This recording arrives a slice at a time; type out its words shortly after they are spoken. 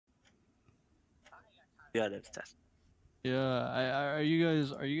Yeah, that's test. Yeah, are you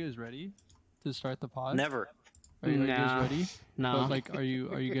guys ready to start the pod? Never. Are you guys No. ready? No. But like, are you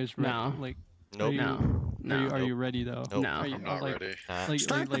guys ready? No. Like, Nope. No. are you ready though? Nope. No. Are you, I'm not like, ready. Like,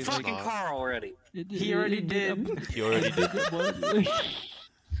 Start the fucking not. car already. He already did. He already did.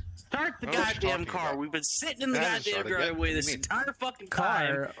 Start the What are you goddamn talking car. about? We've been sitting in the I haven't goddamn started yet. driveway What do this you mean? entire fucking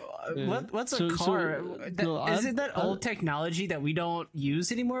time. Car. Yeah. What's a So- car? so Isn't that old technology that we don't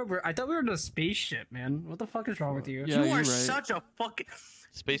use anymore? I thought we were in a spaceship, man. What the fuck is wrong with you? Yeah, You you're are right. such a fucking.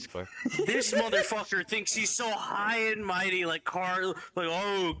 Space car. This motherfucker thinks he's so high and mighty, like car, like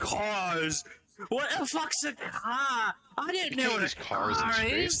oh cars. What the fuck's a car? I didn't You know can't what use a cars in car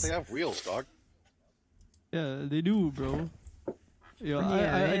space. is. They have wheels, dog. Yeah, they do, bro. Yeah,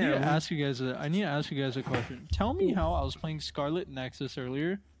 I need to ask you guys. I need to ask you guys a question. Tell me how I was playing Scarlet Nexus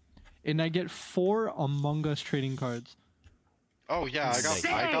earlier, and I get 4 Among Us trading cards. Oh yeah, I got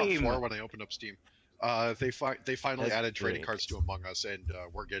Same. 4 when I opened up Steam. They finally That's added trading great. cards to Among Us, and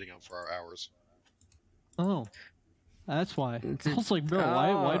we're getting them for our hours. Oh, that's why. I was like, bro,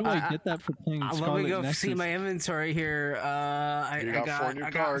 why do I get that for playing Let Scarlet me go Nexus? see my inventory here. You got 4 new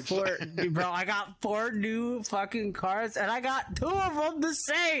cards. 4, bro. I got 4 new fucking cards, and I got 2 of them the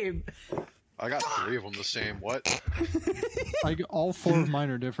same. I got 3 of them the same. What? Like all 4 of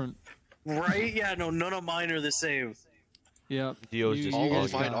mine are different. Right? Yeah, no, none of mine are the same. Yep. Dio's You- just you All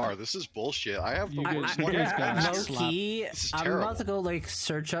guys of mine got- are. This is bullshit. I have the You worst guys- one. you guys got Low slapped. key, This is I'm terrible. about to go like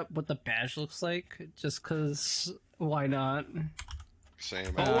search up what the badge looks like, just cause why not?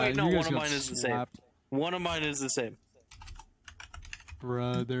 Same. Oh, wait, you no, guys one of got mine is the same. slapped, One of mine is the same.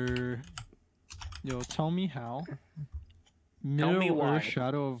 brother. Yo, tell me how. Tell me Middle why. Earth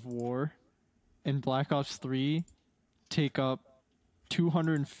Shadow of War and Black Ops 3 take up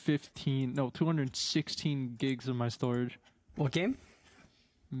 216 gigs of my storage. What game?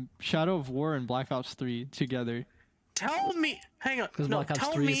 Shadow of War and Black Ops 3 together. Tell me, hang on, Because no, Black Ops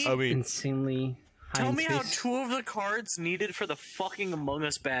tell 3 me, is I mean- insanely high tell in me how space. 2 of the cards needed for the fucking Among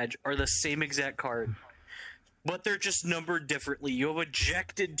Us badge are the same exact card. But they're just numbered differently. You have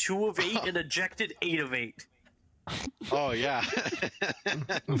ejected 2 of 8 and ejected 8 of 8. Oh yeah.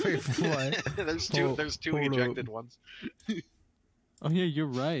 Wait, what? there's 2. Hold- There's 2 hold up. ejected ones. Oh yeah, you're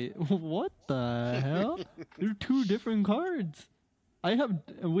right. What the hell? They're 2 different cards. I have.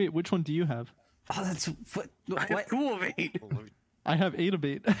 Wait, which one do you have? Oh, that's what? I have What? 2 of 8. Well, let me- I have 8 of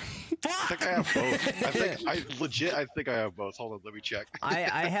 8. I think I have both. I think I have both. Hold on, let me check. I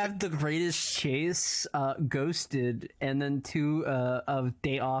have the Greatest Chase, Ghosted, and then 2 of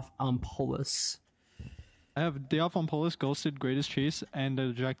Day Off on Polis. I have Day Off on Polis, Ghosted, Greatest Chase, and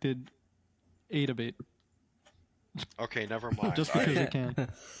ejected 8 of 8. Okay, never mind. Just because I can.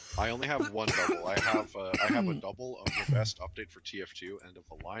 I only have 1 double. I have a double of the best update for TF2, end of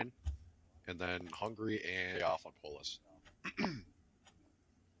the line, and then Hungry and off on Polis.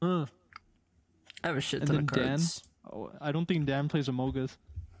 Uh, I have a shit and ton then of Dan. cards. Oh, I don't think Dan plays Among Us.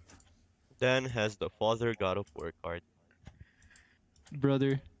 Dan has the Father God of War card.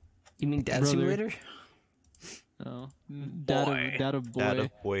 Brother. You mean Dad Brother. Simulator? No. Boy. Data boy. Dad of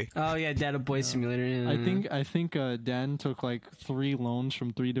Boy. Oh yeah, Data Boy Simulator. Yeah. I think Dan took like 3 loans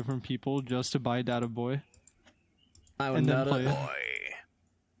from 3 different people just to buy Data Boy. I would and then not play it. Boy.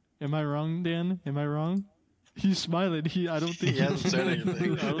 Am I wrong, Dan? Am I wrong? He's smiling. I don't think He hasn't said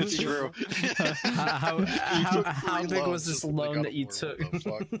anything. It's true. How big was this loan that you took? I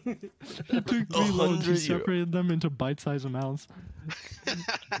took 3 loans. He 100 euro. separated them into bite-sized amounts.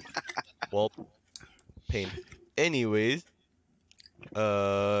 Well, pain. Anyways,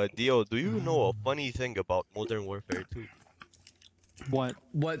 Dio, do you know a funny thing about Modern Warfare 2? What?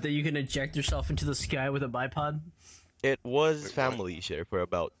 What, that you can eject yourself into the sky with a bipod? It was Wait, family share for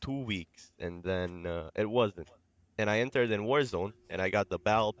about 2 weeks, and then it wasn't. And I entered in Warzone, and I got the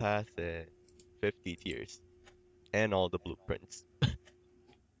Battle Pass and 50 tiers, and all the blueprints.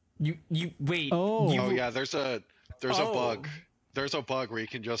 You wait. Oh. you, Oh yeah, there's a Oh. bug. There's a bug where you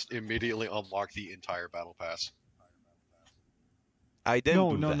can just immediately unlock the entire battle pass. I didn't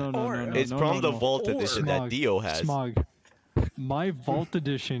No, do no, that. no, no, Or- no, no. It's no, from no, the no. Vault Or- Edition that Dio has. Smog. My Vault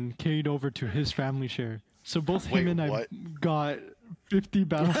Edition carried over to his family share. So both him Wait, and I what? got 50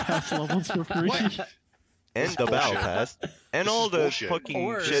 Battle Pass levels for free. And the Battle bullshit. Pass, and all the bullshit. fucking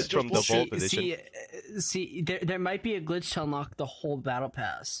Or- shit from the bullshit. Vault Edition. see, there might be a glitch to unlock the whole battle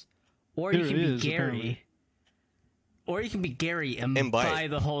pass, or you There can be is, Gary, apparently. or you can be Gary and, And buy buy it.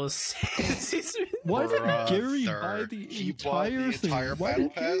 the whole season. Why did Gary Brother, buy the he bought entire the thing? entire Why battle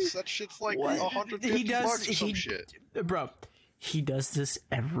did Gary- pass? That shit's like What? 150 He does- bucks or some he- shit. Bro, he does this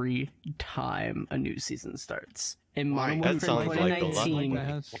every time a new season starts. In Why? Modern That Warfare sounds like a lot.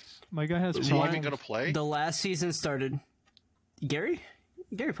 2019, My guy has Is he even problems. gonna play? the last season started. Gary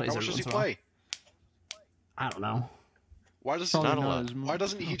plays How every much does he once in a while. play? I don't know. Why does Probably Not a not lot. as much. Why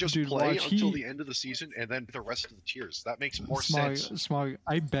doesn't he just Dude, play watch, until the end of the season and then the rest of the tiers? That makes more sense. Smog,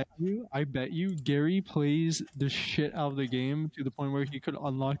 I bet you, Gary plays the shit out of the game to the point where he could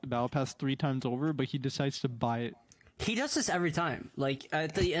unlock the battle pass 3 times over, but he decides to buy it. He does this every time. Like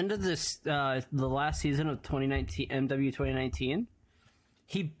at the end of this, the last season of 2019, MW 2019,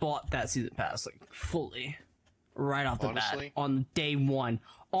 he bought that season pass like fully, right off the Honestly? bat on day one.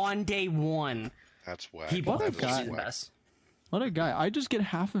 On day one, That's whack. he bought That the is guy. season whack. pass. What a guy! I just get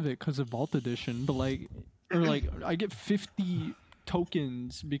half of it because of Vault Edition, but like I get 50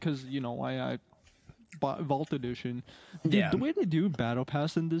 tokens because I bought Vault Edition. Dude, Yeah. the way they do Battle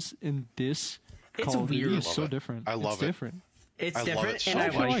Pass in this It's Call of Duty weird. is Love so it. different. I love it's it. different. It's I love different, it so and I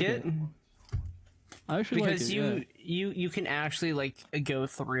much. like like it. it. I actually Because like it, yeah. you can actually like go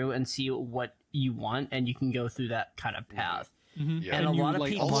through and see what you want, and you can go through that kind of path. Mhm. Yeah. And a you, lot of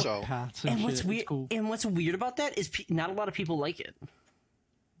like, people- unlock Also- paths and And shit. what's It's weird? cool. And what's weird about that is not a lot of people like it.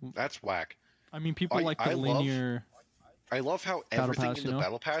 That's whack. I mean, people I- like the I love- linear. I love how Battle everything Pass, in you the know?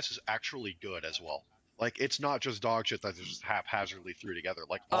 battle pass is actually good as well. Like it's not just dog shit that they just haphazardly threw together.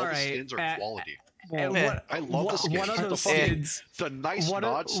 Like all the Alright, skins are quality. And man, what, I love the skins. One of The those fucking- skins. The nice One of-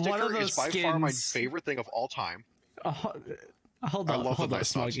 nod one of sticker those is by far my skins- favorite thing of all time. Hold I on, love the hold on,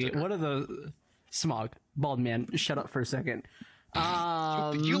 nice nod Smoggy. sticker. One of the Smog, bald man. Shut up for a second.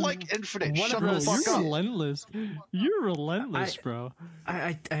 You like Infinite? one of Shut Bro, the those- fuck you're up. relentless. You're relentless, bro.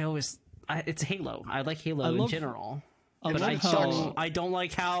 I always. It's Halo. I like Halo I in love- general, I but love I how. don't. I don't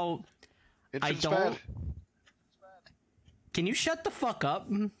like how. Infinite's don't- bad. Can you shut the fuck up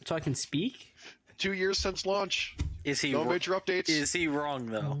so I can speak? 2 years since launch. Is he No major updates. is he wrong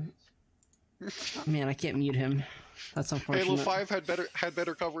though? Man, I can't mute him. That's unfortunate. Halo 5 had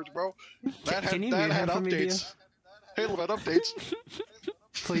better coverage, bro. That Can had you that mute had him for me, updates. Halo had updates.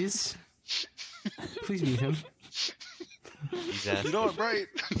 Please, please mute him. He's You asking. know I'm right.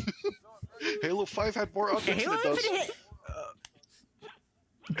 Halo 5 had more updates Halo than it does. Infinite.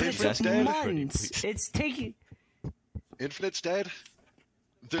 But it Infinite's took dead. months. It's taking. Infinite's dead.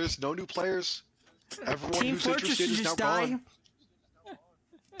 There's no new players. Everyone Team who's Fortress interested should is now just die. gone.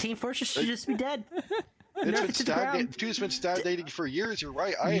 Team Fortress should just be dead. It's Nerf been it to the stagnating. ground. Dude, it's been stagnating for years. You're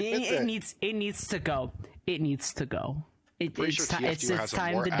right. I admit it that. needs to go. It needs to go. Pretty sure It's TF2 has a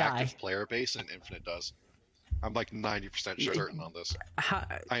time more to die. active player base than Infinite does. I'm like 90% certain on this.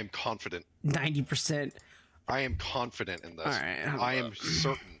 I am confident. 90%. I am confident in this. All right, hold I up. am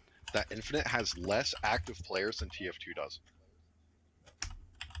certain that Infinite has less active players than TF2 does.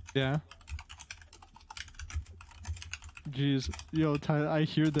 Yeah. Jeez, yo, Ty, I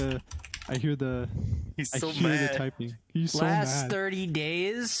hear the He's I so hear the mad. typing. He's so Last mad. 30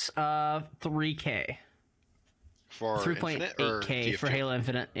 days, 3K. For Infinite or 3.8K for TF2? Halo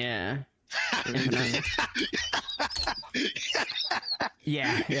Infinite. Yeah. Infinite.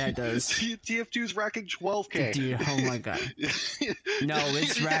 yeah, it does. TF2's racking 12k. Dude, oh my god. No,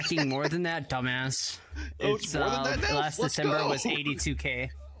 it's racking more than that, dumbass. Oh, it's more than that now? Last Let's December go. was 82K.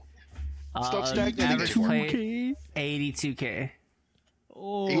 Stop stagnating average anymore. play 2K? 82K.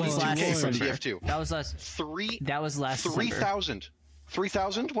 Oh, was last 82k for December. TF2. That was last. Three. That was last December. 3,000.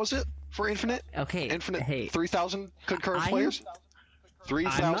 3,000 was it for Infinite? Okay. Infinite. Hey, 3,000 concurrent I'm- players. I'm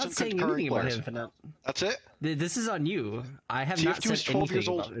 3,000 not saying concurrent anything about players. Infinite. That's it. This is on you. I have not TF2 said is 12 years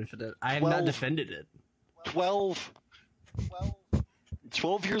anything old. about Infinite. I have not 12. defended it. 12.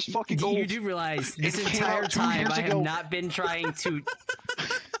 12 years fucking old. You do realize this It came entire out 2 time years I have ago. not been trying to.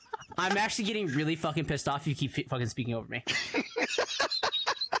 I'm actually getting really fucking pissed off. You keep fucking speaking over me.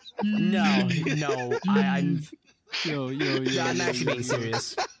 No, I'm yo, I'm actually being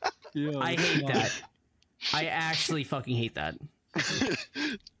serious. Yo, I hate come on. that. I actually fucking hate that.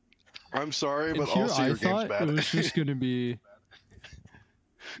 I'm sorry, And but here also I your game's thought bad. it was just gonna be.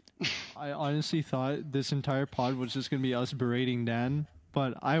 I honestly thought this entire pod was just gonna be us berating Dan,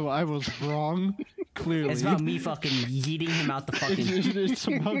 but I was wrong. Clearly, It's about me fucking yeeting him out the fucking. it's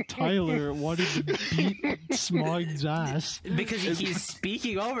about Tyler wanted to beat Smog's ass. Because he keeps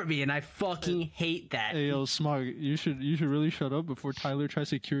speaking over me, and I fucking hate that. Hey yo, Smog, you should really shut up before Tyler tries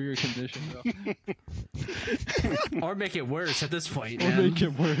to cure your condition, bro. Or make it worse at this point, Or man. make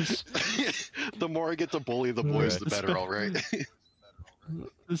it worse. The more I get to bully the boys, the better, alright?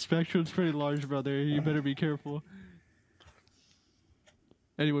 The spectrum's pretty large, brother. You better be careful.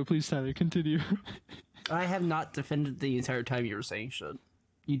 Anyway, please, Tyler, continue. I have not defended the entire time you were saying shit.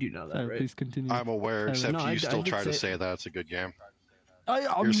 You do know that, Tyler, right? please continue. I'm aware, I except know, you I still did try to say- say that it's a good game.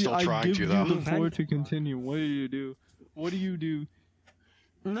 You're still I trying give to, you though. the floor to continue. What do you do? What do you do?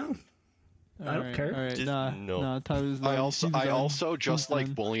 No. I don't care. All right, Just nah, no. nah. Tyler's I done. also He's done. just He's like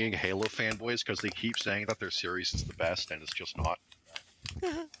done. bullying Halo fanboys because they keep saying that their series is the best and it's just not.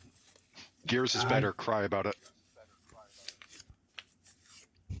 Gears is better. Cry about it.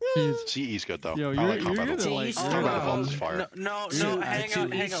 Jeez. CE's good though. Yo, I you're like Combat gonna Evolved. like. Combat Oh, Evolved is fire. No, Yeah, hang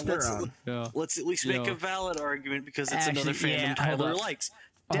on. Yeah. Let's at least make Yo. a valid argument because it's another Actually, fandom yeah, hold Tyler up. likes.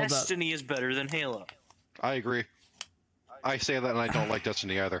 Hold up. Destiny is better than Halo. I agree. I say that and I don't like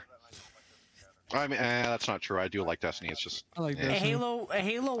Destiny either. I mean, that's not true. I do like Destiny. It's just I like Yeah. that. Halo I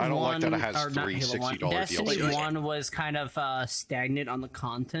don't 1, like that it has or not three Halo 1. $60 Destiny DLCs. 1 was kind of stagnant on the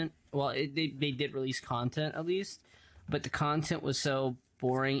content. Well, they did release content at least, but the content was so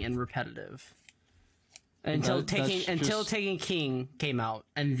boring and repetitive. Until that's just- Taken King came out,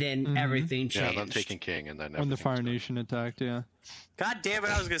 and then everything yeah, changed. then Taken King and then When the everything Fire was good. Nation attacked, yeah. God damn it!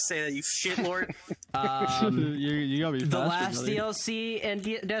 I was gonna say that, you shit lord. you gotta be The faster, last brother. DLC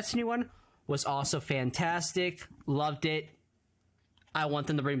and Destiny 1 was also fantastic. Loved it. I want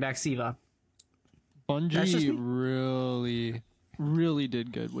them to bring back Siva. That's just me. Bungie really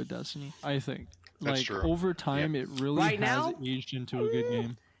did good with Destiny. I think. That's Like true. over time, it really Right has now? aged into a good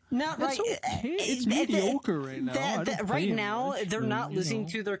game. Not It's right. okay. It's mediocre right now. I don't play Right it now, much, they're but, not you listening know.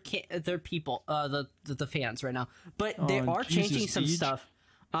 to their people, the fans right now. But they Oh, are Jesus, changing some Siege. stuff.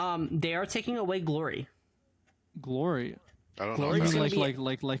 They are taking away glory. Glory. I don't Glory know. is If gonna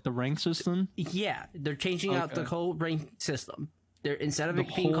that's, be- like the rank system. Yeah, they're changing out the Okay. whole rank system. They're instead of The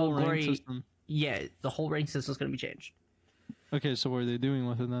it being whole called rank glory. system. Yeah, the whole rank system is going to be changed. Okay, so what are they doing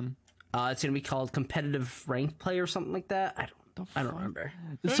with it then? It's going to be called competitive ranked play or something like that. I don't fuck? remember.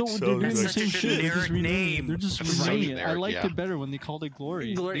 So sounds they're doing like- the Such a same shit. They're just generic renaming name. it. They're just It's so renaming it. I generic, liked yeah. it better when they called it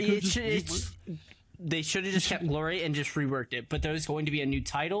Glory. Glory. They could've just They should have just kept glory and just reworked it. But there's going to be a new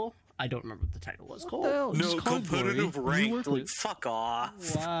title. I don't remember what the title was What called. the hell? No, Just call it Glory. competitive rank. Rework Like, it. fuck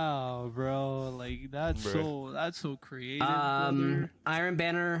off. Wow, bro, like that's so creative. brother. Iron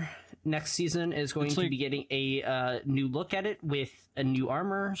Banner next season is going It's to like- be getting a new look at it with a new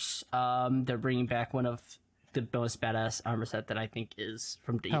armors. They're bringing back one of the most badass armor set that I think is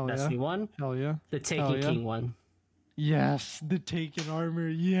from Hell yeah. Destiny 1, Hell yeah. the Taken Hell yeah. King one. Yes, the Taken armor.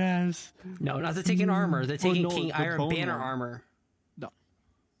 Yes. No, not the Taken armor, the Taken no, King the Iron bone Banner one. armor.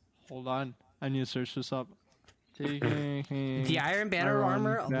 Hold on, I need to search this up. Taken The Iron Banner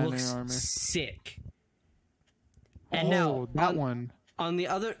armor Banner looks armor. sick. And Oh, now that one. on the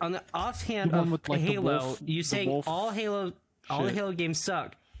offhand The one of with, like, the Halo, wolf- you the saying wolf all the shit. Halo games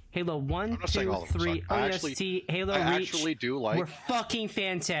suck. Halo 1, not saying 2, all of them 3, suck. I actually- OST, Halo I Reach actually do like. were fucking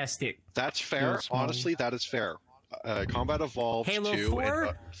fantastic. That's fair. it's fine. Honestly, that is fair. Combat Evolved Halo 2 4?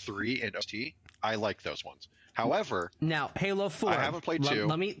 and 3 and OT. I like those ones. However, Now, Halo 4. I haven't played 2.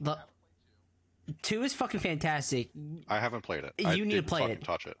 2 is fucking fantastic. I haven't played it. You I need to didn't play fucking it.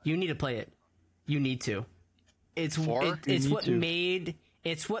 touch it. You need to play it. You need to. It's 4? it's You what need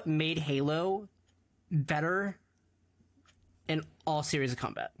to. made Halo better in all series of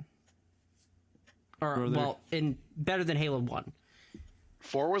combat. Or Brother. well, in better than Halo 1.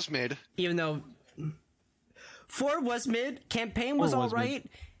 4 was mid. Even though 4 was mid, campaign was 4 was alright.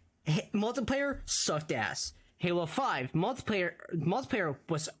 Multiplayer sucked ass. Halo 5 multiplayer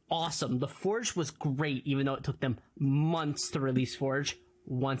was awesome. The Forge was great, even though it took them months to release Forge.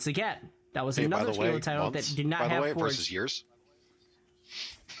 Once again, that was Hey, by another the way, Halo title months, that did not by the have way, Forge. versus years.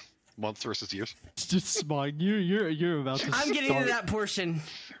 Months versus years. It's just smog. You're about to. I'm getting start, to that portion.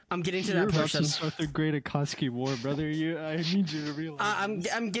 I'm getting to You're that about portion. to start the Great Akatsuki War, brother. I need you to realize.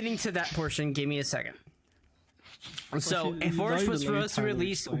 I'm getting to that portion. Give me a second. So, Fucking- Forge not was even letting supposed to Tyler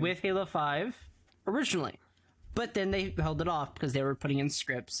release explain. with Halo 5 originally, but then they held it off because they were putting in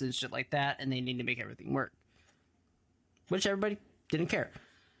scripts and shit like that, and they needed to make everything work, which everybody didn't care.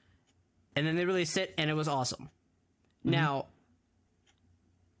 And then they released it, and it was awesome. Now,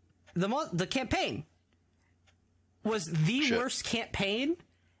 the campaign was the Shit. worst campaign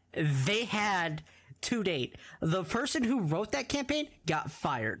they had to date. The person who wrote that campaign got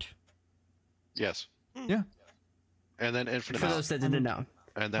fired. Yes. Yeah. And then Infinite. For those that didn't know.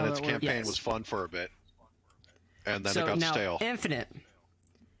 And then how its that works. campaign Yes. was fun for a bit. And then So it got now, stale. Infinite.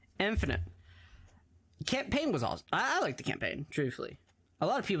 Campaign was awesome. I like the campaign, truthfully. A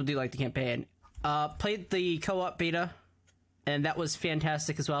lot of people do like the campaign. Played the co-op beta, and that was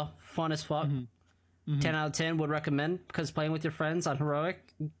fantastic as well. Fun as fuck. 10 out of 10 would recommend, because playing with your friends on Heroic,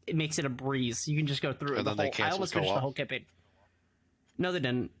 it makes it a breeze. You can just go through And the then they whole. I canceled almost finished the co-op? whole campaign. No, they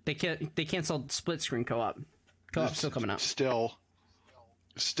didn't. They canceled split screen co-op. Co-op's still coming out. Still,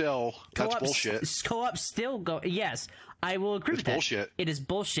 that's bullshit. Co-op still go. Yes, I will agree It's with that. bullshit. It is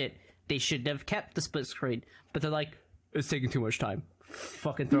bullshit. They should have kept the split screen, but they're like, it's taking too much time.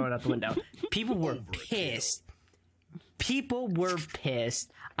 Fucking throw it out the window. People were pissed. People were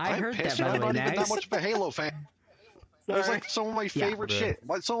pissed. I I'm heard pissed. that, by I'm the way, not even that Nags. much of a Halo fan. That was like some of my favorite shit.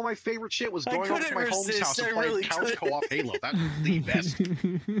 Like, some of my favorite shit was I going over to couldn't my home's resist, house I and playing really couch couldn't. co-op Halo. That's the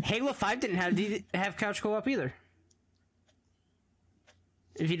best. Halo 5 didn't have couch co-op either.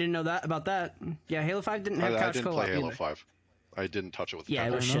 If you didn't know that about that, yeah, Halo 5 didn't have I couch didn't co-op play Halo either. 5. I didn't touch it with the Yeah,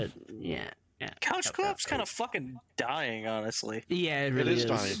 it was controller. shit. Yeah. Couch co-op's kind of fucking dying, honestly. Yeah, it really is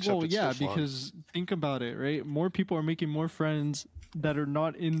dying. Except Well, it's yeah, still fun. because think about it, right? More people are making more friends that are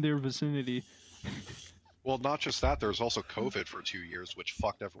not in their vicinity. Well, not just that. There was also COVID for 2 years, which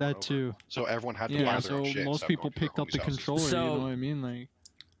fucked everyone That over. too. So everyone had to Yeah, buy their so own shit. most instead of people going to their picked up the homies' houses. controller. So- You know what I mean? Like,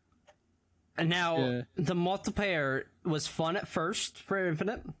 And now Yeah. the multiplayer was fun at first for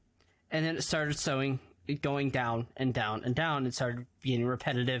Infinite, and then it started going down and down and down. It started being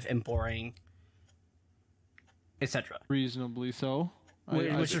repetitive and boring, etc. reasonably so. Which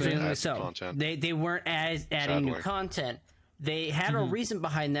I'd is say. reasonably Add so. content. They weren't adding new Sadly. content. They had a reason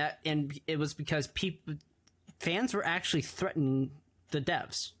behind that, and it was because fans were actually threatening the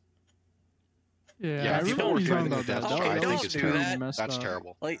devs. Yeah, Yeah, I people remember were you talking threatening about the that. devs, That which I was think is terrible. pretty messed That's up.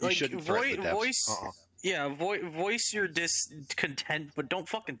 terrible. Like You shouldn't threaten the devs. Yeah, voice your discontent, but don't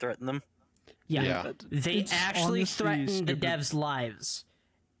fucking threaten them. Yeah, Yeah. they It's actually honestly threatened the stupid. devs' lives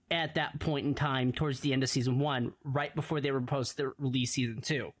at that point in time, towards the end of season 1, right before they were supposed to release season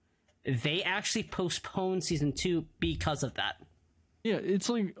 2. They actually postponed season 2 because of that. Yeah, it's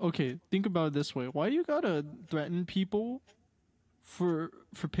like, okay, think about it this way. Why you gotta threaten people for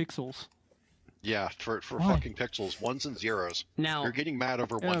pixels? Yeah, for Why? fucking pixels, ones and zeros. Now, You're getting mad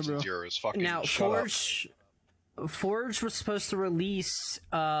over Yeah, ones bro. and zeros. Fucking now shut up. Forge was supposed to release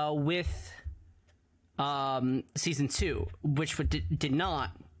with season 2, which did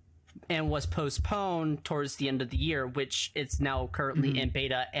not, and was postponed towards the end of the year, which it's now currently in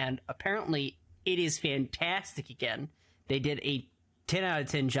beta, and apparently it is fantastic again. They did a 10 out of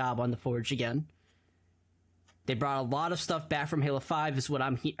 10 job on the Forge again. They brought a lot of stuff back from Halo 5 is what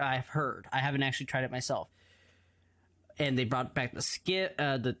I've heard. I haven't actually tried it myself. And they brought back the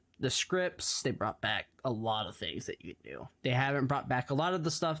scripts. They brought back a lot of things that you can do. They haven't brought back a lot of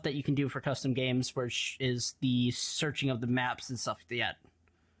the stuff that you can do for custom games, which is the searching of the maps and stuff yet,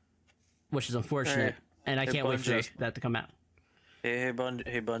 which is unfortunate. Hey, and I hey, can't wait for Bungie. that to come out. Hey Bungie,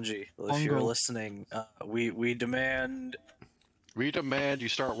 if you're Bungo. listening, we demand. We demand you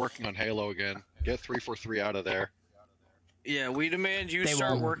start working on Halo again. Get 343 out of there. Yeah, we demand you They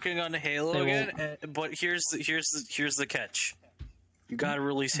start won't. working on Halo They again. But here's the catch. You gotta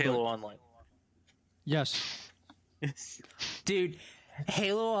release Halo Online. Yes. Dude,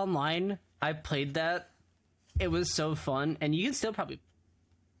 Halo Online, I played that. It was so fun, and you can still probably.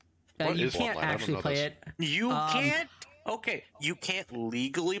 What You is can't online? I don't actually know play this. it. You can't. Okay, you can't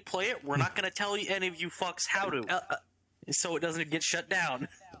legally play it. We're not gonna tell you any of you fucks how to, so it doesn't get shut down.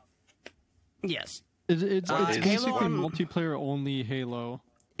 Yes. It's Halo basically on- multiplayer only Halo.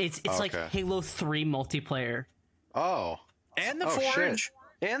 It's like Okay. Halo 3 multiplayer. Oh. And the Oh, shit. Forge.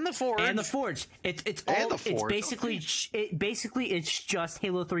 And the Forge. And the Forge. It's And all the it's Forge, basically it's just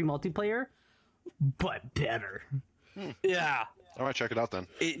Halo 3 multiplayer, but better. Yeah. I might check it out then.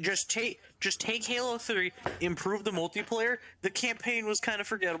 It just take Halo 3, improve the multiplayer. The campaign was kind of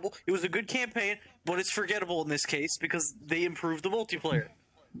forgettable. It was a good campaign, but it's forgettable in this case because they improved the multiplayer.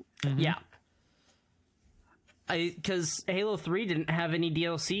 Yeah. Because Halo 3 didn't have any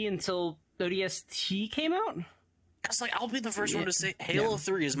DLC until ODST came out. Cause like I'll be the first Yeah. one to say Halo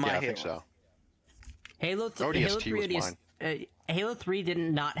 3 is my Yeah, I Halo. think so. Halo ODST was 3 mine. Halo 3 did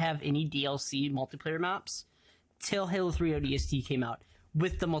not have any DLC multiplayer maps till Halo 3 ODST came out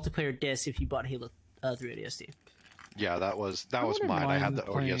with the multiplayer disc if you bought Halo 3 ODST. Yeah, that was wouldn't mine. I had mind the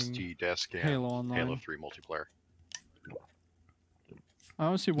playing ODST disc and Halo Online. Halo 3 multiplayer. I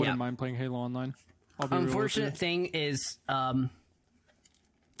honestly wouldn't Yeah. mind playing Halo Online. I'll be real with you. Unfortunate thing is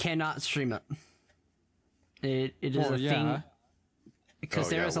cannot stream it. It is Well, a yeah. thing because Oh,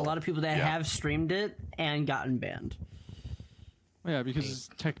 there yeah, is a well, lot of people that yeah. have streamed it and gotten banned. Yeah, because it's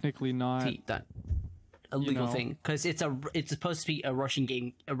technically not. That a legal know. thing because it's supposed to be a Russian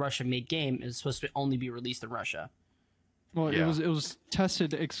game, a Russian made game. It's supposed to only be released in Russia. Well, Yeah. it was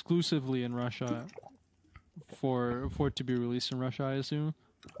tested exclusively in Russia for it to be released in Russia, I assume.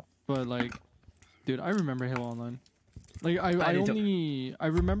 But like, dude, I remember Halo Online. Like I did too. I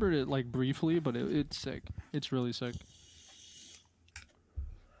remembered it like briefly, but it's sick. It's really sick.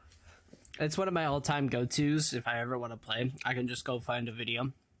 It's one of my all-time go-tos. If I ever want to play, I can just go find a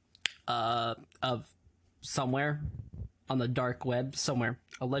video of somewhere on the dark web somewhere.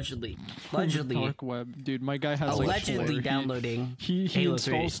 Allegedly. Allegedly. Dark web, dude. My guy has like Allegedly Tor. downloading. He Halo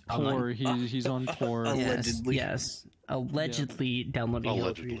 3 installs online. Tor. He's on Tor. Allegedly. Yes. Allegedly downloading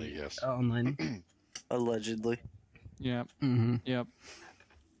Halo 3 Allegedly, yes. online. Allegedly. Yep. Mm-hmm. Yep.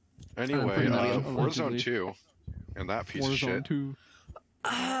 Anyway, pretty much Warzone allegedly. 2 and that piece of Warzone shit. 2.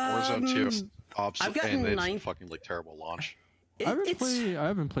 Warzone 2 is I've gotten and it's ninth- fucking like terrible launch. I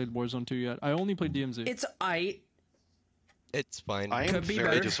haven't played Warzone 2 yet. I only played DMZ. It's I. It's fine. I am Could be very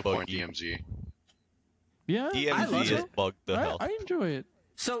better. disappointed Buggy. in DMZ. Yeah, I love DMZ is it. bugged the hell. I enjoy it.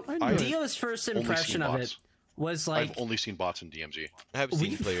 So I enjoy it. Dio's first Only impression seen of bots. it was I've like, only seen bots in DMZ. I have seen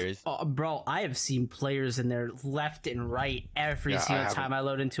we've- players. oh, bro, I have seen players in there left and right every Yeah, I single haven't. time I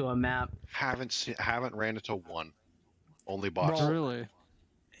load into a map. Haven't ran into one. Only bots. Bro. Really?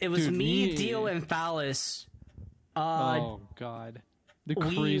 It was Dude, me, me- Dio, and Phallus. Oh god, the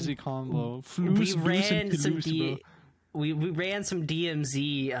we- crazy combo. We Floose, Boost, ran and some Toulouse, bro. we ran some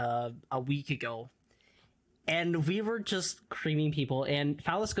DMZ a week ago, and we were just creaming people. And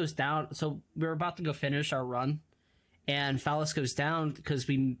Phallus goes down, so we were about to go finish our run, and Phallus goes down because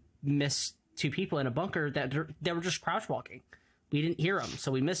we missed two people in a bunker that they were just crouch walking. We didn't hear them,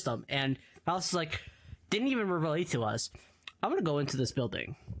 so we missed them. And Phallus is like, didn't even relate to us. I'm gonna go into this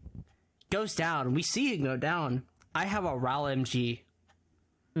building. Goes down. We see him go down. I have a RAL MG.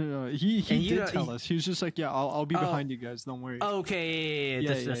 He And you did know- tell us. He was just like, yeah, I'll be behind you guys. Don't worry. Okay,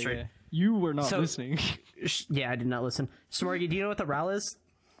 yeah, that's yeah, right. yeah. You were not So- listening. Yeah, I did not listen. Smorgy, do you know what the RAL is?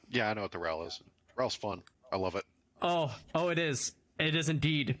 Yeah, I know what the RAL is. RAL's fun. I love it. Oh, it is. It is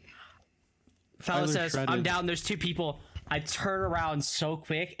indeed. Phallus Tyler says, I'm shredded. down, there's two people. I turn around so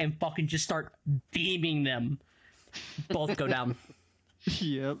quick and fucking just start beaming them. Both go down.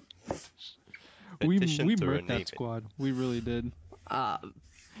 Yep. We Petition to murked rename that it. squad. We really did. I've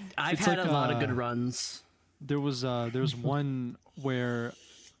It's had like, a lot of good runs. There was one where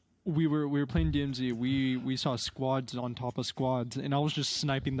we were playing DMZ. We saw squads on top of squads, and I was just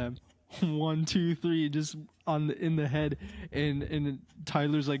sniping them, 1, 2, 3, just in the head. And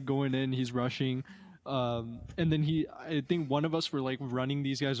Tyler's like going in, he's rushing, and then I think one of us were like running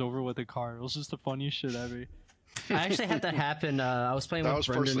these guys over with a car. It was just the funniest shit ever. I actually had that happen. I was playing That with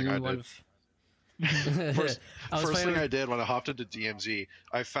was first Brendan. thing I one did. of- First I was playing thing with- I did when I hopped into DMZ,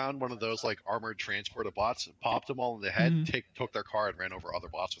 I found one of those like armored transporter bots, popped them all in the head, took their car, and ran over other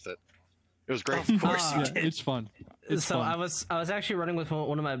bots with it. It was great. Of course Ah. you Yeah, did. it's fun. It's so fun. I was actually running with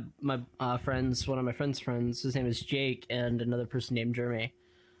one of my friends, one of my friend's friends. His name is Jake, and another person named Jeremy.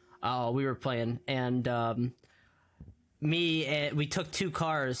 We were playing, and we took two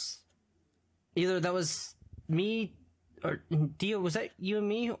cars. Either that was me or Dio. Was that you and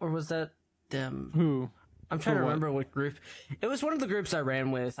me, or was that them? Who? I'm trying to For what? remember what group. It was one of the groups I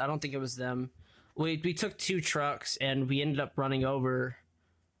ran with. I don't think it was them. We took two trucks, and we ended up running over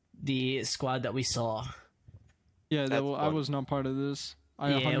the squad that we saw. Yeah, That's I fun. was not part of this.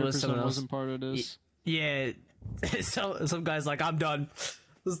 I Yeah, it was 100% someone else. wasn't part of this. Yeah, some guy's like, I'm done.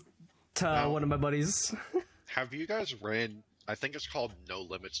 To Wow. one of my buddies. Have you guys ran? I think it's called No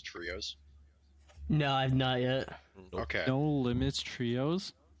Limits Trios. No, I've not yet. Nope. Okay, No limits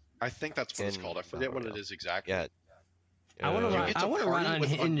trios. I think that's what it's In called. I forget what it Valorant. is exactly. Yeah. I wanna You run- get I to wanna run party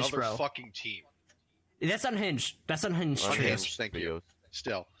with Unhinged, another bro. fucking team. That's unhinged. That's unhinged. Unhinged. Trios. Thank you. Trios.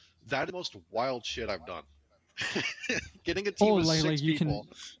 Still, that is the most wild shit I've done. Getting a team Oh, of like- 6 like you can- people,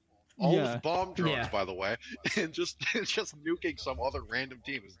 all Yeah. with bomb drones, Yeah. by the way, and just nuking some other random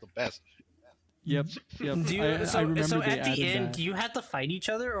team is the best. Yep. Yep. Do you, I remember so they at the added end, that. do you have to fight each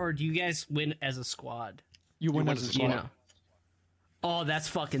other, or do you guys win as a squad? You win win as a as a squad. You know. Oh, that's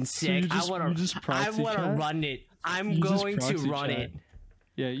fucking sick. just- I you want just to. I proxy want to chat? run it. I'm You just going to proxy run chat. it.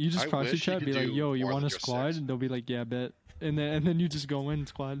 Yeah, you just I proxy wish you chat, could be like, do "Yo, you more want than a just squad?" 6. And they'll be like, "Yeah, bet." And then you just go in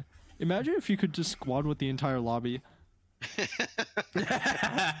squad. Imagine if you could just squad with the entire lobby. No,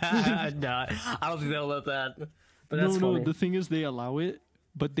 I don't think they'll let that. But that's no, funny. the thing is they allow it,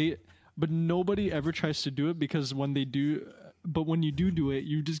 but nobody ever tries to do it because when they do, but when you do it,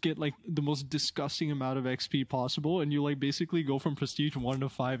 you just get like the most disgusting amount of XP possible, and you like basically go from prestige 1 to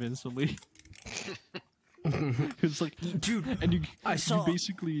 5 instantly. It's like, Dude, and you saw- you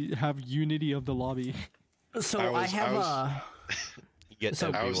basically have unity of the lobby. so I I was- have I was- a. You get So- I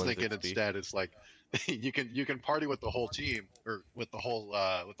was everyone's thinking XP. instead, it's like you can party with the whole team or with the whole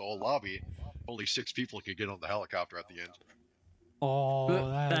lobby. Only 6 people can get on the helicopter at the end. Oh,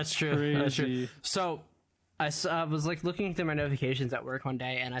 That's true. Crazy. That's true. So, I was like looking through my notifications at work one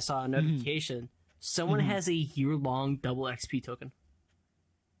day, and I saw a notification. Someone has a year-long double XP token.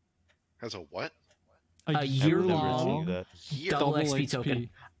 Has a what? A year I've never long seen that. Here. double Double XP XP. token.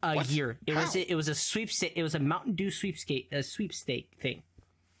 A What? year. How? It was a sweepstake. It was a Mountain Dew sweepstake thing.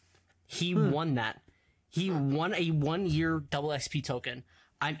 He Hmm. won that. He won a 1 year double XP token.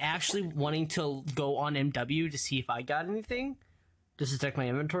 I'm actually wanting to go on MW to see if I got anything, just to check my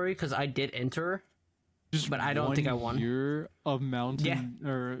inventory because I did enter. Just But I don't think I won. 1 year of Mountain,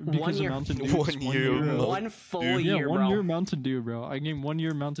 or because year. of Mountain Dew. One just year of of- Mountain One full Dude. Yeah, year, 1 bro. year Mountain Dew, bro. I gained 1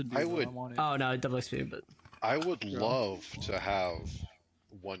 year Mountain Dew. I bro. would- want it. Oh no, double XP, but I would love to have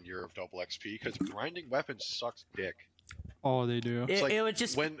 1 year of double XP because grinding weapons sucks dick. Oh, they do. it, like it would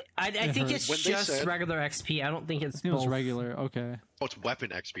just. when- I think hurts. it's When they just said- regular XP. I don't think it's. I think it was both. regular. Okay. Oh, it's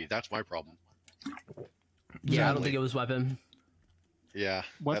weapon XP. That's my problem. Yeah, I don't Sadly. think it was weapon. Yeah.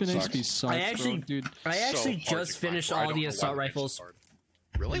 Weapon that XP sucks. sucks, I actually- bro, dude. I So actually hard just to grind, finished bro. I all don't the know why assault weapons rifles. are hard.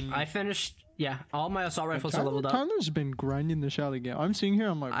 Really? I finished. Yeah, all my assault rifles are Tyler, leveled up. Tyler's been grinding the shell again. I'm sitting here.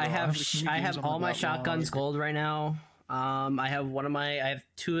 I'm like, I bro, have the King I games, have I'm all like, my that shotguns long. gold right now. I have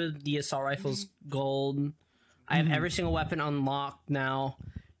 2 of the assault rifles gold. I have every single weapon unlocked now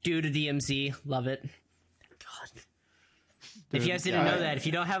due to DMZ. Love it. God. If you guys didn't know that, if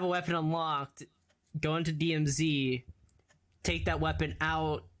you don't have a weapon unlocked, go into DMZ, take that weapon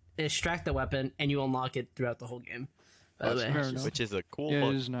out, extract the weapon, and you unlock it throughout the whole game. By the That's way. Fair enough. Which is a cool Yeah,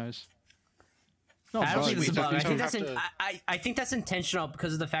 bug. it is nice. No, I don't bug. think it's a Sweet, bug. I so think you that's have to- I think that's intentional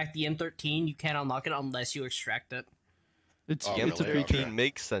because of the fact the M13 you can't unlock it unless you extract it. It's Oh, The it's a really? feature. Okay. M13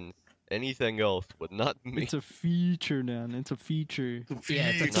 makes sense. Anything else would not make. It's a feature, man. It's a feature.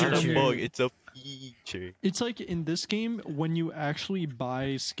 Yeah, it's a Not a feature. bug. It's a feature. It's like in this game, when you actually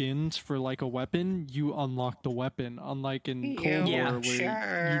buy skins for like a weapon, you unlock the weapon. Unlike in Cold Yeah, War,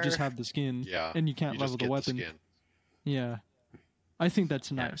 where you just have the skin Yeah. and you can't You level just the get weapon. skin. Yeah, I think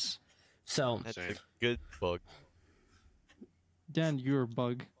that's nice. So That's Same. a good bug. Dan, you're a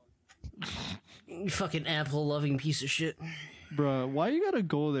bug, you fucking apple loving piece of shit. bro. Why you gotta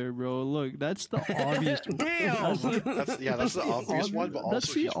go there, bro? Look, that's the obvious. That's the obvious one, but also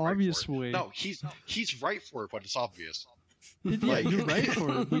That's the he's right obvious for it. way. No, he's right for it, but it's obvious. Yeah, you're right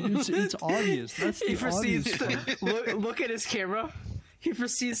for it, but it's obvious. That's the He proceeds obvious thing. to look at his camera. He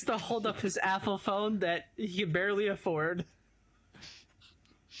proceeds to hold up his Apple phone that he can barely afford.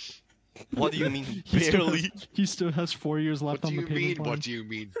 What do you mean Still barely? has- he still has 4 years left What do on the you payment mean? plan. What do you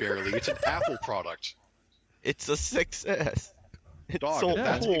mean barely? It's an Apple product. It's a success. It's Dog, so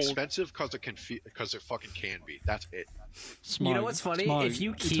that's cold. expensive because it fucking can be. That's it. You know Smug, what's funny? smug. If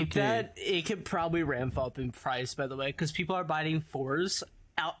you It's keep okay. that, it could probably ramp up in price. By the way, because people are buying 4s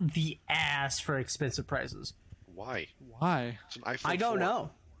out the ass for expensive prices. Why? Why? It's an iPhone I don't 4.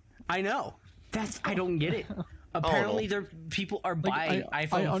 know. I know. I don't get it. Apparently, there people are buying I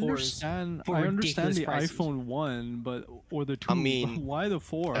iPhone 4s. understand. for I understand ridiculous the prices. iPhone 1, but or the 2. I mean- why the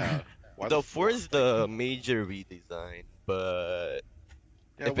 4? Why The 4 is the major redesign, but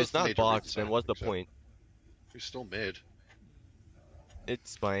Yeah, if what's it's the not major boxed, then redesign? what's the So, point? It's still mid.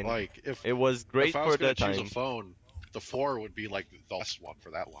 It's fine. Like if It was great if I for was the gonna choose time. a phone, the 4 would be like the best one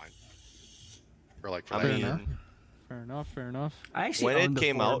for that line. Or like for I that Fair mean, enough. Fair enough. Fair enough. I actually when owned it the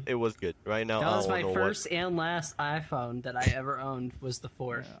came 4. out, it was good. Right now, That I was don't my know first and last iPhone that I ever owned. Was the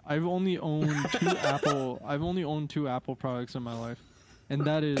 4. I've only owned 2 Apple. I've only owned 2 Apple products in my life, and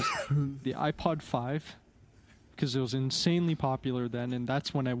that is the iPod 5, because it was insanely popular then, and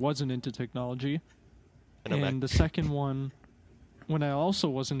that's when I wasn't into technology. And a Mac. And the second one, when I also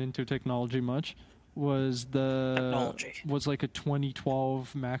wasn't into technology much, was Technology. like a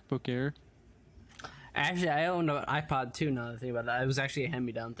 2012 MacBook Air. Actually, I owned an iPod too. Now that I think about it, it was actually a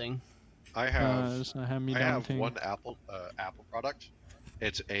hand-me-down thing. I have It's a hand me I down have thing. one Apple product.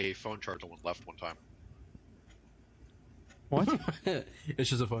 It's a phone charger one left one time. What? It's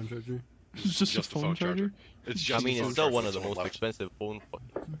just a phone charger. It's just a Just the phone charger? It's I just mean, a phone it's still charger one with of the someone most left. expensive phone fucking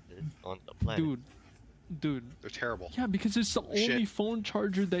chargers on the planet. Dude. They're terrible. Yeah, because it's the Shit. only phone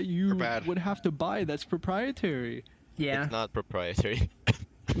charger that you They're bad. would have to buy that's proprietary. Yeah. It's not proprietary.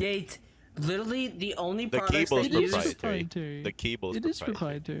 Nate, literally the only The products cable's that It use is proprietary. proprietary. The cable's It is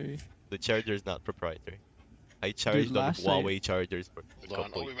proprietary. proprietary. The charger's not proprietary. I charged them with last night- Huawei chargers for a Hold on,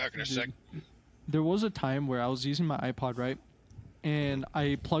 couple I'll be back in a sec. There was a time where I was using my iPod, right? And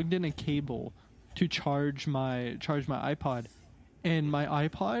I plugged in a cable to charge my iPod, and my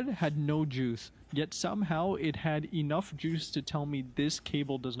iPod had no juice. Yet somehow it had enough juice to tell me this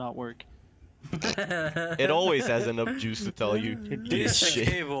cable does not work. It always has enough juice to tell you this This shit.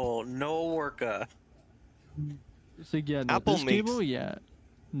 cable, no worka. It's like, yeah, no, Apple this makes- cable, yeah,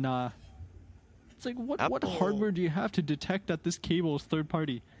 nah. It's like, what Apple- hardware do you have to detect that this cable is third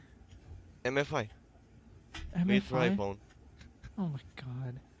party? MFI made for MFI? iPhone. Oh my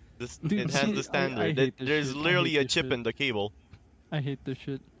god. Dude, it has see, the I standard. hate this There's shit. I literally hate a this chip shit. in the cable. I hate this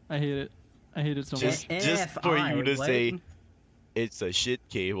shit. I hate it. I hate it so Just much. for you NFI, to what? say it's a shit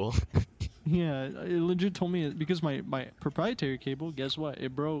cable. Yeah, it legit told me because my proprietary cable, guess what?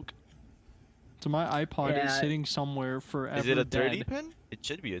 It broke. So my iPod is Yeah. sitting somewhere forever. Is it a 30 dead. pin? It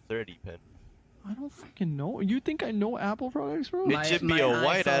should be a 30 pin. I don't fucking know. You think I know Apple products, bro? It should be a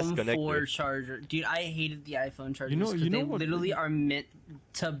wide-ass iPhone connector. 4 charger. Dude, I hated the iPhone chargers know- because you know they what- literally are meant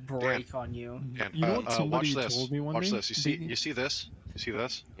to break on you. And, You know what somebody watch this. told me one Watch day? this. You see this? You see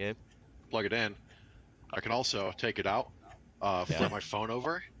this? Yeah. Plug it in. I can also take it out, flip my phone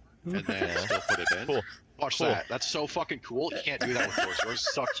over, and then still put it in. Cool. Watch Cool. that. That's so fucking cool. You can't do that with yours.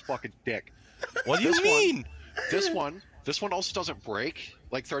 Yours sucks fucking dick. What do you This one- mean? This one also doesn't break.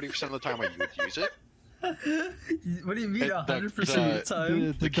 Like 30% of the time I would use it. What do you mean It- the- 100% of the time?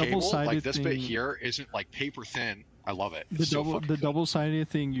 The The cable, double-sided like this thing. bit here, isn't like paper thin. I love it. The It's so double fucking the cool. double-sided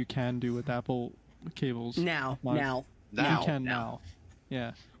thing you can do with Apple cables. Now. You Now, can now.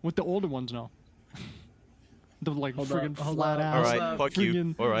 Yeah, with the older ones, no. The like Hold friggin' up, hold flat up, ass. All hold right, up. fuck you.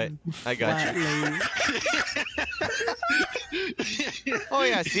 friggin' All right, I got flat you. layer. Oh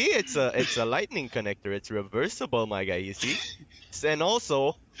yeah, see, it's a lightning connector. It's reversible, my guy. You see? And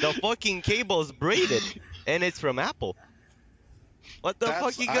also, the fucking cable's braided, and it's from Apple. What the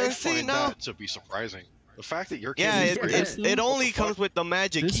fuck you I gonna say find now? that to be surprising. The fact that your Yeah, cable it- is it only comes with the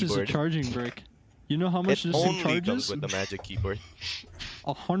magic This is a keyboard. charging brick. You know how much It this thing only charges? comes with the magic keyboard.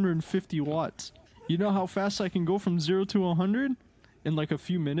 150 watts. You know how fast I can go from 0 to 100 in like a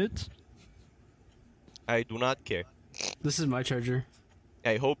few minutes? I do not care. This is my charger.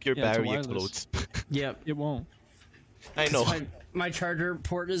 I hope your Yeah, it's a battery wireless. explodes. Yep. It won't. I know. My charger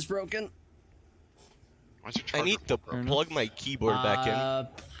port is broken. Why's your I charger need to Fair enough. plug my keyboard back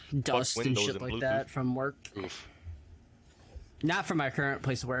Dust and Windows shit and like Bluetooth. that from work. in? Oof. Not from my current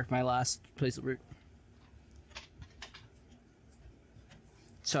place of work, my last place of work.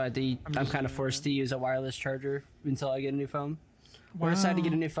 So I'm kind of forced to use a wireless charger until I get a new phone. Or decide to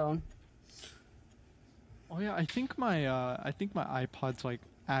get a new phone. Oh yeah, I think my iPod's like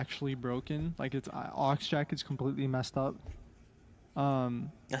actually broken. Like its aux jack is completely messed up.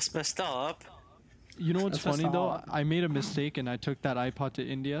 That's messed up. You know what's That's messed funny though? up. I made a mistake and I took that iPod to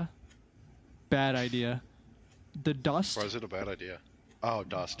India. Bad idea. The dust. Why is it a bad idea? Oh,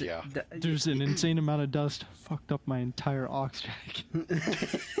 dust, yeah. There's an insane amount of dust. Fucked up my entire aux jack.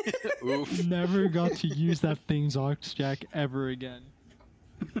 Oof. Never got to use that thing's aux jack ever again.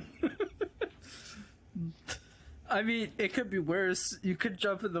 I mean, it could be worse. You could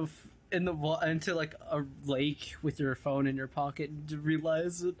jump into like a lake with your phone in your pocket and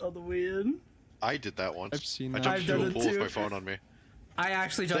realize it on the way in. I did that once. I've seen I that. jumped I've into done a it pool with too. my phone on me. I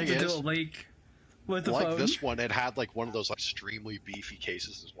actually jumped Thing into is, a lake with the Like phone. this one, it had like one of those like extremely beefy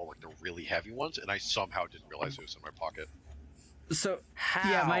cases as well, like the really heavy ones, and I somehow didn't realize it was in my pocket. So How?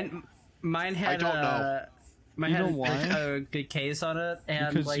 yeah, mine had don't know. Mine You had know why? a good case on it,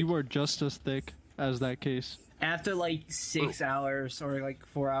 and Because like you are just as thick as that case. after like 6 hours or like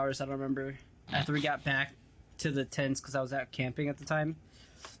 4 hours, I don't remember. After we got back to the tents, because I was out camping at the time,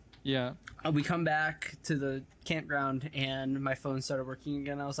 Yeah. we come back to the campground and my phone started working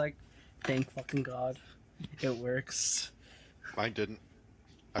again. I was like, "Thank fucking God, it works." Mine didn't.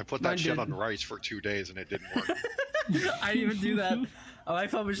 I put that Mine shit on didn't. rice for 2 days and it didn't work. I didn't even do that. My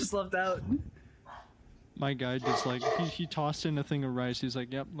phone was just left out. My guy just like he tossed in a thing of rice. He's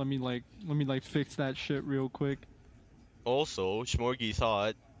like, "Yep, let me fix that shit real quick." Also, Shmorgy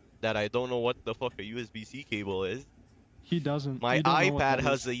thought that I don't know what the fuck a USB-C cable is. He doesn't. My You don't know what iPad that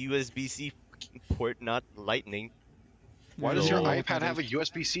has is. a USB-C fucking port, not Lightning. Why You does don't your know what iPad that have a is.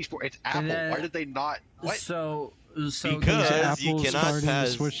 USB-C port? It's Apple. then- Why did they not? What? So Because you Apple's cannot starting to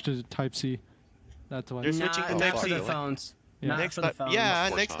pass- switch to Type C. That's why. They're switching to not Type for C. the phones. Yeah. Not Next for the i- phones. yeah,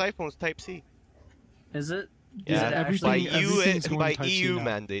 course next not. iPhone's Type C. Is it? Yeah, it actually- by everything's going by Type-C EU now.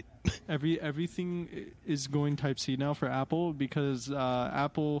 mandate. Everything is going Type C now for Apple because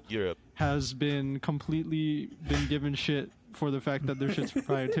Apple Europe. has been completely been given shit for the fact that their shit's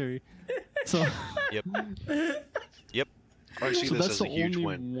proprietary. So, Yep. I see so this that's as a the huge only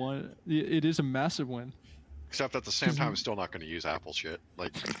win. one. It is a massive win. Except at the same time, I'm still not going to use Apple shit.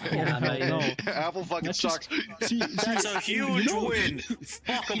 Like, Yeah, no, you No. Apple fucking That's sucks. just- See, That's a huge you know, win.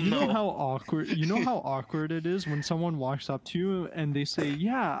 Fuck them You know though. how awkward. You know how awkward it is when someone walks up to you and they say,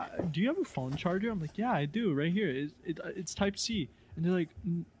 "Yeah, do you have a phone charger?" I'm like, "Yeah, I do, right here. It's Type C." And they're like,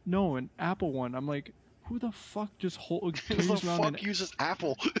 "No, an Apple one." I'm like, "Who the fuck just Who the carries around fuck an uses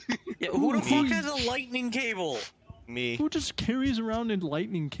Apple? Yeah, who the fuck Me. has a lightning cable? Me. Who just carries around a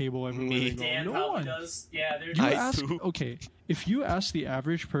lightning cable everywhere Me. they go? Dan No probably one. does. Yeah, they're You I ask, do. okay, if you ask the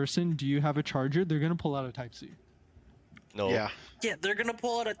average person, do you have a charger? They're gonna pull out a Type C. No. Yeah. Yeah, they're gonna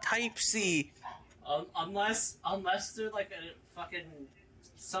pull out a Type C. unless they're like a fucking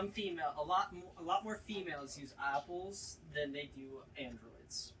some female. A lot more females use apples than they do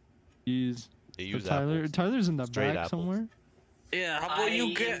androids. He's They use Tyler. apples. Tyler's in the Straight back apples. somewhere. Yeah, how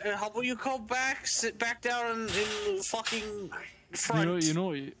about you go back, sit back down in the fucking front.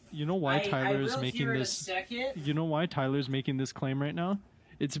 You know why Tyler is making in a this. second. You know why Tyler's making this claim right now?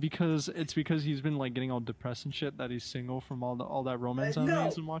 It's because he's been like getting all depressed and shit that he's single from all that romance anime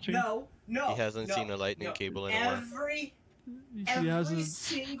he's been watching. No. He hasn't seen a lightning cable in a while. He Every hasn't.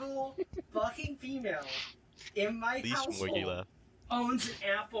 single fucking female in my At least Morgy household laugh. owns an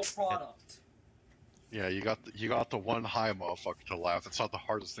Apple product. Yeah, you got the one high motherfucker to laugh. That's not the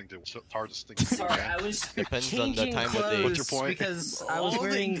hardest thing to do. Sorry, man. I was Depends on the changing time of day. clothes What's your point? because I was All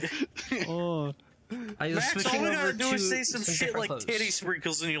wearing. Oh, I was Max, all switching we over gotta do to is say some shit different like clothes. titty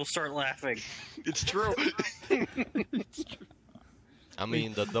sprinkles and you'll start laughing. It's true. I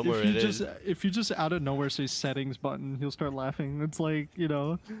mean, the dumber it is. if you just out of nowhere say settings button, he'll start laughing. It's like, you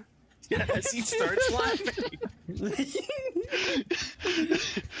know. Yes, he starts laughing.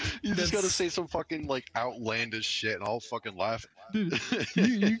 You just gotta say some fucking like outlandish shit, and I'll fucking laugh. Dude,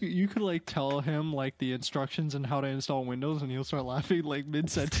 you could like tell him like the instructions and how to install Windows, and he'll start laughing like mid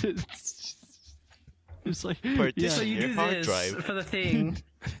sentence. It's like, Partition yeah, So you Your do hard this drive. for the thing.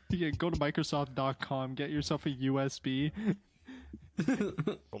 yeah, go to Microsoft.com, get yourself a USB.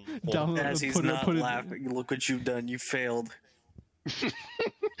 Download, As he's put it- not put it- laughing, look what you've done. You failed.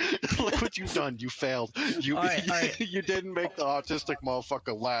 Look what you've done. You failed. You All right. you didn't make the autistic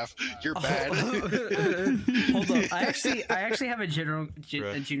motherfucker laugh. You're bad. Hold on. I actually have a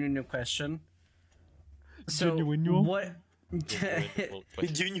Bruh. genuine question. So Genuine? what? A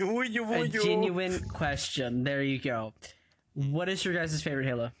genuine question. There you go. What is your guys' favorite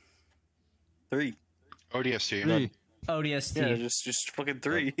Halo? 3. ODST. Three. ODST. Yeah, just fucking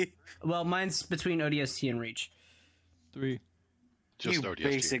 3. Well, mine's between ODST and Reach. 3. Just you ODST.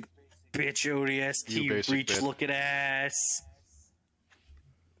 basic bitch ODST You basic reach bitch. looking ass.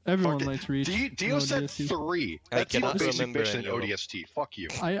 Everyone Fuck it. likes Reach. Dio and said ODST. 3. I That's more cannot basic remember bitch than any of them. ODST. Fuck you.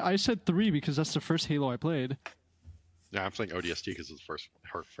 I said 3 because that's the first Halo I played. Yeah, I'm saying ODST because it's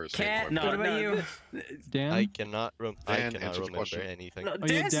her first Cat, Halo. what about you? Dan? I cannot Dan, remember answer the question. anything. No, Oh,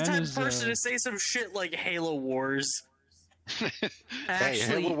 yeah, Dan's the Dan type is, of person uh, to say some shit like Halo Wars.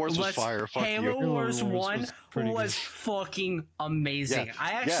 Actually, Halo Wars was let's- fire, fuck Halo you. Halo Wars Wars 1 was pretty was good. fucking amazing. Yeah.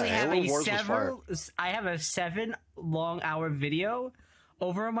 I actually Yeah, have Halo a Wars was I have a 7 long hour video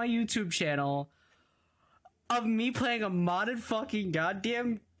over on my YouTube channel of me playing a modded fucking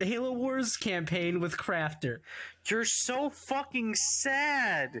goddamn Halo Wars campaign with Crafter. You're so fucking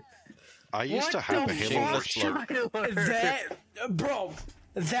sad. I used to have a Halo Wars. Shameless plug.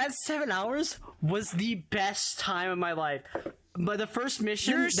 That 7 hours was the best time of my life. But the first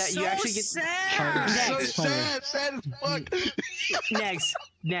mission You're that so you actually get sad. So Next. sad as fuck.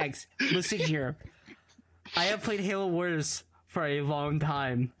 next, listen here. I have played Halo Wars for a long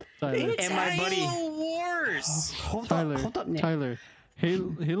time. Tyler. It's And my buddy- Halo Wars. Hold Tyler, up, Nick. Tyler,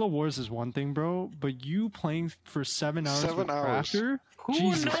 Halo Wars is one thing, bro, but you playing for 7 hours 7 with hours. Crafter? Who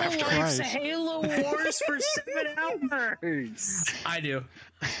Jesus likes Christ. Halo Wars for 7 hours? I do.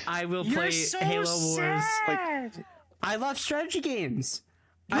 I will You're play so Halo Wars. sad. I love strategy games.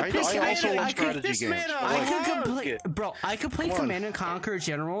 I also love I could- strategy this games. man but, a I like, could hug. complete, bro. I could play Come on. Command and Conquer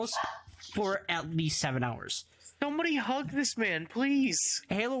Generals for at least 7 hours. Somebody hug this man, please.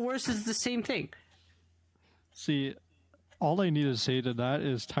 Halo Wars is the same thing. See, all I need to say to that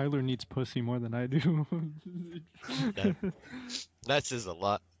is Tyler needs pussy more than I do. That says a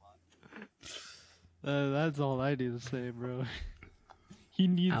lot. That's all I need to say, bro. He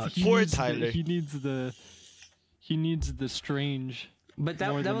needs. Ouch. He Poor needs Tyler. He needs the strange, But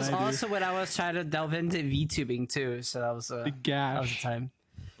More that than was I do. also when I was trying to delve into VTubing too. So that was the that was a gash. time.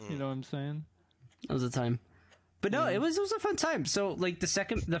 You know what I'm saying? That was a time. But no, it was a fun time. So like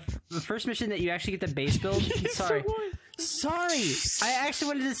the first mission that you actually get the base build. Sorry, I actually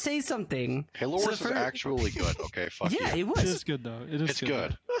wanted to say something. Halo So Wars the is fir- actually good. Okay, fuck Yeah, you. it It is was. good though. It is It's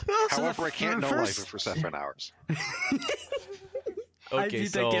good. So However, the I can't no first- life it for 7 hours. I Okay,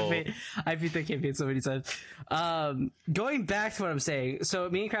 beat so that campaign so many times. Going back to what I'm saying, so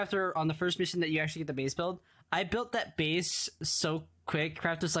me and Crafter on the first mission that you actually get the base build, I built that base so quick.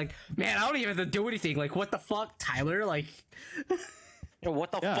 Crafter's like, man, I don't even have to do anything. Like, what the fuck, Tyler? Like, Yo,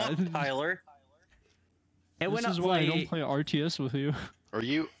 what the Yeah, I fuck, didn't- Tyler? it This went up is why I like don't play RTS with you. Are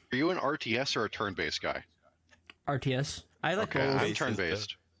you an RTS or a turn-based guy? RTS. I like Okay, both. I'm Base is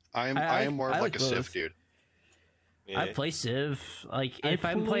turn-based. I I am more of like like a Civ both. dude. I Yeah. play Civ. Like I if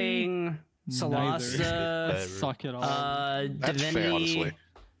I'm play playing neither. Solasta, Suck it all. That's fair, Divinity. honestly.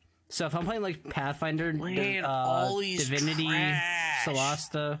 So if I'm playing like Pathfinder, Man, all these Divinity, trash.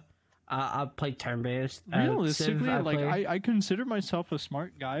 Solasta, I'll play turn-based. Realistically, Civ, like play- I consider myself a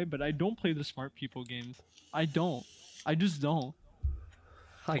smart guy, but I don't play the smart people games. I don't. I just don't.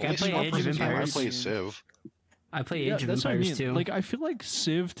 like I Only play smart Age of person game I Empires. play Civ. I play Yeah, Age of that's what I Empires mean. too. Like I feel like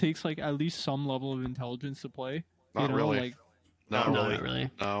Civ takes like at least some level of intelligence to play. Not you know, really. like Not No, no, really. not really.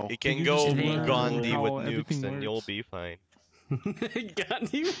 No. You can you go just learn Gandhi how with everything nukes and you'll works. be fine.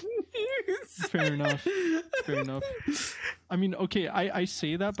 Got you. fair enough. Fair enough. I mean, okay, I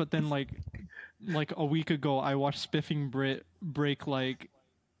say that, but then like a week ago, I watched Spiffing Brit break like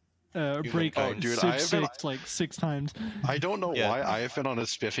break Oh, dude, Civ I haven't- 6 like 6 times. I don't know Yeah. why I have been on a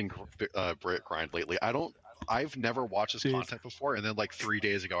spiffing Brit grind lately. I've never watched this Dude. content before, and then like 3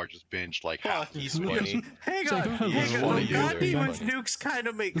 days ago, I just binged like Fuck, half. He's funny. Hang It's like, on, hello, hang on. funny, dude. Gandhi Very with funny. nukes kind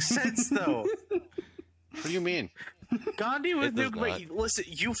of makes sense though. What do you mean? Gandhi with It does nuke, but listen,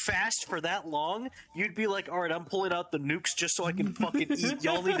 you fast for that long, you'd be like, all right, I'm pulling out the nukes just so I can fucking eat.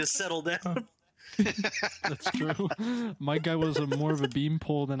 Y'all need to settle down. That's true. My guy was more of a beam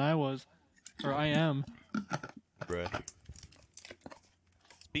pole than I was, or I am. Bruh.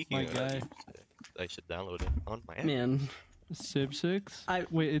 Speaking My of guy. that, I should download it on my app. Man, Civ 6. I-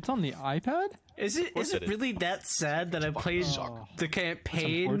 Wait, it's on the iPad. is it course is it it is. really that sad that I played suck. the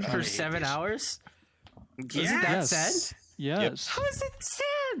campaign That's for unfortunate. 7 hours? Yeah. it that Yes. sad? Yes. How is it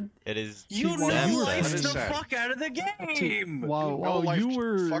sad? It is. You See, while you know were life playing- the Sad. fuck out of the game. While No life, you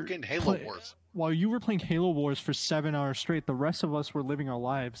were fucking Halo play- Wars. while you were playing Halo Wars for 7 hours straight, the rest of us were living our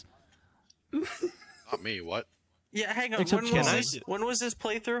lives. Not me. What? Yeah, hang on. Except When Can was, I this, just- when was this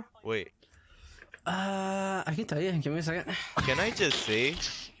playthrough? Wait, I can tell you. Give me a second. can I just say,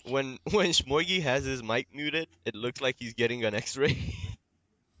 when Shmorgy has his mic muted, it looks like he's getting an X-ray.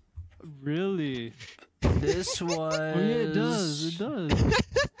 Really? This was. Oh yeah, it does. It does.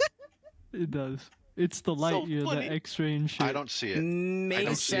 It does. It's the light, So yeah, funny. the X-ray and shit. I don't see it. May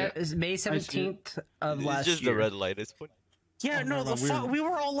don't see it. May 17th of It's last just year. the red light. It's funny. Yeah, Oh, no, no, the no, fuck. We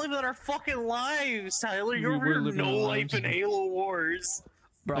were all living our fucking lives, Tyler. We You're were over here, living no our life lives. in Halo Wars.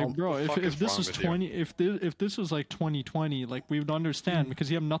 Bro, Like, bro, the if, fuck if is this wrong was with you? 20, if this was like 2020, like we would understand because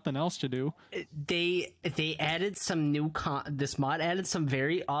you have nothing else to do. they added some new this mod added some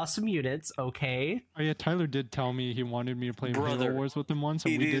very awesome units. Okay, Oh yeah, Tyler did tell me he wanted me to play Brother, Halo Wars with him once,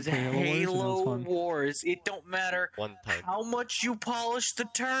 and It we did is play Halo Wars, and it was Halo fun. Wars. It don't matter One time. how much you polish the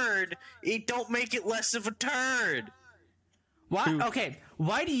turd. It don't make it less of a turd. why? Dude. Okay,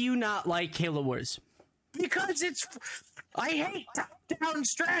 why do you not like Halo Wars? Because it's. I hate top-down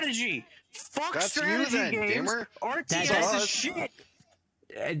strategy. Fuck That's you strategy then, games. gamer. RTS That's is us. shit.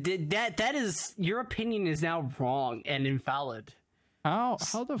 That is your opinion is now wrong and invalid. How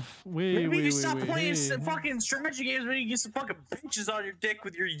the wait Maybe you wait stop wait playing hey. some fucking strategy games when you get some fucking bitches on your dick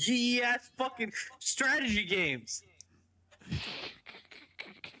with your yee ass fucking strategy games.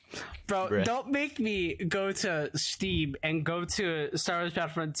 Bro, Bruh. don't make me go to Steam and go to Star Wars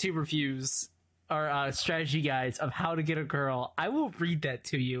Battlefront 2 reviews or strategy guides of how to get a girl. I will read that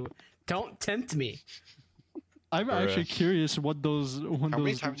to you. Don't tempt me. I'm actually curious what those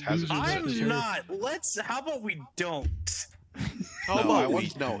many times has it losers been I'm that you're- not. How about we don't? How No, I about want we?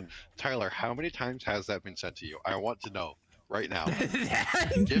 to know, Tyler. How many times has that been sent to you? I want to know right now.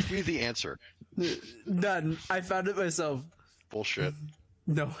 Give me the answer. None. I found it myself. Bullshit.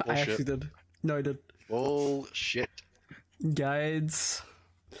 No, I Bullshit. actually did. No, I did. Bullshit. Guides.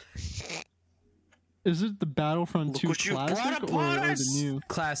 Is it the Battlefront Look 2 what you brought classic upon or the us! new?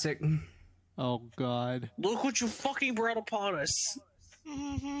 Classic. Oh god. Look what you fucking brought upon us.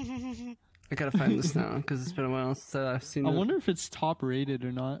 I gotta find this now because it's been a while since I've seen I it. wonder if it's top rated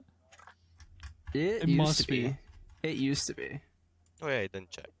or not. It it used must to be. be. It used to be. Oh yeah, I didn't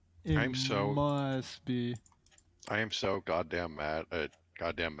check. It I'm so- must be. I am so goddamn mad that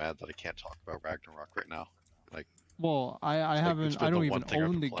I can't talk about Ragnarok right now. Well, I like it's haven't. been I don't the even one thing I've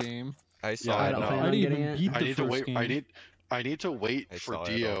own been the playing. game. I saw I it. don't now. plan I on didn't getting even it. beat I the need to first wait. game. I need to wait I for saw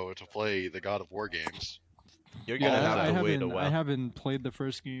it Dio to play the God of War games. You're Yeah, gonna I have to wait a haven't. I while. haven't played the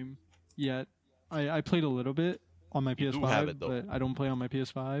first game yet. I played a little bit on my You do PS5, have it, though. but I don't play on my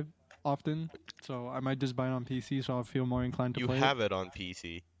PS5 often. So I might just buy it on PC, so I'll feel more inclined to You play have it on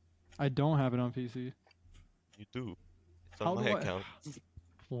PC. it. I don't have it on PC. You do. It's How on my do I- account.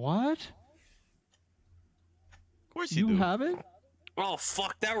 What? Of course you do. have it? Oh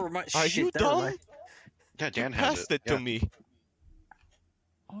fuck! That reminds. Are shit, you that dumb? remind- Yeah, Dan You has passed it. it to Yeah. me.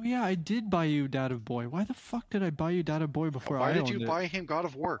 Oh yeah, I did buy you Data Boy. Why the fuck did I buy you Data Boy before Why I did owned you it? buy him God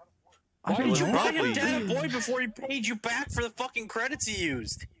of War? I Why don't did you know. buy him Probably. Data Boy before he paid you back for the fucking credits he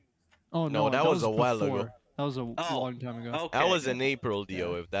used? Oh No, no, that was a while before. ago. That was a Oh, long time ago. Okay. That was in April,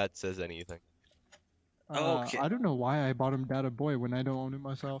 Dio, if that says anything. Okay. I don't know why I bought him Data Boy when I don't own it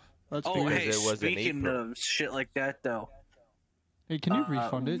myself. That's Oh, weird. hey, it was in speaking April. of shit like that, though. Hey, can you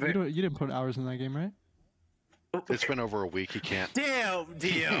refund it? ve- You didn't put hours in that game, right? It's been over a week. He can't. Damn,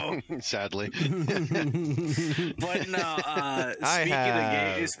 Dio. Sadly. But no, I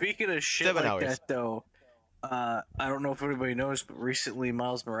have speaking of shit 7 like hours. that, though, I don't know if anybody knows, but recently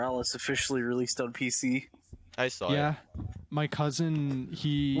Miles Morales officially released on PC. I saw Yeah. My cousin,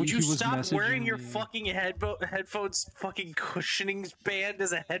 he Would you he was stop messaging wearing your me. fucking headphones fucking cushioning band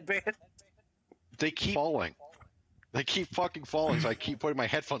as a headband? They keep falling. They keep fucking falling, so I keep putting my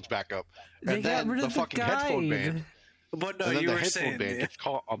headphones back up. They And got then rid the of the fucking guide. headphone band. But no, And then you the were headphone saying band yeah. gets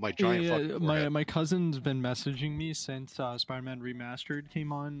caught on my Yeah, giant yeah, fucking my forehead. my cousin's been messaging me since Spider-Man Remastered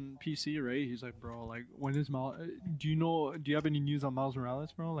came on PC, right? He's like, bro, like, when is Miles? Do you have any news on Miles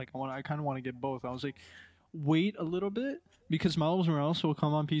Morales, bro? Like, I kind of want to get both. I was like, wait a little bit because Miles Morales will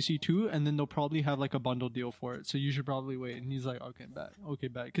come on PC too, and then they'll probably have like a bundle deal for it. So you should probably wait. And he's like, okay,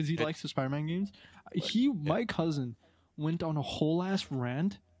 bet, because he likes the Spider-Man games. My cousin went on a whole ass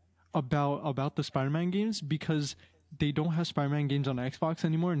rant about the Spider-Man games because they don't have Spider-Man games on Xbox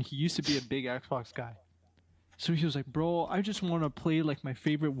anymore, and he used to be a big Xbox guy. So he was like, bro, I just want to play like my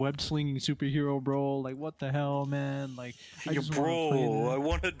favorite web-slinging superhero, bro. Like, what the hell, man? Like, I just wanna play Bro, that." I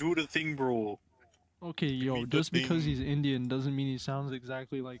want to do the thing, bro. Okay, yo, me the just because thing. he's Indian doesn't mean he sounds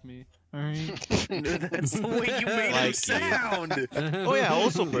exactly like me. Alright? That's the way you made him Like you. sound. Oh yeah,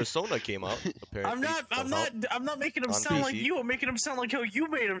 also Persona came out. Apparently. I'm not making him On sound like PC. you. I'm making him sound like how you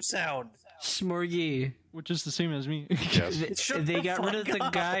made him sound. Smorgy. Which is the same as me. Yes. Shut They the got rid of fuck the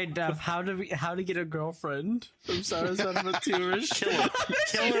up. guide of how to get a girlfriend. I'm sorry, son of a tumor. Kill him.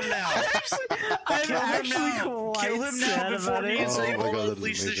 Kill him now. I'm Kill him actually now. quite Kill him now sad before about he it. and say, Oh my God, "Oh, that is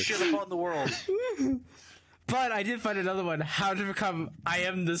unleash this amazing. shit upon the world." But I did find another one. How to become I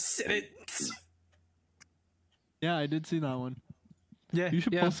am the Senate. Yeah, I did see that one. Yeah, You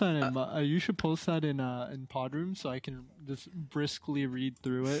should yeah. post that in you should post that in Podroom so I can just briskly read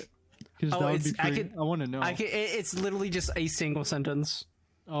through it. Because Oh, that would be I pretty, I want to know. It's literally just a single sentence.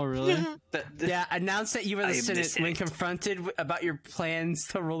 Oh really? Yeah, announce that you are I the am the Senate when Senate. confronted about your plans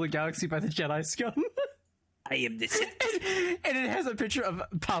to rule the galaxy by the Jedi scum. I am this. And it has a picture of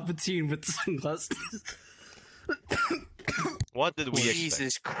Palpatine with sunglasses. What did we expect?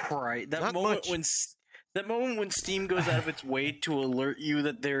 Jesus Christ! Not much. That moment when Steam goes out of its way to alert you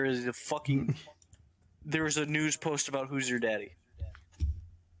that there is a fucking there's a news post about who's your daddy.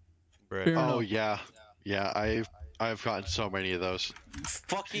 Bruh. Fair Oh enough. yeah. I've gotten so many of those.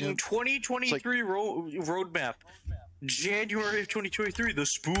 Fucking Yep. 2023 roadmap. January of 2023, the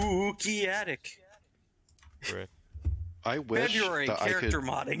spooky attic. Bruh. I wish February that I character could.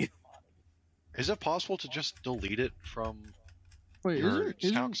 modding. Is it possible to just delete it from Wait, your account?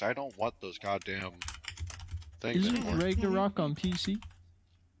 isn't 'Cause I don't want those goddamn things anymore. Ragnarok on PC?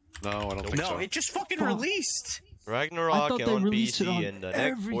 No, I don't think No, so. it just fucking Fuck. released. I Ragnarok thought and they on released PC it on in the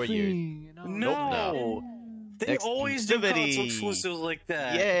next 4 years. everything. No. They always do console Exclusivity. exclusives like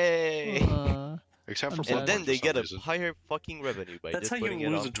that. Yay! Except for I'm sad. And then Bloodborne they for get some a reason. higher fucking revenue by That's just how you putting it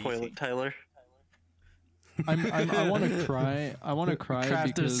lose on a toilet, PC. Tyler. I want to cry. I want to cry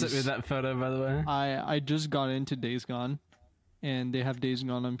Crafter sent me because that photo, by the way. I just got into Days Gone, and they have Days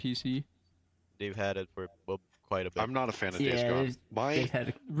Gone on PC. They've had it for quite a bit. I'm not a fan of Yeah, Days Gone. they've My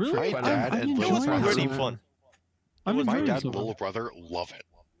had Really? My dad and enjoying Little It's brother- pretty it. fun. I'm was my enjoying dad it so and far. little brother love it.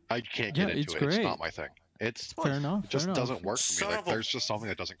 I can't Yeah, get it's into it. It's great. not my thing. It's Fair enough. just fair enough. doesn't work for me. Son Like of a- there's just something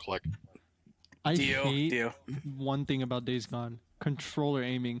that doesn't click. I Dio, hate Dio. one thing about Days Gone: controller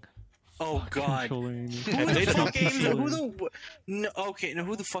aiming. Oh Fuck God. Controller aiming. Who I the played it on fuck aims? PC. Who the? No, okay, now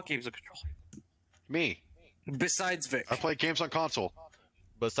who the fuck aims a controller? Me. Besides Vic. I play games on console.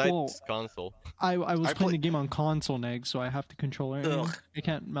 Besides Well, console. I was I playing play- the game on console next, so I have to controller aim. Ugh. I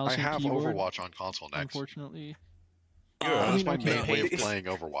can't mouse I and have keyboard. Overwatch on console next. Unfortunately, That's mean, my okay, main way of okay. playing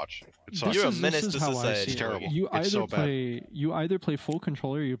Overwatch. It This sucks. You're a is- menace this to is how I society. see it. It's terrible. You It's either so bad. play full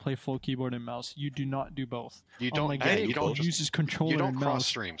controller, or you play full keyboard and mouse. You do not do both. You Oh don't. my Yeah, God, you don't. uses controller You don't and cross mouse.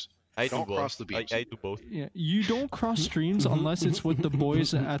 streams. I do don't both. cross the beams. I do both. Yeah, you don't cross streams unless it's with the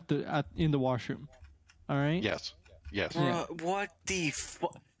boys in the washroom. All right. Yes. Yes. Yeah. Bruh, what the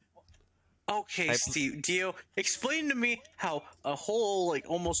fuck? Okay, I- Steve, Dio, explain to me how a whole like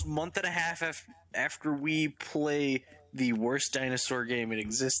almost month and a half after we play the worst dinosaur game in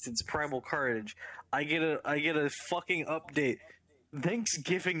existence, Primal Carnage, I get a fucking update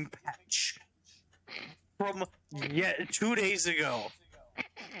Thanksgiving patch from 2 days ago.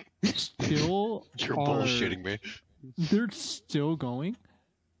 Still You're are- bullshitting me. They're still going?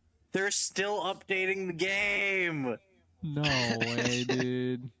 They're still updating the game. No way,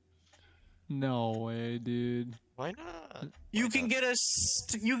 dude. No way, dude. Why not? You can get a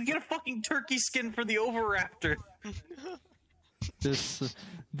fucking turkey skin for the Overraptor. This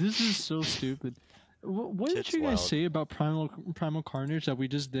is so stupid. What did Shit's you guys wild. say about Primal Carnage that we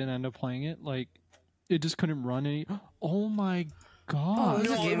just didn't end up playing it? Like, it just couldn't run any. Oh my Oh, god!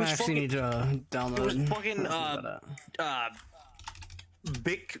 this is No, a it game I was actually fucking- need to download. It was fucking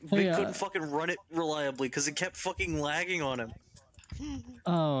Vic Hey, couldn't fucking run it reliably because it kept fucking lagging on him.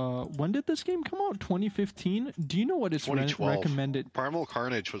 When did this game come out? 2015. Do you know what its 2012. recommended? Primal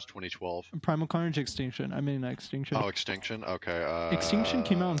Carnage was 2012. Primal Carnage Extinction. I mean Extinction. Oh, Extinction. Okay. Extinction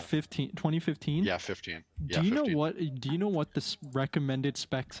came out in 2015. Yeah, 15. Yeah, Do you 15. know what? Do you know what this recommended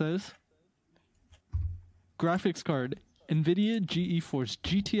spec says? Graphics card: NVIDIA GeForce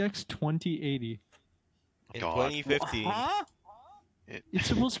GTX 2080. In God. 2015, Huh? It's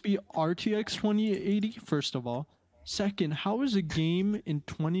supposed to be RTX 2080. First of all, second, how is a game in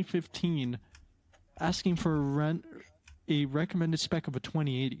 2015 asking for a recommended spec of a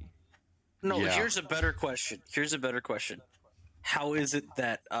 2080? No, Yeah. here's a better question. How is it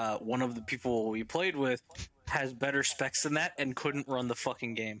that one of the people we played with has better specs than that and couldn't run the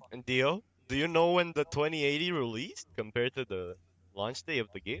fucking game? and Dio, do you know when the 2080 released compared to the launch day of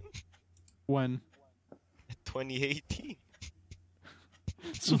the game? When? 2018.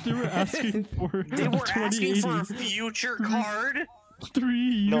 So they were asking for They were asking for a 2080 future card? 3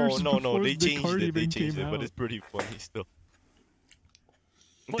 years No, before they the changed card it. They even changed came it, but out. it's pretty funny still.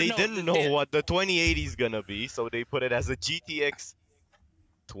 But They no, didn't know Dan- what the 2080 is gonna be, so they put it as a GTX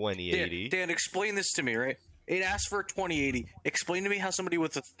 2080. Dan, explain this to me, right? It asked for a 2080. Explain to me how somebody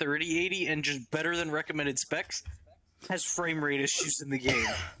with a 3080 and just better than recommended specs has frame rate issues in the game.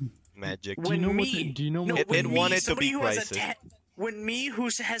 Magic. Do you know what the- do you know what when It wanted to somebody be who has a Crysis. 10 when me who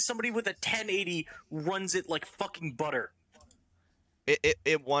has somebody with a 1080 runs it like fucking butter. It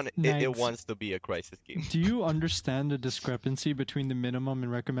Nice. wants to be a Crisis game. Do you understand the discrepancy between the minimum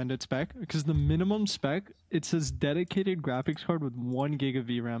and recommended spec? Because the minimum spec, it says dedicated graphics card with 1 gig of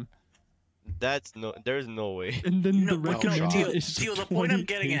VRAM. There's no way. And then No, the no, recommended Deal, is the point I'm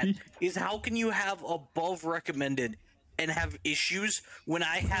getting at 2080. is how can you have above recommended and have issues when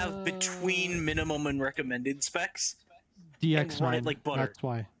I have between minimum and recommended specs? DX9. run it like butter. That's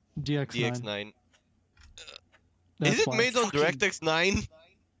why. DX9. DX9. That's Is it why. made on Fucking- DirectX 9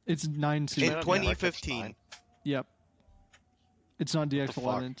 It's 9 in series. Yeah, 2015? Yep. It's not the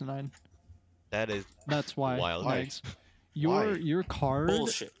DX11, fuck? it's 9. That is That's why. Wild. Why? Nags. Your Why? your card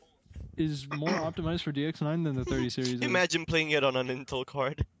Bullshit. is more optimized for DX9 than the 30 series. is. Imagine playing it on an Intel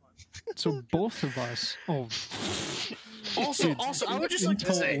card. So both of us. Oh. Also, I would just like to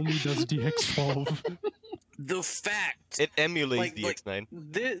Intel say only does DX12. the fact It emulates Like- DX9.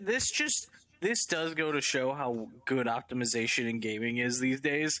 this does go to show how good optimization in gaming is these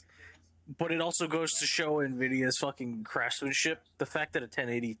days, but it also goes to show Nvidia's fucking craftsmanship. The fact that a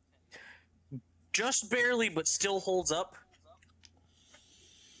 1080 just barely but still holds up.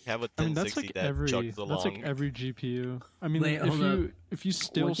 Have a I mean, that's 1060 like that every chugs along. GPU. I mean, Wait, if hold you if you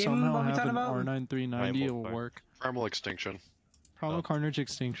still What game somehow are we have talking an about? R9 390, Primal it'll Car- work. Primal Extinction. Primal Oh. Carnage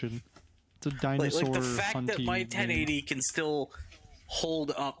Extinction. It's a Like dinosaur the fact that hunty my game. 1080 can still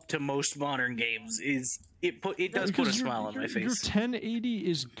hold up to most modern games is it does put a Because smile on my your face. 1080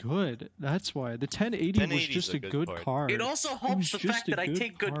 is good. That's why the 1080 was 1080 is just a a good good card. card. It also was helps the just fact a that I good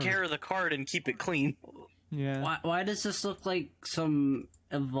take good card. care of the card and keep it clean. Yeah, Why does this look like some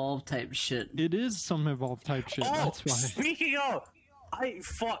Evolve type shit? it is some Evolve type shit. Oh, That's why. speaking of,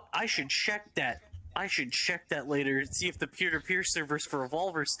 I should check that. I should check that later and see if the peer-to-peer servers for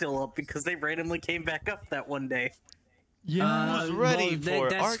Evolve are still up because they randomly came back up that one day. Yeah, Who's ready well, for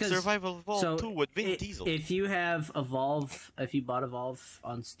that's Ark 'cause- Survival Evolved So 2 with Vin i- Diesel? if you have Evolve, if you bought Evolve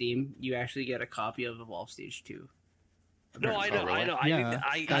on Steam, you actually get a copy of Evolve Stage 2. No, I know, really? I know. Yeah,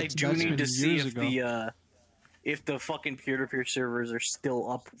 I that's do been need to see years if the fucking peer-to-peer servers are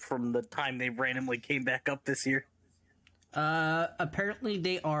still up from the time they randomly came back up this year. Apparently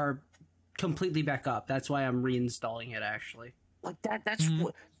they are completely back up. That's why I'm reinstalling it actually. Like that's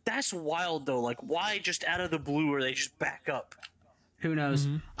that's wild though. Like, why just out of the blue are they just back up? Who knows?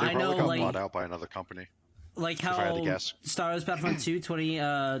 They I know, probably got bought like out by another company. like if I had to how guess. Star Wars Battlefront 2,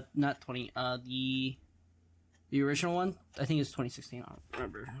 not 20, the original one. I think it's 2016. I don't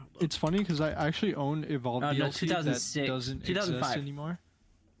remember. it's funny because I actually own Evolve No, DLC that 2006. doesn't 2005. exist anymore.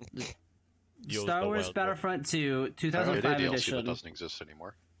 Yo's Star the Wars wild one. Battlefront 2 I did 2005 DLC edition. that doesn't exist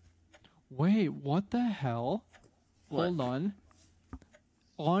anymore. Wait, what the hell? What? Hold on.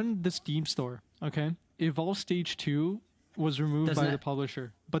 On the Steam store, okay, Evolve Stage 2 was removed Doesn't by it- the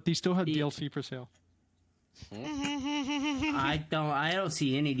publisher, but they still have E- DLC for sale. I don't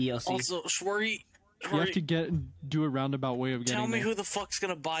see any DLC. Also, Shwari, You have to do a roundabout way of getting tell me there. who the fuck's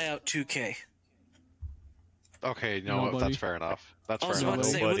gonna buy out 2K. Okay, no, Nobody. that's fair enough. That's I fair was enough. about to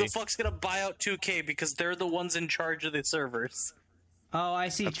say, who Nobody. the fuck's gonna buy out 2K because they're the ones in charge of the servers. Oh, I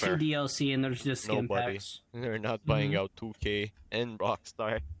see That's 2 fair. DLC and there's just skin Nobody. packs. They're not buying Mhm. out 2K and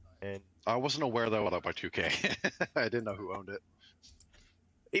Rockstar. And I wasn't aware that was up by 2K. I didn't know who owned it.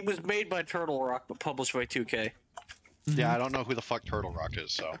 It was made by Turtle Rock but published by 2K. Yeah, I don't know who the fuck Turtle Rock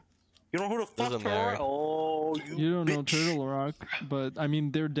is, so. You know who the fuck Doesn't Turtle matter. Rock? Oh, You don't know bitch. Turtle Rock, but I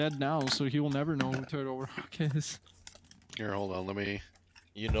mean they're dead now, so he will never know who Turtle Rock is. Here, hold on, let me.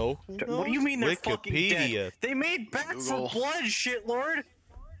 you know, What do you mean they're fucking Wikipedia. dead? They made Back Google. for Blood, shit lord.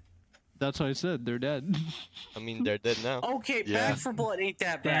 That's what I said. They're dead. I mean, they're dead now. Okay, Yeah. Back for Blood ain't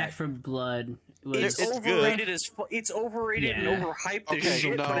that Back bad. from Blood. Was, It's, It's good. overrated as it's overrated Yeah. and overhyped as Okay,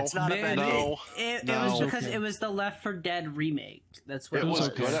 shit, no. but it's not a Man, bad No. game. It No. was because Okay. it was the Left 4 Dead remake. That's what It it was was.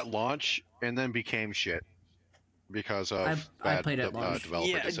 okay. good at launch and then became shit because of I bad played at launch. developer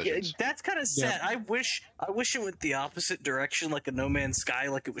Yeah, decisions. that's kind of sad. I wish it went the opposite direction, like a No Man's Sky.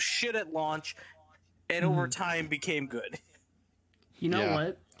 Like it was shit at launch, and over time became good. You know Yeah.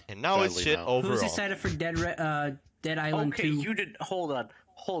 what? And now it's Sadly, shit no. overall. Who's excited for Dead Island Okay, 2? you did. Hold on.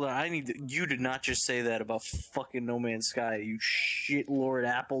 You did not just say that about fucking No Man's Sky. You shit lord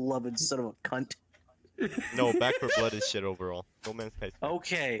apple loving son of a cunt. No, Back for Blood is shit overall. No Man's Sky.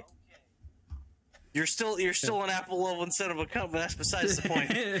 Okay. You're still an apple loving son of a cunt, but that's besides the point.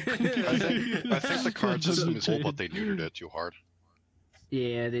 I think the card system is old, but they neutered it too hard.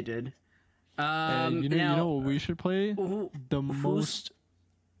 Yeah, they did. And you now, know what we should play? who- The who's-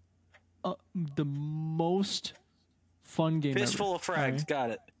 most fun game Fistful ever. of frags, Alright. got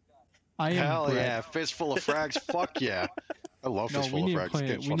it. I am Hell bread. yeah, fistful of frags, fuck yeah. I love No, we fistful need of to frags. play.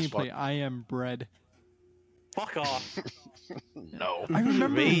 Game's We fun need as to play. fuck. I am bread. Fuck off. No. I remember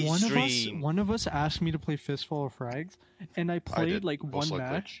Mainstream. one of us asked me to play Fistful of Frags, and I played did, like one most likely.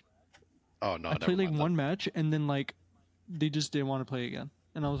 match. Oh no, I never played like mind one match, and then like they just didn't want to play again,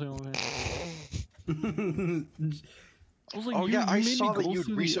 and I was like, okay. I was like, Oh you, yeah, you I made me saw that go you'd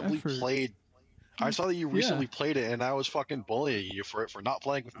through the recently effort. played. I saw that you recently played it, and I was fucking bullying you for not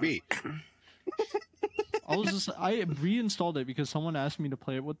playing with me. I reinstalled it because someone asked me to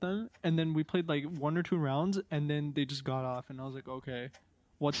play it with them, and then we played like 1 or 2 rounds, and then they just got off, and I was like, okay,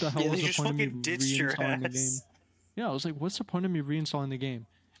 what the hell Yeah, was they the just point of me fucking ditched your reinstalling the game? ass. Yeah, I was like, what's the point of me reinstalling the game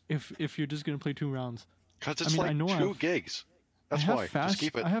if you're just gonna play 2 rounds? Cause I it's mean, I know like 2 I've- gigs. That's I have why. fast. Just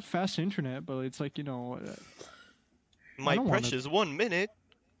keep it. I have fast internet, but it's like My don't wanna- precious 1 minute.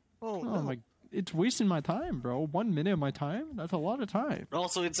 Oh, oh no. my, it's wasting my time, bro. 1 minute of my time. That's a lot of time.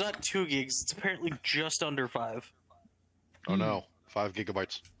 Also, it's not 2 gigs. It's apparently just under 5. Oh no, 5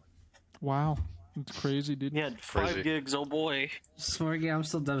 gigabytes. Wow, it's crazy, dude. Yeah, 5 Crazy. gigs. Oh boy. Smorgy, I'm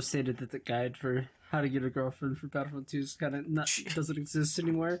still devastated that the guide for how to get a girlfriend for Battlefront 2 is kind of doesn't exist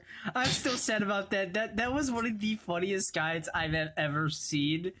anymore. I'm still sad about that. That was one of the funniest guides I've ever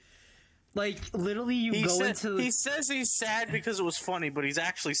seen. Like literally, you He, go said, into he says he's sad because it was funny, but he's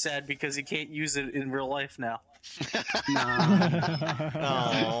actually sad because he can't use it in real life now. nah,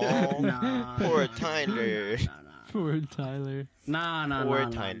 Aw, nah, poor nah, Tyler. Poor Tyler. nah, nah, Poor nah,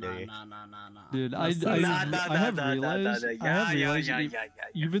 nah, Tyler. nah, nah, nah, nah. Dude, I Let's- have realized, yeah.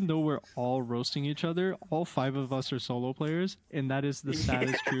 even though we're all roasting each other, all 5 of us are solo players, and that is the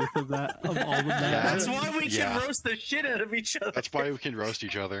saddest truth of that, of all of that. Yeah. That's why we can Yeah. roast the shit out of each other. That's why we can roast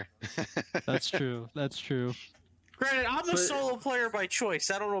each other. That's true. That's true. Granted, I'm a But- solo player by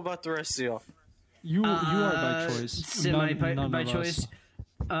choice. I don't know about the rest of y'all. You are by choice. Semi None by of us. choice.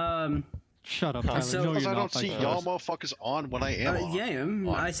 Shut up, Tyler. So- no, Because you're I not don't by see choice. y'all motherfuckers on when I am on. yeah, on.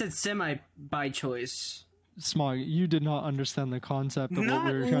 I said semi by choice. Smog, you did not understand the concept of what Not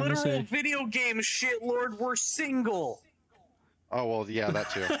we were trying to literal say. video game shit, Lord. We're single. Oh well, yeah,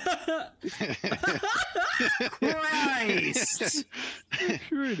 that too. Christ.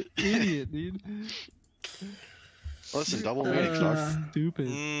 You're an idiot, dude. Listen, double meaning, dog. Stupid.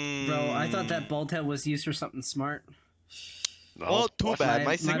 Bro, I thought that bolt head was used for something smart. No. Well, too What? bad. My-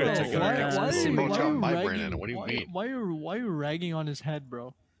 My my cigarettes bad. are Why, gonna Why- get why- some. why- Bro, why drop are you my brain ragging- in it. What do you why- mean? Why are you ragging on his head,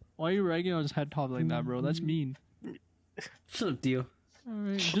 bro? Why are you ragging on his head top like that, bro? That's mean. Shut up, Dio.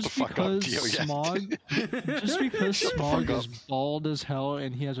 Alright, the just fuck up, because Dio, yeah. Smog, just because Smog fuck is bald as hell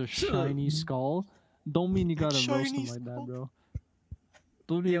and he has a shiny skull, don't mean you gotta roast him Shiny like that, skull. bro.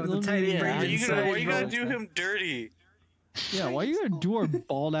 Don't Yeah, with the tiny Yeah, brain why you inside, gotta bro. do him dirty? Yeah, why you gotta do our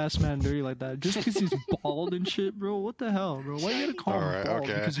bald ass man dirty like that? Just because he's bald and shit, bro? What the hell, bro? Why you gotta call him Alright, bald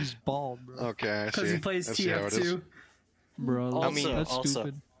okay. because he's bald, bro? Okay, I see. Because he plays I see how it is. TF2. Bro, Also- that's also-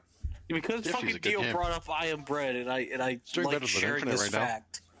 stupid. Because If he's fucking a good Dio game. brought up I Am Bread, and I doing like better than sharing Infinite this right now.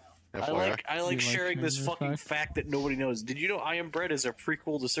 fact. I FYI. like You like sharing this sharing fucking this fact that nobody knows. Did you know I Am Bread is a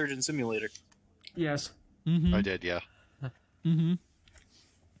prequel to Surgeon Simulator? Yes. Mm-hmm. I did, yeah. Mm-hmm.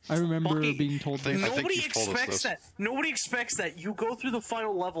 I remember Fucking- being told I think that. Nobody you've told us expects this. that. Nobody expects that. You go through the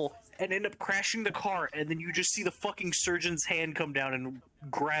final level and end up crashing the car, and then you just see the fucking surgeon's hand come down and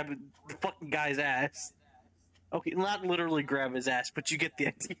grab the fucking guy's ass. Okay, not literally grab his ass, but you get the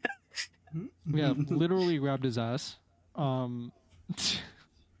idea. Yeah, literally grabbed his ass.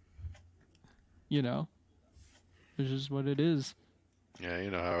 You know, it's just what it is. Yeah, you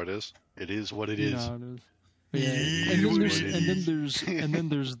know how it is. It is what it You is. know how it is. But yeah, It and then is there's what it and then is. there's and then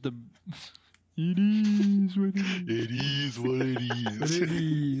there's the. It is what it is. It is what it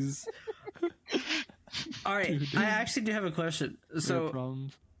is. All right, Dude. I actually do have a question. No So,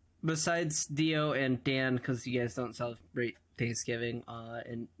 problems. besides Dio and Dan, because you guys don't celebrate Thanksgiving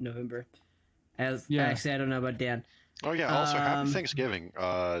in November, Yeah. actually I don't know about Dan. Oh yeah, also happy Um, Thanksgiving.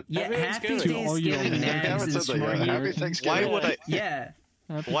 Yeah, Happy happy Thanksgiving. To all you Thanksgiving, Americans. I Nags haven't and said that yet. Smorgy. Happy Americans. Thanksgiving. Why would I? Yeah,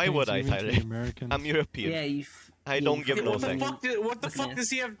 Happy Why would I, Thanksgiving to Tyler? the Americans. I'm European. yeah. I don't give no What the thanks. fuck? What the fuck does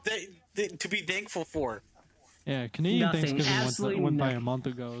he have to be thankful for? Yeah, Canadian Nothing, Thanksgiving absolutely went by a nothing. month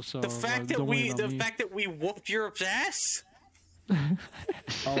ago, so The fact that don't worry about me. whooped Europe's ass.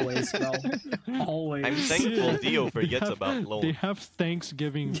 Always, bro. Always. I'm thankful Dio They forgets have- about They loan. have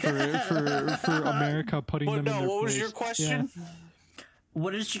Thanksgiving for America putting But them in no, their what was place. your question?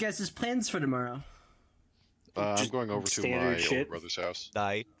 What is you guys' plans for tomorrow? I'm Just going over to standard my older shit. brother's house.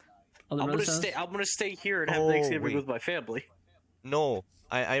 Die. Other I'm gonna brothers' stay. house? I'm gonna stay here and have Oh, Thanksgiving wait. with my family. No,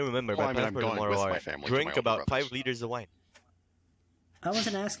 I remember. Well, My I mean, plans I'm for going tomorrow with my are family to drink my older about brothers. 5 liters of wine. I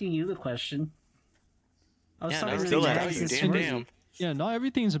wasn't asking you the question. I was Yeah, talking no, to still the at guys you, in damn, Smorgy. damn. Yeah, not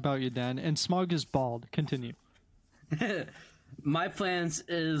everything's about you, Dan. And Smog is bald. Continue. My plans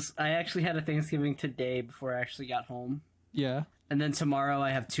is I actually had a Thanksgiving today before I actually got home, Yeah. and then tomorrow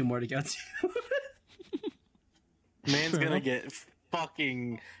I have 2 more to go to. Man's Fair gonna enough. get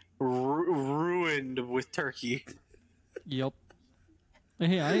fucking ruined with turkey. Yep.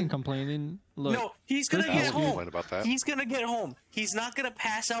 Hey, I ain't complaining. Look. No, he's gonna This get is Complain home. about that. He's gonna get home. He's not gonna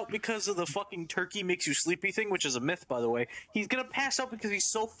pass out because of the fucking turkey makes you sleepy thing, which is a myth, by the way. He's gonna pass out because he's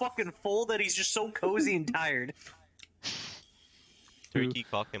so fucking full that he's just so cozy and tired. Turkey,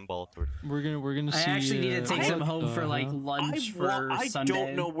 cock, and ball tour. We're gonna I see. actually need to take what some home the for like hell? lunch for I Sunday.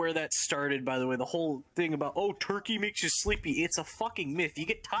 don't know where that started, by the way. The whole thing about, oh, turkey makes you sleepy. It's a fucking myth. You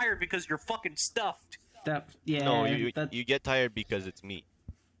get tired because you're fucking stuffed. That, yeah, No, you that, you get tired because it's meat.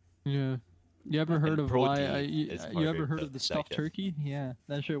 Yeah. You ever heard And of why? protein You is ever harder heard to of the stuffed digest. turkey? Yeah,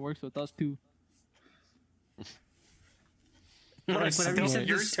 that shit works with us too. I'm gonna Like, whenever you stuff said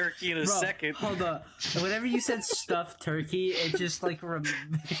your this- turkey in a bro, second. hold on. Whenever you said stuffed turkey, it just like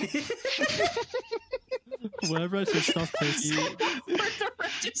Whenever I say stuffed turkey,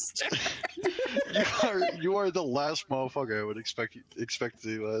 You are the last motherfucker I would expect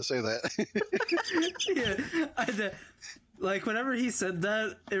to say that. yeah, like whenever he said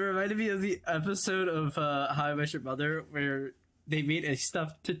that, it reminded me of the episode of How I Met Your Mother where they made a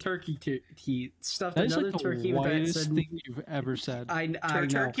stuffed turkey. He stuffed that is another like the turkey with that whitest said, thing you've ever said. I know.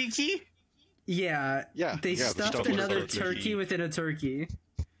 Turkey key? Yeah, Yeah, they yeah, the stuffed stuffed another turkey. turkey within a turkey.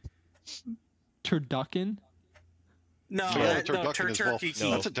 Turducken? No, Yeah, no, turducken as well. turkey key.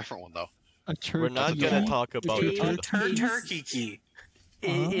 No. That's a different one though. A turkey? We're not gonna talk about Turkey. it. Turkey key.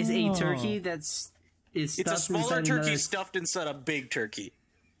 Is a Oh. turkey that's is It's a stuffed smaller inside turkey another- stuffed inside a big turkey.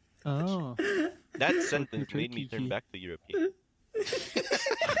 Oh. That sentence made me turkey turn key. back to European.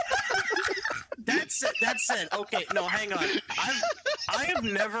 That said, okay, no, hang on. I have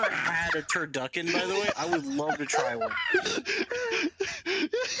never had a turducken, by the way. I would love to try one.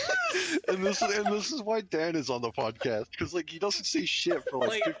 and this is why Dan is on the podcast because like he doesn't say shit for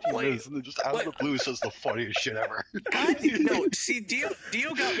like 15 minutes and then just out of the blue says the funniest shit ever. No, see, Dio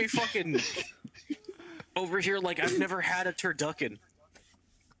got me fucking over here like I've never had a turducken.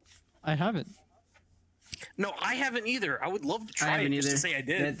 I haven't. No, I haven't either. I would love to I try it haven't just either. to say I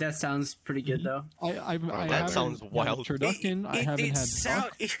did. That sounds pretty good though. I that haven't sounds had wild. Turducken. I haven't had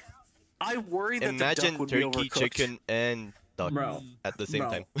duck. I worry that the Imagine duck would turkey, be overcooked. chicken, and duck Bro. at the same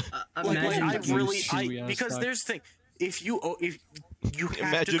Bro. time. Imagine I the really, juicy ass because duck. there's the thing. If you have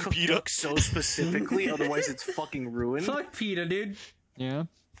Imagine to cook PETA. duck so specifically, otherwise it's fucking ruined. fuck PETA, dude. Yeah.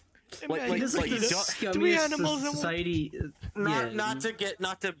 Like, It is like the duck- three scummiest animals in one- society.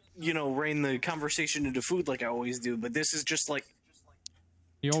 not to rein the conversation into food like I always do, but this is just like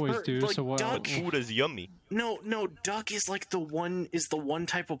You always Or, do. like, So what? duck- Food is yummy. no, duck is like the one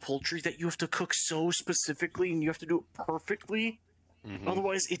type of poultry that you have to cook so specifically and you have to do it perfectly. Mhm.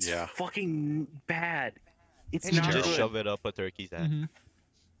 Otherwise, it's Yeah. fucking bad. It's It's not Just terrible. good. shove it up a turkey's ass. Mhm.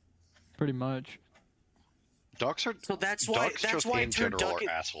 Pretty much. Ducks are So that's why ducks that's just why in turd general duck. are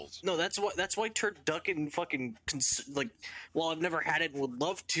assholes. No, that's why turd duck and fucking like. Well, I've never had it and would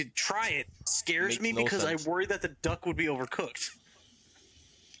love to try it. Scares Makes me no because sense. I worry that the duck would be overcooked.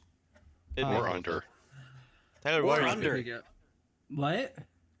 It Or is. under. Tyler, Or what are you under. vaping? What?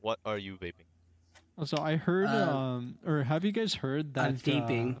 What are you vaping? So I heard, or have you guys heard that I'm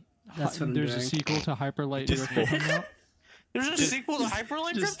vaping. That's what I'm there's a doing. sequel to Hyperlight Just Drifter coming out? There's a sequel to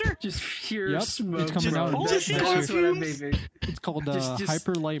Hyperlight Drifter. Just pure Yep, smoke. it's coming bro. out Holy That- shit, That's what I'm fumes. vaping. It's called Just-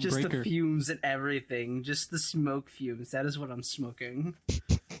 Hyperlight Just Breaker. the fumes and everything. Just the smoke fumes. That is what I'm smoking.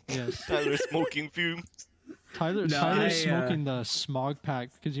 Yes, Tyler smoking fume. Tyler's I, smoking the smog pack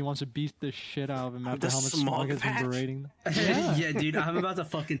because he wants to beat the shit out of him after The how much smog smog has been pack? berating. Yeah. Dude, I'm about to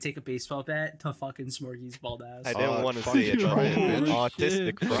fucking take a baseball bat to fucking Smorgy's bald ass. I didn't want to fuck say you, it, but try it, I'm bitch.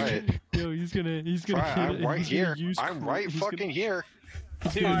 autistic. Shit. Try it. Yo, he's gonna Try it. I'm he's right gonna here. use I'm cr- right he's fucking gonna, here.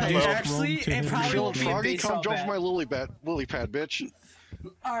 Dude, Alright, well, actually, wrong to it him. probably Yo, won't be a Froggy, baseball come jump bat. my lily pad, bitch.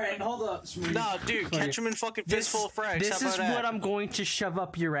 Alright, hold up, Smorgy. nah, dude, catch him in fucking fistful of frags. This How is about that? what I'm going to shove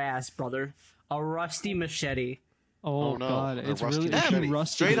up your ass, brother. A rusty machete. Oh, Oh, no, god, a it's rusty really it's machete.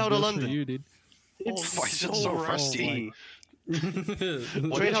 rusty Straight as out of this London. for you, dude. It's Why is it so so rusty. What Straight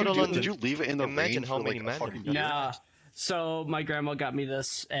did out you of do? London. Did you leave it in the Imagine rain how for many like a men fucking have year? Nah. So my grandma got me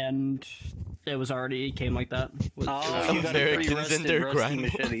this, and it came like that. Oh, you got a pretty Americans and rusted, their rusty grandma.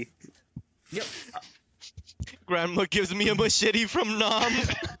 machete. Yep. Grandma gives me a machete from Nam.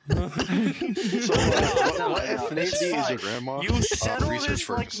 So, what ethnicity is your grandma? You settle research this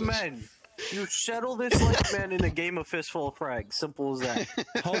like purposes. men. You settle this like men in a game of fistful of frags. Simple as that.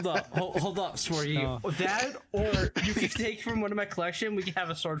 Hold up, Smorgy. No. That, or you can take from one of my collection. We can have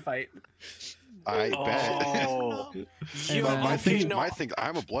a sword fight. I bet. Oh, Hey, Yo, man, My okay, thing, no, my thing.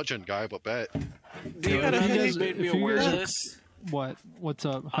 I'm a bludgeon guy, but bet. do you If know you how guys- they made me if you aware of guys- this? What's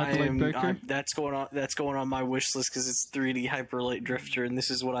up? Hyperlight Breaker? That's going on. That's going on my wish list because it's 3D Hyperlight Drifter, and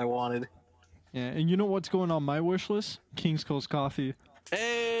this is what I wanted. Yeah, and you know what's going on my wish list? King's Coast Coffee.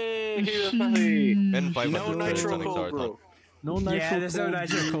 Hey, here's the puppy. And 500 No credits Nitro on Exarton. Cobra. No nitro. Yeah, there's no Cold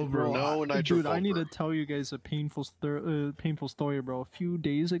Nitro Brew, Cold Brew. No Nitro Dude, I Cold need to Brew. tell you guys a painful story, bro. A few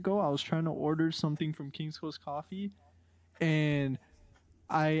days ago, I was trying to order something from King's Coast Coffee, and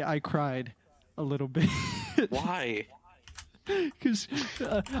I cried a little bit. Why? Because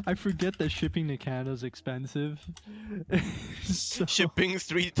I forget that shipping to Canada is expensive. So, Shipping's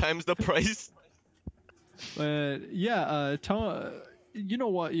 3 times the price. but yeah, you know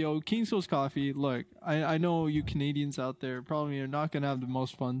what, yo, King's Coast Coffee. Look, I know you Canadians out there probably are not gonna have the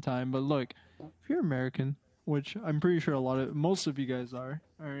most fun time, but look, if you're American, which I'm pretty sure most of you guys are,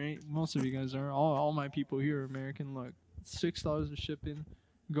 all right, most of you guys are. All my people here are American. Look, $6 of shipping.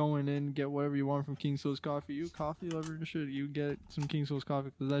 Going in, get whatever you want from King's Coast Coffee. You coffee lover and shit, you get some King's Coast Coffee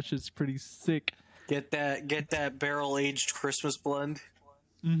because that shit's pretty sick. Get that barrel aged Christmas blend.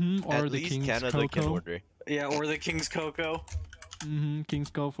 Mm-hmm. Or At the least King's Canada Cocoa. can order. Yeah, or the King's Cocoa. Mm-hmm. King's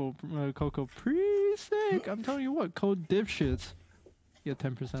Cocoa, pretty sick. I'm telling you what, code dipshits. Get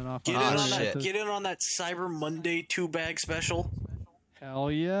 10% off. Get, on in all on that that, shit. get in on that Cyber Monday 2-bag special.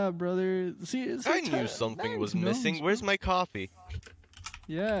 Hell yeah, brother. See, it's I like knew 10 something was gnomes, missing. bro. Where's my coffee?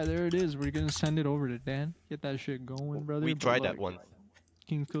 Yeah, there it is. We're gonna send it over to Dan. Get that shit going, brother. We But, tried like, that once.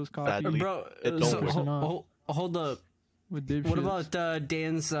 King's Coast Coffee Sadly. Bro, It don't so, work. hold up. with dipshits. What about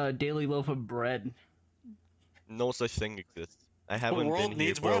Dan's daily loaf of bread? No such thing exists. I haven't world been here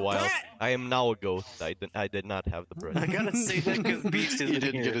needs for a more while. bread. I am now a ghost. I did not have the I bread. gotta say that because Beast He isn't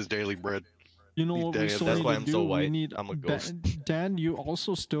didn't here. get his daily bread. You know what we That's still why need to I'm so do? We white. need I'm a ghost. Dan, you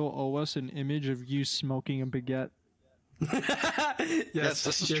also still owe us an image of you smoking a baguette. Yes,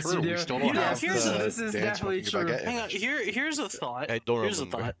 this is yes, true. you We do. still don't You know, have here's the a- this is Dan definitely smoking true. baguette Hang on, image. here's a thought. I don't Here's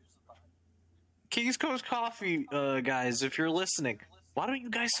remember. a thought. King's Coast Coffee, guys, if you're listening, why don't you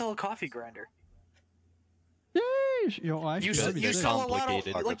guys sell a coffee grinder? Yay! Yo, actually, You, that'd be you sick. sell a lot of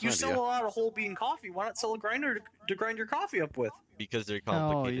complicated. like you That's an sell a idea. lot of whole bean coffee. Why not sell a grinder to grind your coffee up with? Because they're Oh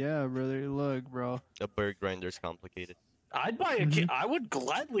complicated. yeah, brother. Look, bro. A bird grinder's complicated. I'd buy I would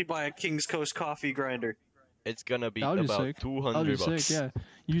gladly buy a King's Coast coffee grinder. It's gonna be That would be about sick. That 200 would be bucks. sick. Yeah.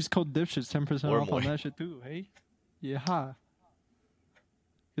 Use code dipshits 10% Or off more. on that shit too. Hey. Yeah.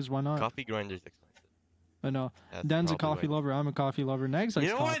 Cause why not? Coffee grinder's expensive. I know. That's Dan's a probably coffee right. lover. I'm a coffee lover. Nags likes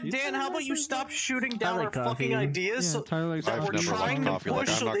You know coffee. what, Dan? How about you stop shooting down like our fucking coffee. ideas Yeah, so Tyler likes that I've we're coffee. never liked trying to coffee, like, push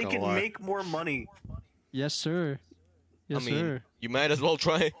I'm so not they gonna can lie. make more money? Yes, sir. Yes, I mean, sir. you might as well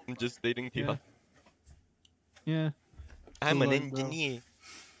try. I'm just stating to you. Yeah. I'm So an like, bro. engineer.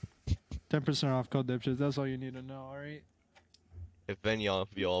 10% off code dipshits. That's all you need to know. All right. If any of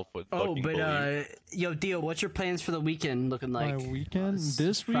y'all would Oh, fucking but believe. yo, Dio, what's your plans for the weekend looking like? My weekend. S-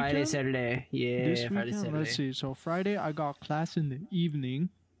 This weekend. Friday, Saturday. Yeah, This Friday, weekend. Saturday. Let's see. So Friday I got class in the evening,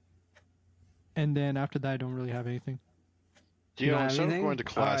 and then after that I don't really have anything. Dio, Got instead of anything? going to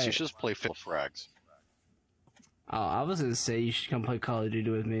class, you Alright. should just play Fatal Frags. Oh, I was gonna say you should come play Call of Duty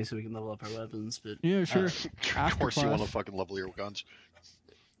with me so we can level up our weapons, but Yeah, sure. of After course, you want class. to fucking level your guns.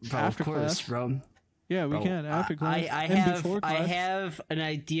 bro, After of course, class. bro. Yeah, we Bro, can after class. I and have before I class. have an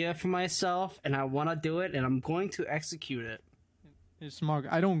idea for myself, and I want to do it, and I'm going to execute it. It's smart.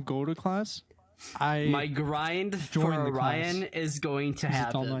 I don't go to class. My grind join for the Orion class. is going to 'Cause it's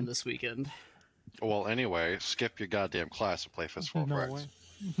happen online. this weekend. Well, anyway, skip your goddamn class and play Fistful of No Frags. way.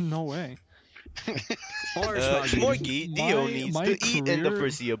 No way. Or Smoggy. Smorgy, Dio My- needs my to eat in the career-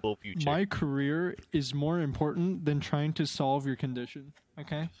 foreseeable future. My career is more important than trying to solve your condition.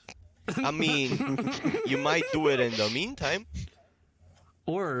 Okay. I mean, you might do it in the meantime.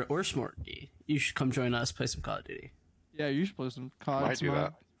 or Smorgy. You should come join us, play some Call of Duty. Yeah, you should play some COD. Might do Smog.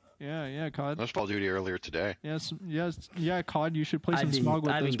 that. Yeah, COD. I was Call of Duty earlier today. Yes, yeah, COD. You should play some I've been, Smog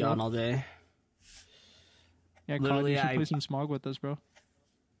with I've us, been bro. gone all day. Yeah, COD. literally, You should I- play some Smog with us, bro.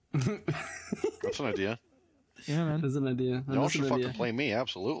 That's an idea. Yeah, man. That's an idea. Y'all That's should an fucking idea. play me,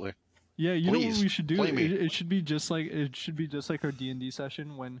 absolutely. Yeah, you know what Please, we should do? play me. It should be just like our D&D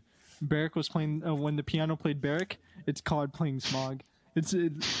session when Barrick was playing when the piano played Barrick. It's COD playing Smog. It's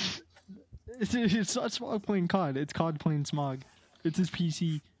not Smog playing COD. It's COD playing Smog. It's his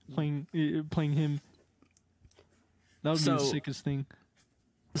PC playing him. That would be the So- sickest thing.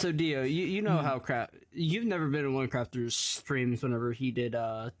 So Dio, you know how you've never been in one crafter's streams whenever he did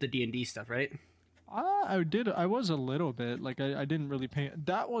the D&D stuff, right? I did. I was a little bit like I didn't really pay.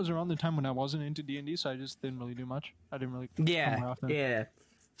 That was around the time when I wasn't into D&D, so I just didn't really do much. I didn't really. come more Yeah, often. yeah.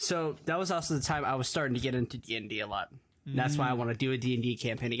 So that was also the time I was starting to get into D&D a lot. That's why I want to do a D&D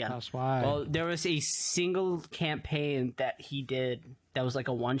campaign again. That's why. Well, there was a single campaign that he did that was like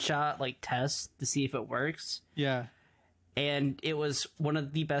a one-shot like test to see if it works. Yeah. And it was one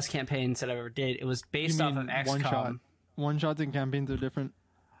of the best campaigns that I ever did. It was You based off of mean one shot? XCOM. One shots and campaigns are different.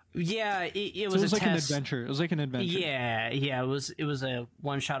 Yeah, it So was, it was a like test. an adventure. It was like an adventure. Yeah, it was a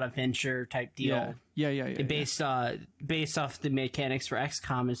one-shot adventure type deal. Yeah. It based off the mechanics for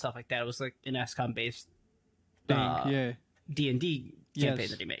XCOM and stuff like that. It was like an XCOM based Thing. uh, Yeah. D&D campaign Yes.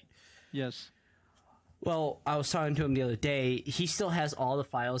 that he made. Yes. Well, I was talking to him the other day. He still has all the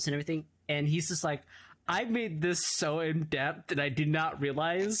files and everything, and he's just like, I made this so in depth that I did not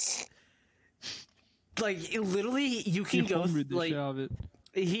realize. Like literally, you can He go homebrewed the like shit out of it.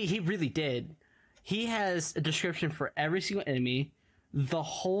 he really did. He has a description for every single enemy, the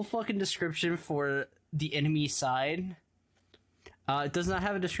whole fucking description for the enemy side. It does not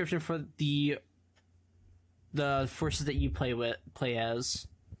have a description for the forces that you play as.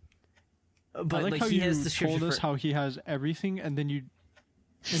 But I like how he you has description told us for, how he has everything, and then you.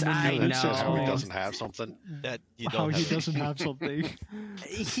 And then I you know. That says how he No. doesn't have something. That you How don't he have doesn't have something.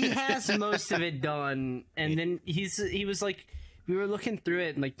 he has most of it done, and then he was like, we were looking through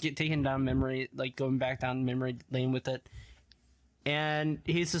it and like taking down memory, like going back down memory lane with it, and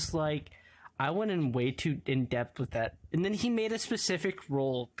he's just like, I went in way too in depth with that, and then he made a specific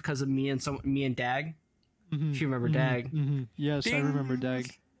role because of me and Dag. If you remember Dag, hmm Yes, I remember Dag.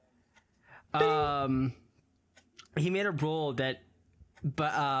 he made a rule that,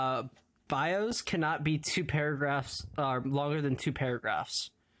 but bios cannot be 2 paragraphs longer than 2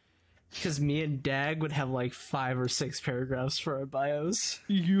 paragraphs. Because me and Dag would have like 5 or 6 paragraphs for our bios.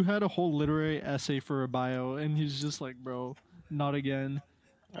 You had a whole literary essay for a bio, and he's just like, bro, not again.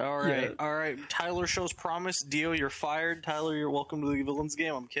 All right. Tyler shows promise. Dio, you're fired. Tyler, you're welcome to the villains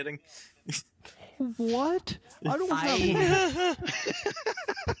game. I'm kidding. What? I don't have.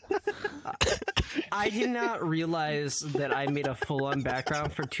 I did not realize that I made a full-on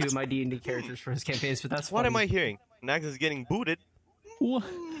background for 2 of my D&D characters for his campaigns, but that's What am funny. I hearing? Nax is getting booted. What?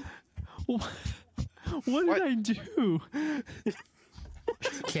 What did I do?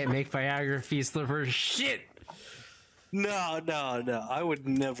 Can't make biographies for shit. No. I would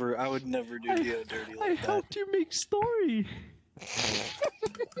never do Dio dirty I like that. helped you make story. He's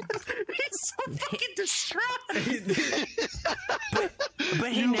so fucking distraught.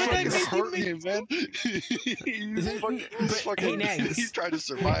 But hey, You fucking Nags. hurt me, man. Hey, Nags. He's trying to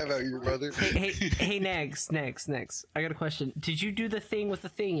survive out here, brother. Hey, Nags. I got a question. Did you do the thing with the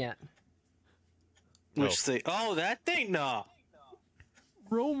thing yet? No. Which thing? Oh, that thing? No.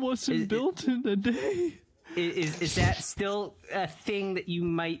 Rome wasn't built in a day. Is that still a thing that you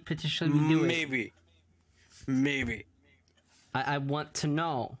might potentially be doing? Maybe. I want to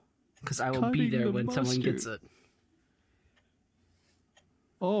know because I will be Cutting there the when someone gets it.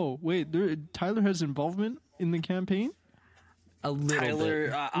 Oh wait, Tyler has involvement in the campaign. A little Tyler,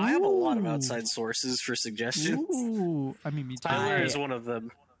 bit. I have a lot of Ooh. outside sources for suggestions. Ooh, I mean, me too. Tyler is one of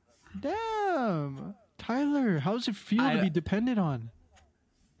them. Damn, Tyler, how does it feel to be depended on?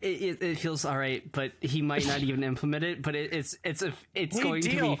 It feels all right, but he might not even implement it. But it's Hey, going to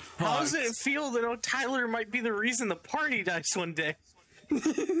be Deal, fucked. how does it feel to know Tyler might be the reason the party dies one day?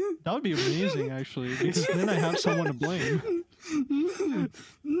 That would be amazing, actually, because then I have someone to blame.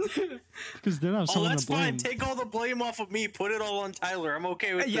 Because then I have Oh, someone that's to blame. fine. Take all the blame off of me. Put it all on Tyler. I'm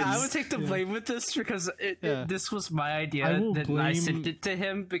okay with this. Yeah, I would take the blame with this because this was my I idea will that I sent blame- it to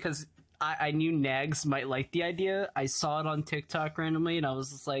him because I knew Nags might like the idea. I saw it on TikTok randomly and I was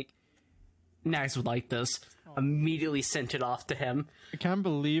just like, Nags would like this. Immediately sent it off to him. I can't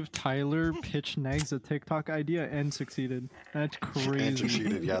believe Tyler pitched Nags a TikTok idea and succeeded. That's crazy. And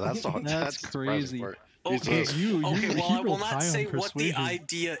succeeded. Yeah, that's the That's the surprising crazy. part. Okay, Jesus. okay. Well, I will rolled not high on say what the persuasion.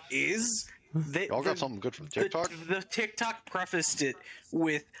 idea is. Y'all got something good from TikTok? The TikTok prefaced it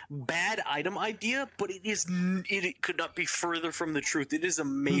with bad item idea, but it could not be further from the truth. It is an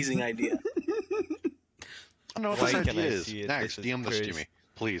amazing idea. I don't know what Why this can idea I is. see it? Next, This is DM this to crazy. me,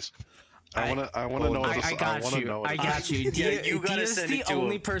 please. I wanna know what this I got wanna you. know what I it is. got you. Yeah, Dia, you gotta Dia's send the it to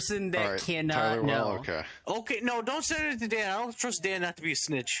only him. person that All right, cannot Tyler, know. well, okay. Okay, no, don't send it to Dan. I don't trust Dan not to be a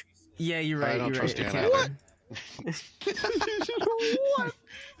snitch. Yeah, you're I right. don't You're trust right. Dan Okay. either.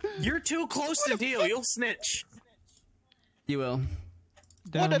 You're too close to deal. You'll snitch. You will.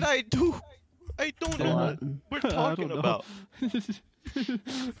 Damn. What did I do? I don't know lot. what we're I talking don't know. about.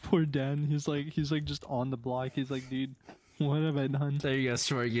 Poor Dan. He's like just on the block. He's like, dude, what have I done? There you go,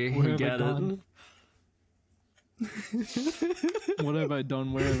 Shorgy. What You have I got it. done? What have I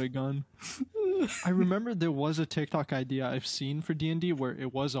done? Where have I gone? I remember there was a TikTok idea I've seen for D&D where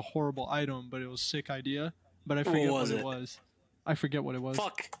it was a horrible item, but it was a sick idea. But I forget was what it it? was. I forget what it was.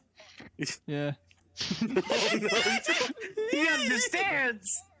 Fuck. Yeah. He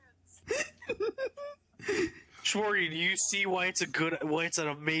understands. Shorty, do you see why it's an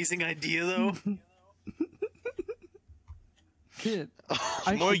amazing idea though? Shit.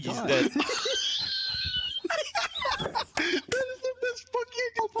 I Morgy's forgot. dead.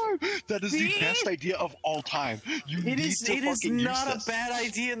 That is the best idea of all time. You It need is. to It is fucking use not a this. bad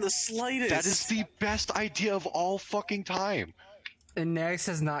idea in the slightest. That is the best idea of all fucking time. And Nax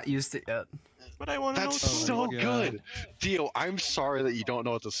has not used it yet. But I want to know. That's too. so God. good. Dio, I'm sorry that you don't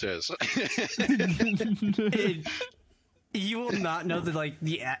know what this is. You will not know that, like,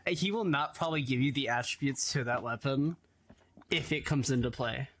 he will not probably give you the attributes to that weapon if it comes into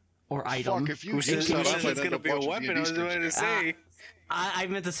play. Or item. Fuck, if you Who use says that, I it's might gonna end up be a watching weapon? I was D&D going to streams. say. I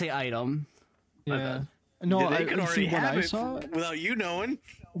meant to say item. Yeah. No, They could I already see what have I it saw. without you knowing.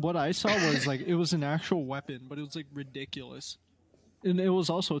 What I saw was like it was an actual weapon, but it was like ridiculous, and it was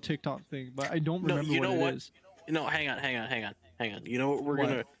also a TikTok thing, but I don't No, remember you know what what? it is. No, hang on. You know what?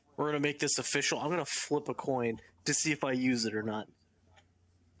 We're gonna make this official. I'm gonna flip a coin to see if I use it or not.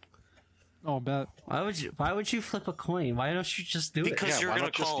 Oh, bet. Why would you flip a coin? Why don't you just do Because Yeah, you're why gonna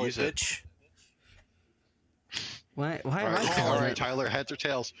not just call it, use it? bitch. it? Why All am I right, calling all right, it? Tyler, heads or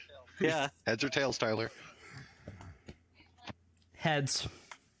tails? Yeah. Heads or tails, Tyler? Heads.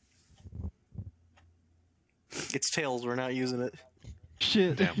 It's tails. We're not using it.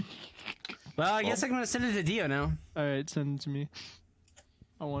 Shit. Damn. Well, I guess I'm gonna send it to Dio now. All right, send it to me.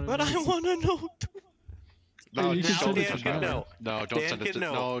 I want to. But I want to know. Too. No, you can don't send it send to Dan. No, don't Dan send it can to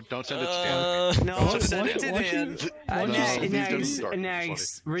know. no, don't send it to Dan. No, What- send what- it to what Dan. you- I No, just, leave them in Nags, darkness,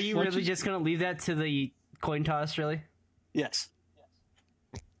 Nags, were you What really you- just gonna leave that to the coin toss, really? Yes.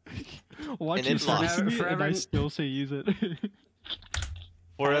 Watch And you it send it lost. to me, and Forever- I still say use it.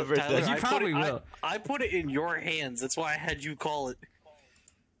 Forever Tyler, dead. You I probably put it, will. I put it in your hands. That's why I had you call it.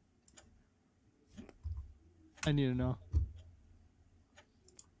 I need to know.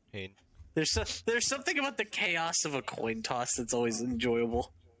 Pain. There's something about the chaos of a coin toss that's always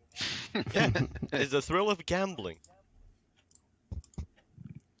enjoyable. It's the thrill of gambling.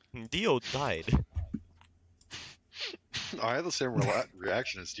 Dio died. I had the same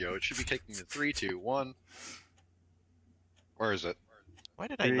reaction as Dio. It should be taking the 3, 2, 1. Where is it? Why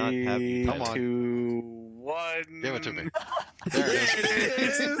did I not have you? Come on. 2, 1. Give it to me. There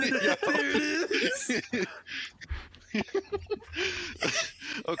it is.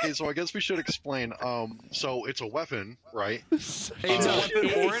 Okay, so I guess we should explain. So it's a weapon, right? It's a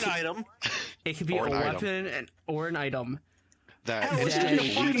weapon or an item. It could be Or a an item. weapon or an item. That Hell, it Yeah, can be a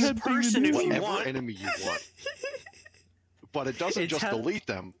instantly fucking deletes person if you whatever want. enemy you want. But it doesn't It just tell- delete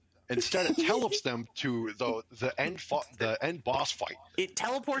them. Instead, it teleports them to the end boss fight. It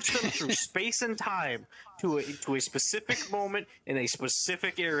teleports them through space and time to a specific moment in a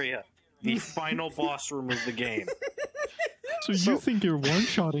specific area. The final boss room of the game. So you think you're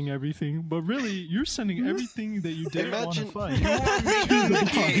one-shotting everything, but really you're sending everything that you didn't want to Imagine- fight. You are making the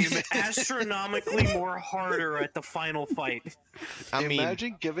boss. game astronomically more harder at the final fight. I mean,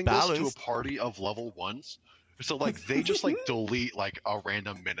 Imagine giving this to balanced. a party of level 1s. So like they just like delete like a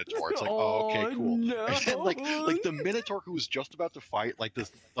random Minotaur. It's like, oh, okay, cool. no. And then like the Minotaur who was just about to fight like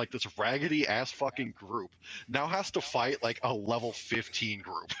this raggedy ass fucking group now has to fight like a level 15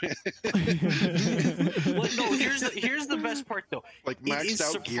 group. Well, no, here's the best part though. Like It maxed is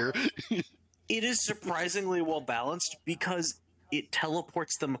out gear. It is surprisingly well balanced because it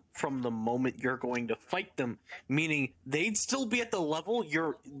teleports them from the moment you're going to fight them, meaning they'd still be at the level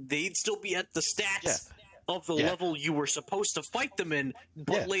they'd still be at the stats of the Yeah. level you were supposed to fight them in,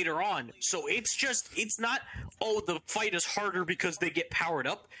 but Yeah. later on. So it's not, oh, the fight is harder because they get powered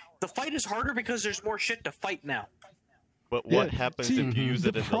up. The fight is harder because there's more shit to fight now. but what Yeah, happens see, if you use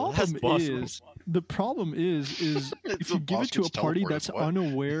it the in the last problem boss room? is the problem is It's if the you give boss it to a gets party teleported, that's what?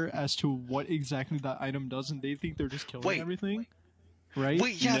 unaware as to what exactly that item does and they think they're just killing Wait. everything, right?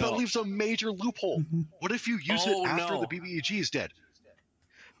 Wait, yeah, that No. leaves a major loophole. What if you use Oh, it after no. the BBEG is dead?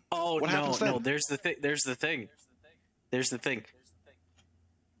 Oh What no, happens then? no, there's the thing.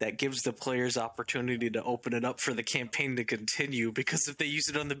 That gives the players opportunity to open it up for the campaign to continue, because if they use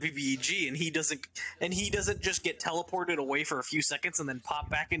it on the BBEG and he doesn't just get teleported away for a few seconds and then pop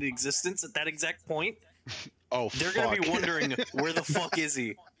back into existence at that exact point, Oh, they're gonna be fuck. wondering where the fuck is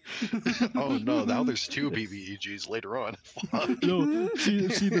he? Oh no, now there's 2 BBEGs later on. Fuck. No,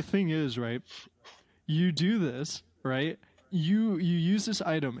 see the thing is, right? You do this, right? You use this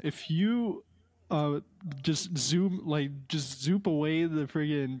item. If you just zoom away the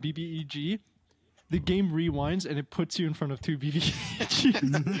friggin' BBEG, the game rewinds and it puts you in front of 2 BBEG. Because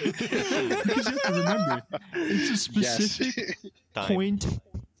you have to remember, it's a specific Time. point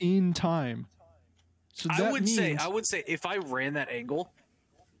in time. So that I would means, say if I ran that angle,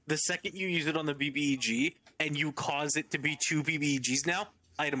 the second you use it on the BBEG and you cause it to be 2 BBEGs now,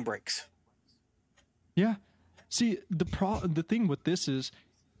 item breaks. yeah. See, the thing with this is,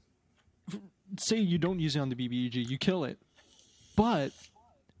 say you don't use it on the BBEG, you kill it, but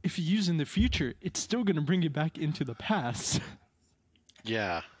if you use it in the future, it's still gonna bring you back into the past.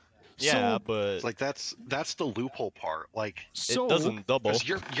 Yeah. Yeah, So, but It's like that's the loophole part. Like so it doesn't double. 'cause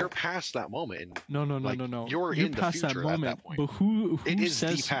you're past that moment and no, like, no. you're in the past that future at that moment, point. but who it is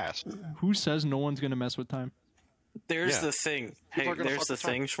says the past. who says no one's gonna mess with time? There's Yeah. the thing. People Hey, are gonna there's fuck the with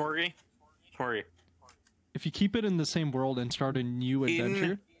time. thing, Smorgy. Smorgy. If you keep it in the same world and start a new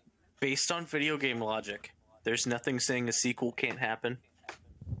adventure, Based on video game logic, there's nothing saying a sequel can't happen.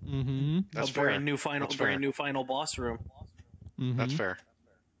 mm-hmm, That's a fair. brand new final That's fair. brand new final boss room. That's fair.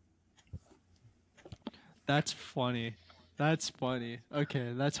 That's funny. That's funny.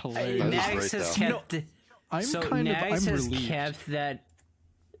 Okay, that's That hilarious. is Nags right, has though. kept. I'm so I'm Nags has relieved. kept that.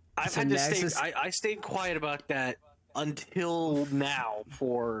 I've So had to Nags stay. is- I stayed quiet about that until now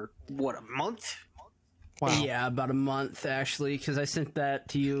for what, a month? Wow. Yeah, about a month actually, because I sent that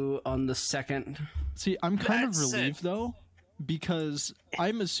to you on the 2nd. See, I'm kind of That's it. relieved though, because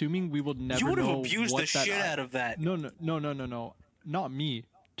I'm assuming we will never You would have know abused what the that shit out of that. No. Not me.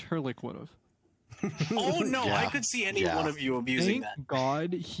 Turlik would have. Oh no, Yeah. I could see any Yeah. one of you abusing Thank that.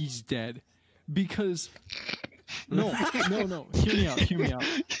 God he's dead. Because no. Hear me out.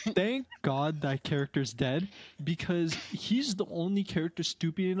 Thank God that character's dead, because he's the only character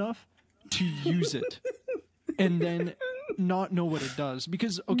stupid enough to use it and then not know what it does.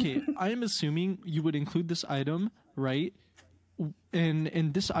 Because okay, I am assuming you would include this item, right?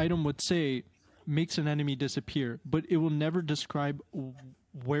 And this item would say makes an enemy disappear, but it will never describe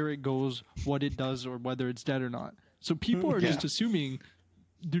where it goes, what it does, or whether it's dead or not. So people are just assuming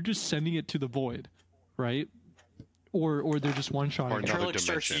they're just sending it to the void, right? Or they're just one shotting Or it. another Turlik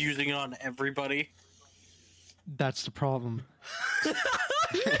starts dimension. using it on everybody. That's the problem.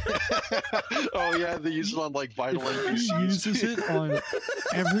 Oh yeah, they use it on like vital If he NPCs. uses it on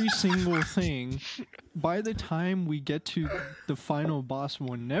every single thing, by the time we get to the final boss,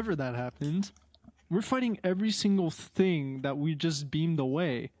 whenever that happens, we're fighting every single thing that we just beamed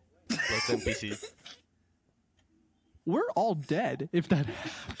away. Plus NPC. we're all dead if that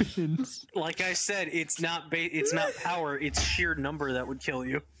happens. Like I said, it's not power, it's sheer number that would kill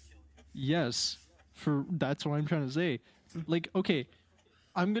you. Yes, that's what I'm trying to say. Like, okay,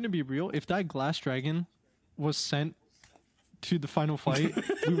 I'm gonna be real. If that glass dragon was sent to the final fight,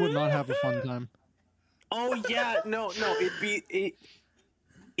 we would not have a fun time. Oh yeah, no, it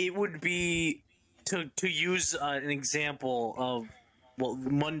would be to use an example of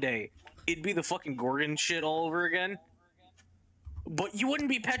Monday. It'd be the fucking Gorgon shit all over again. But you wouldn't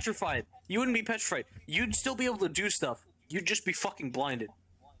be petrified. You'd still be able to do stuff. You'd just be fucking blinded.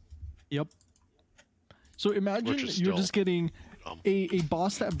 Yep. So imagine you're just getting a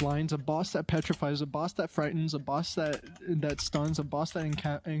boss that blinds, a boss that petrifies, a boss that frightens, a boss that stuns, a boss that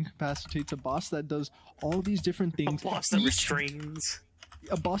incapacitates, a boss that does all these different things. A boss that restrains.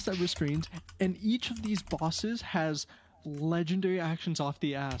 A boss that restrains. And each of these bosses has legendary actions off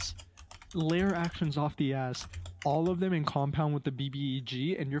the ass. Lair actions off the ass. All of them in compound with the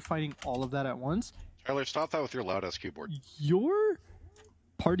BBEG, and you're fighting all of that at once. Tyler, stop that with your loud ass keyboard. Your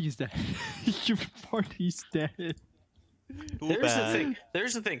party's dead. Your party's dead. There's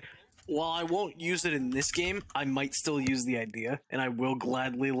the thing. While I won't use it in this game, I might still use the idea, and I will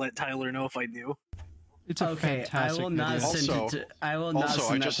gladly let Tyler know if I do. It's a fantastic I will not video. send it to, I will not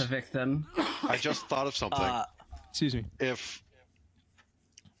send that to Vic then. I just thought of something. Excuse me.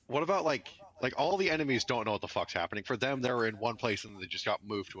 What about like all the enemies don't know what the fuck's happening. For them, they're in one place and they just got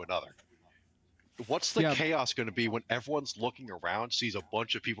moved to another. What's the chaos going to be when everyone's looking around, sees a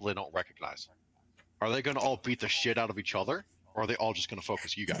bunch of people they don't recognize? Are they going to all beat the shit out of each other? Or are they all just going to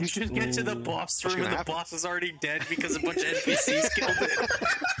focus you guys? You should get to the boss room and the boss is already dead because a bunch of NPCs killed it.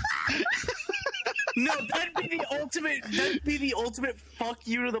 No, that'd be the ultimate fuck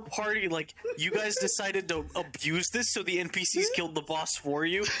you to the party. Like, you guys decided to abuse this, so the NPCs killed the boss for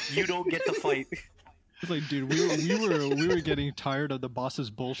you. You don't get the fight. It's like, dude, we were getting tired of the boss's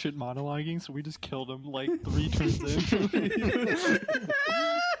bullshit monologuing, so we just killed him like 3 turns in.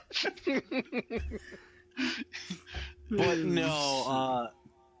 But no,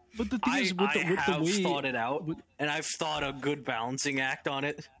 but the thing is, with the way thought it out, and I've thought a good balancing act on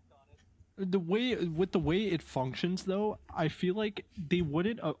it. The way it functions, though, I feel like they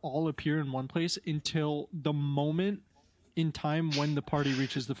wouldn't all appear in one place until the moment in time when the party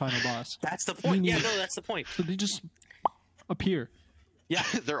reaches the final boss. That's the point. Yeah, no, that's the point. So they just appear. Yeah,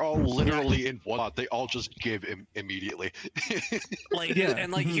 they're all literally in one spot. They all just give immediately. Here's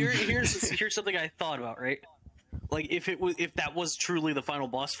something I thought about. Right, like if that was truly the final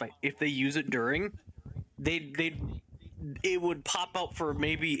boss fight, if they use it during, it would pop out for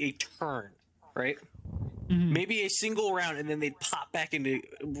maybe a turn, right? Mm-hmm. Maybe a single round, and then they'd pop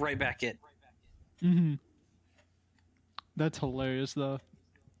right back in. Mm-hmm. That's hilarious, though.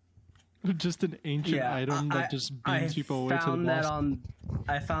 Just an ancient item that just beams people away to the boss.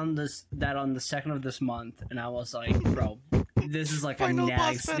 I found that on the 2nd of this month, and I was like, bro, this is like a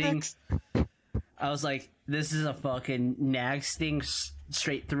Nags thing. I was like, this is a fucking Nags thing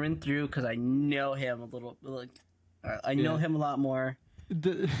straight through and through, because I know him a little, like, I know him a lot more.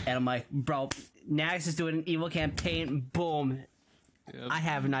 And I'm like, bro, Nags is doing an evil campaign, boom. Yep. I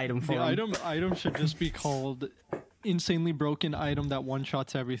have an item for him. Item should just be called insanely broken item that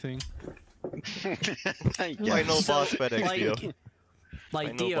one-shots everything. Final boss FedEx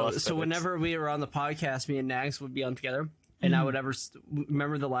like Dio. So whenever we were on the podcast, me and Nags would be on together, and I would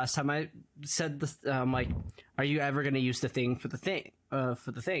remember the last time I said this. Like, are you ever going to use the thing for the thing? And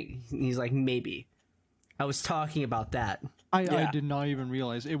he's like, maybe. I was talking about that. I did not even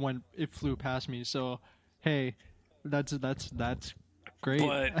realize it flew past me. So, hey, that's great.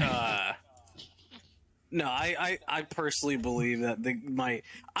 But no, I personally believe that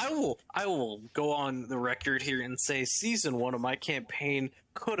I will go on the record here and say season 1 of my campaign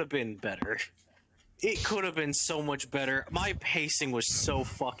could have been better. It could have been so much better. My pacing was so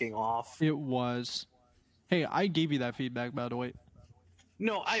fucking off. It was. Hey, I gave you that feedback, by the way.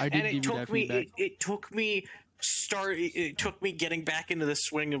 No, it took me getting back into the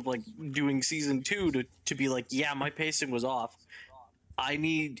swing of like doing season 2 to be like, yeah, my pacing was off.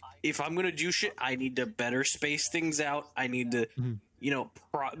 If I'm gonna do shit, I need to better space things out. I need to,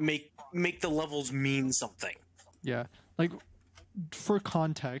 make the levels mean something. Yeah, like for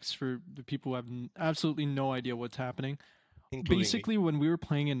context, for the people who have absolutely no idea what's happening. Basically, when we were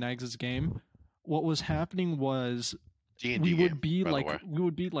playing in Nags' game, what was happening was D&D we would be like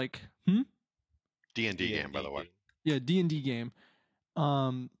D&D game, by the way. Yeah, D&D game.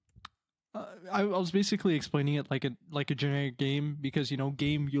 I was basically explaining it like a generic game because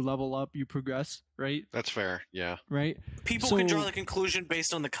game you level up, you progress, right? That's fair, yeah. Right. People can draw the conclusion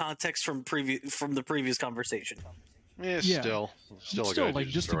based on the context from the previous conversation. Yeah. Still a good idea like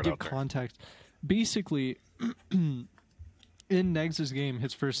just to throw it give out there. context. Basically, in Negs' game,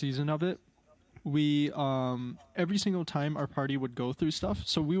 his first season of it, we every single time our party would go through stuff,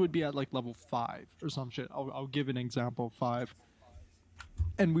 so we would be at like level 5 or some shit. I'll give an example, 5.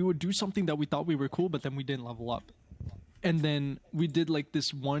 And we would do something that we thought we were cool, but then we didn't level up. And then we did like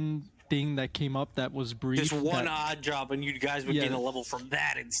this one thing that came up that was brief. Just one that- odd job, and you guys would Yeah. gain a level from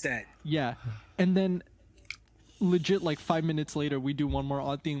that instead. Yeah. And then legit like 5 minutes later we do one more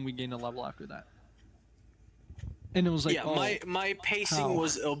odd thing and we gain a level after that. And it was like, Yeah, oh, my pacing how?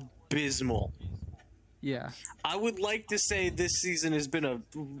 was abysmal. yeah. I would like to say this season has been a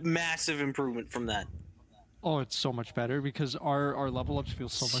massive improvement from that. Oh, it's so much better because our level ups feel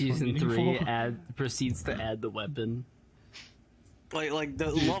so much Season more 3 meaningful. proceeds to add the weapon. Like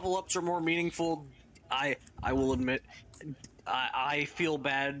the level ups are more meaningful. I will admit, I feel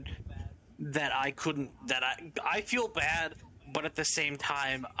bad that I couldn't. That I feel bad, but at the same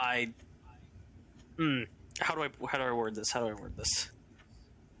time, how do I word this? How do I word this?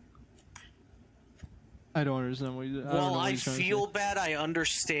 I don't understand what you. I don't know Well, what I you're trying to feel say. bad. I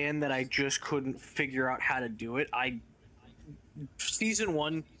understand that I just couldn't figure out how to do it. Season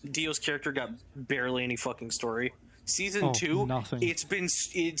 1, Dio's character got barely any fucking story. Season Oh, 2, nothing. it's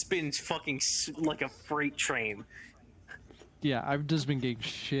been fucking like a freight train. Yeah, I've just been getting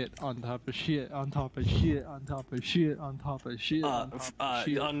shit on top of shit on top of shit on top of shit on top of shit on top of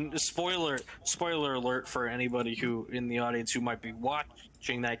shit. Spoiler alert for anybody who in the audience who might be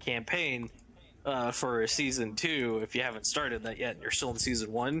watching that campaign for season 2. If you haven't started that yet, and you're still in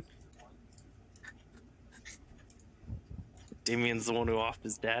season 1. Damien's the one who offed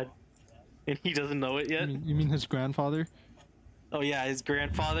his dad, and he doesn't know it yet. You mean his grandfather? Oh yeah, his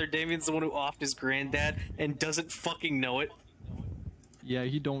grandfather. Damien's the one who offed his granddad and doesn't fucking know it. Yeah,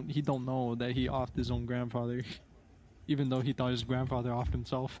 he don't know that he offed his own grandfather, even though he thought his grandfather offed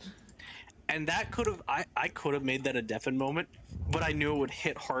himself. And that could have I could have made that a deafened moment, but I knew it would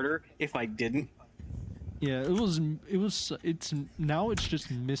hit harder if I didn't. Yeah, it's now it's just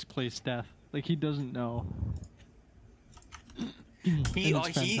misplaced death. Like he doesn't know. He And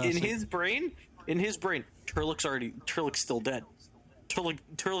it's fantastic. in his brain, Turlik's still dead.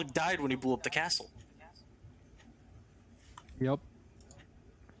 Turlik died when he blew up the castle. Yep.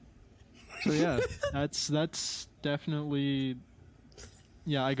 So yeah, that's definitely.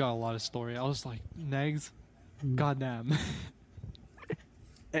 Yeah, I got a lot of story. I was like, Negs, goddamn.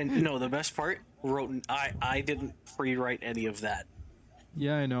 And no, the best part, I didn't pre-write any of that.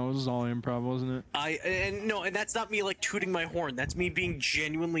 Yeah, I know. It was all improv, wasn't it? And that's not me like tooting my horn. That's me being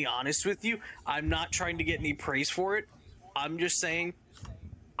genuinely honest with you. I'm not trying to get any praise for it. I'm just saying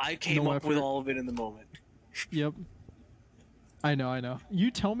I came No up with effort. all of it in the moment. Yep. I know.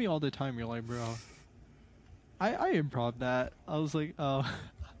 You tell me all the time. You're like, bro, I improv that. I was like, oh,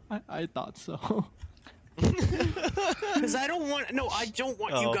 I thought so. Because I don't want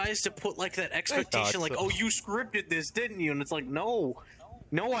Oh. you guys to put like that expectation, like, so. oh, you scripted this, didn't you? And it's like, no,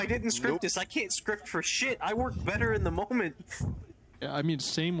 I didn't script Nope. this. I can't script for shit. I work better in the moment. Yeah, I mean,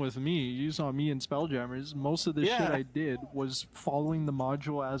 same with me. You saw me in Spelljammers. Most of the shit Yeah. I did was following the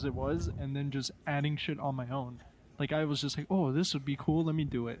module as it was, and then just adding shit on my own. Like I was just like, oh, this would be cool. Let me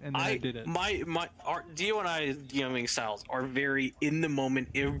do it, and then I did it. Our Dio and I DMing styles are very in the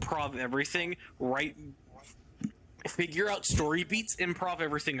moment, improv everything, right? Figure out story beats, improv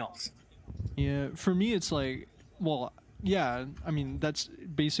everything else. Yeah, for me, it's like, well, yeah, I mean, that's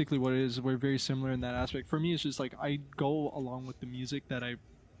basically what it is. We're very similar in that aspect. For me, it's just like I go along with the music that I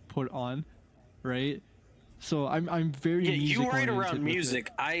put on, right? So I'm very Yeah, you write music-oriented around with it.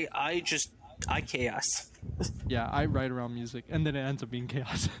 music. I chaos. Yeah, I write around music, and then it ends up being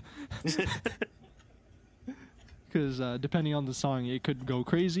chaos. Because depending on the song, it could go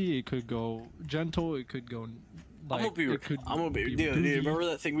crazy, it could go gentle, it could go like. I'm gonna be. Do you remember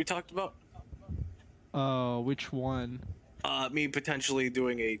that thing we talked about? Which one? Me potentially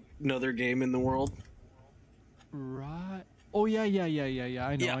doing another game in the world. Right. Oh yeah. I know. Yeah,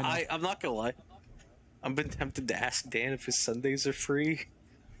 I know. I'm not gonna lie. I've been tempted to ask Dan if his Sundays are free,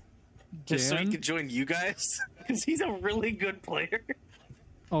 just so he Dan? could join you guys, because he's a really good player.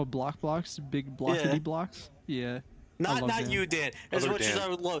 Oh, blocks, big blockity Yeah. blocks. Yeah. I Not love Dan. you, Dan. As Other much as Dan. I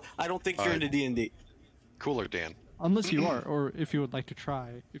would love, I don't think you're Alright. into D&D. Cooler Dan. Unless you are, or if you would like to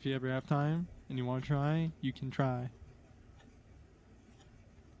try. If you ever have time and you want to try, you can try.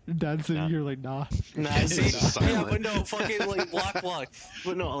 Dad's sitting Nah. here like, nah. Nah, It's see, silent. yeah, but no, fucking like Block.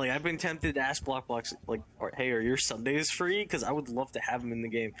 But no, like I've been tempted to ask Block, like, hey, are your Sundays free? Because I would love to have him in the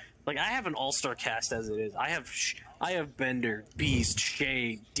game. Like I have an all-star cast as it is. I have Bender, Beast,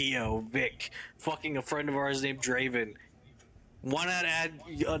 Shay, Dio, Vic, fucking a friend of ours named Draven. Why not add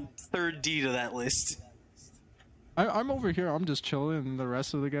a third D to that list? I'm over here. I'm just chilling, and the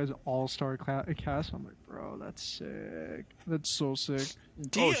rest of the guys all-star cast. I'm like, bro, that's sick. That's so sick,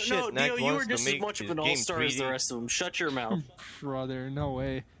 Dio, Oh, shit, no, Nax Dio, you wants were to just as make much of his an game all-star as the 3D. rest of them. Shut your mouth. brother. No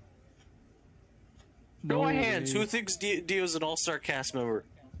way. Show No my hands. way. Who thinks Dio's an all-star cast member?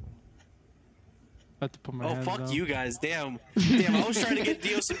 I have to put my Oh, hands fuck down. you guys. Damn. Damn, I was trying to get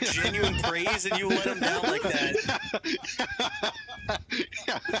Dio some genuine praise and you let him down like that.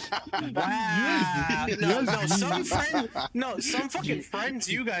 Wow. Some fucking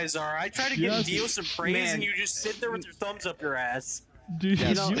friends you guys are. I try to give Yes. Dio some praise Man. and you just sit there with your thumbs up your ass. Dude,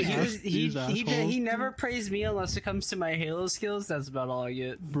 You know, you he asked was these assholes. he never praised me unless it comes to my Halo skills. That's about all I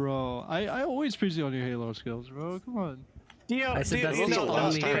get. Bro, I always praise you on your Halo skills, bro. Come on. Dio, I said Dio, that's you the know, last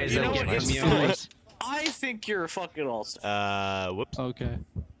only time praise you I know get what? from you. Nice. I think you're a fucking all-star. Whoops. Okay,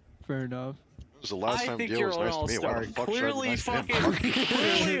 fair enough. It was the last I time think Dio you're was an nice to me. Why all-star. the fuck should I be Clearly, nice to him?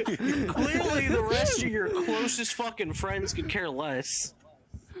 fucking, clearly, the rest of your closest fucking friends could care less.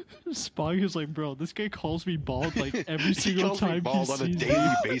 Spog is like, bro, this guy calls me bald like every He single calls me time he bald on a sees daily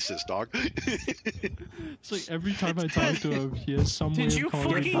me. basis, dog. It's like every time I talk to him, he has some way Did of you calling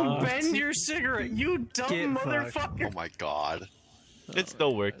me fucking bald. bend your cigarette, you dumb Get fucked. motherfucker? Oh my god. It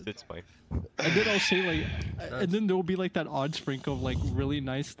still works. It's fine. And then I'll say like, and then there'll be like that odd sprinkle of like really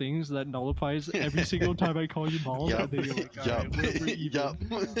nice things that nullifies every single time I call you bald. Yep. And then you're like, Yup. alright, we're even. Yup.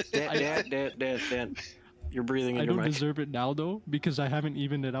 Dan. You're breathing I in your don't mic. deserve it now though because I haven't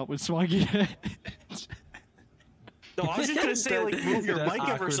evened it out with Swaggy yet. No, I was just gonna say, like, move your That mic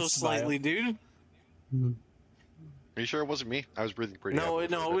ever awkward so smile. slightly, dude. Are you sure it wasn't me? I was breathing pretty No, heavily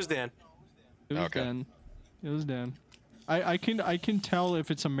no, for it a was bit. Dan. It was Okay. Dan. It was Dan. I can tell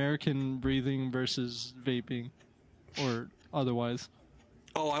if it's American breathing versus vaping, or otherwise.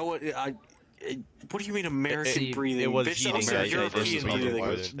 Oh, what do you mean American It- breathing? it was Bitch, heating, that was I- I European didn't breathe breathing.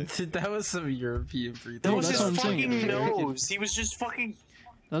 otherwise. That was some European breathing. That No, was that's his what I'm saying. fucking nose. He was just fucking.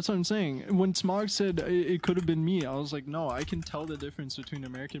 That's what I'm saying. When Smog said it could have been me, I was like, no, I can tell the difference between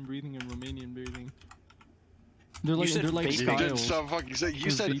American breathing and Romanian breathing. They're like said like vaping? You didn't styles. stop fucking say. You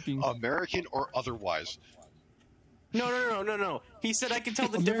Was said vaping. American or otherwise. No. He said I can tell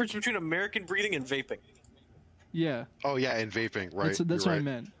the Ameri- difference between American breathing and vaping. Yeah, Oh yeah, and vaping, right? that's you're what I right.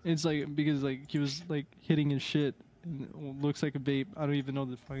 meant. It's like because like he was like hitting his shit. And it looks like a vape. I don't even know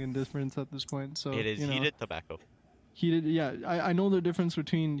the fucking difference at this point. So It is you know, heated tobacco. heated. Yeah, I know the difference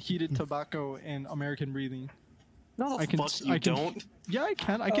between heated tobacco and American breathing. No, the I can fuck s- you I can- don't. Yeah, I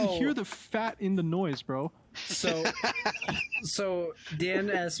can. I can Oh. hear the fat in the noise, bro. So Dan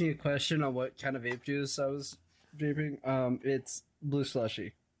asked me a question on what kind of vape juice I was vaping. It's blue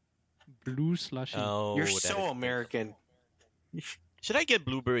slushy. Blue slushy. Oh, You're that so explains. American. Should I get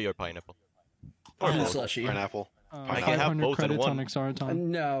blueberry or pineapple? Or Blue both? slushy. Pineapple. I can have 500 both in credits on one. Xaraton.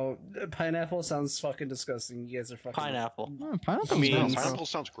 No, pineapple sounds fucking disgusting. You guys are fucking Pineapple. Oh, pineapple's I mean, nice, bro. Pineapple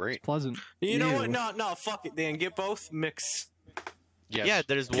sounds great. Pleasant. You know Ew. what? No, fuck it, Dan. Get both. Mix. Yes. Yeah,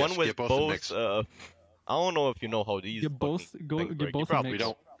 there's Yes, one with get both and both. mix. I don't know if you know how these. Get both. fucking Go. things Get work. both. You and probably mix. We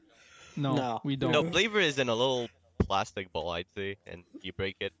don't. No, No. we don't. No, flavor is in a little plastic ball, I'd say, and you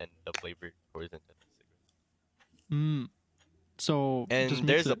break it, and the flavor pours into the cigarette. Mm. So And just mix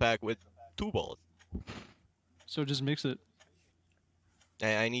there's it. a pack with 2 balls. So just mix it.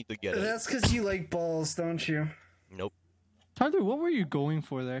 I need to get it. That's because you like balls, don't you? Nope. Tyler, what were you going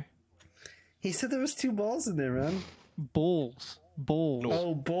for there? He said there was 2 balls in there, man. Bowls. Bowls. No.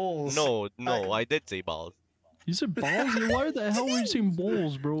 Oh, balls. No, I did say balls. You said balls? Why the hell were you saying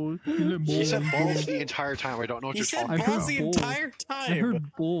bowls, bro? You said He said bowls. balls the entire time. I don't know what He you're said talking I heard balls about. the balls. entire I time.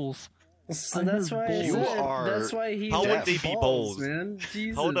 heard bowls. So I that's heard why I balls. You said, are- that's why he How would said they be balls, balls? man.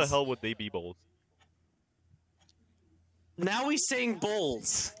 Jesus. How the hell would they be balls? Now he's saying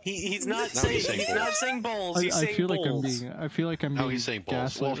bowls. He's not Now saying he's saying he's bowls. not saying bowls. I He's saying feel like I'm bowls. being. I feel like I'm No, being. he's saying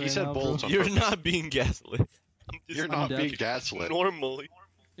balls. gaslit Well, he right said now, balls bro. on You're purpose. not being gaslit. I'm just You're I'm not deaf. being gaslit. normally.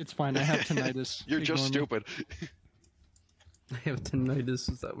 It's fine. I have tinnitus. You're just Ignore me. stupid. I have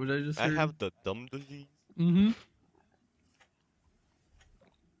tinnitus. Is that what I just I heard? have the dumb disease. Mm-hmm.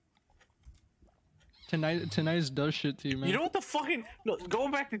 Tinnitus does shit to you, man. You know what the fucking no?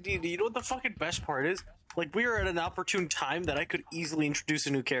 Going back to D&D, you know what the fucking best part is? Like we are at an opportune time that I could easily introduce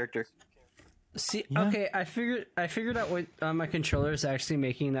a new character. See, Yeah. okay, I figured out what my controller is actually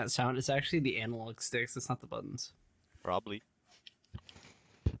making that sound. It's actually the analog sticks. It's not the buttons. Probably.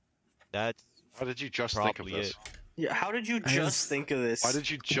 That's Why did you just think of probably this? it. Yeah, how did you just think of this? Why did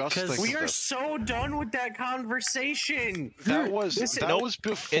you just Because think We of are this? so done with that conversation. That was Nope.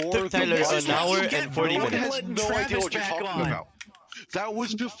 before. It took Tyler This the is an what hour you get and for 40 No one letting has minutes. no idea Travis what you're back talking on. about. That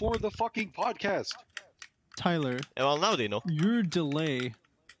was before the fucking podcast. Tyler, Well, now they know. your delay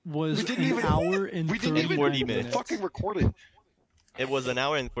was We didn't an even- hour and We didn't 39 even 40 minutes. fucking record it. It was an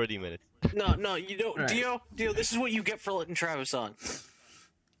hour and 40 minutes. No, you don't. Right. Dio, this is what you get for letting Travis on.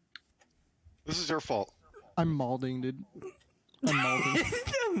 This is your fault. I'm malding, dude. I'm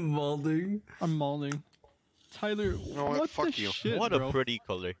malding. Molding. I'm malding. Tyler, know what? what Fuck the you. shit, What bro? a pretty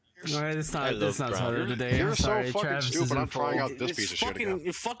color. Alright, it's I not. love It's not Brown. Tyler today. You're I'm so sorry, fucking Travis stupid, is in I'm trying fault. out this piece of shit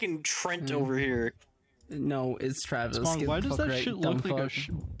again. Fucking Trent Mm. over here. No, it's Travis. Spawn, Get why the does fuck that right, shit dumb look like a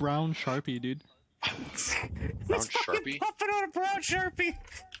fuck. brown Sharpie, dude? Brown It's fucking Sharpie? puffing on a brown Sharpie.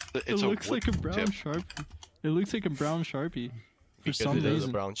 It It's looks wood like a brown tip. Sharpie. It looks like a brown Sharpie. For Because some it is a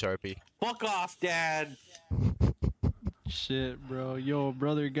reason. brown Sharpie. Fuck off, Dad. Shit, bro. Yo,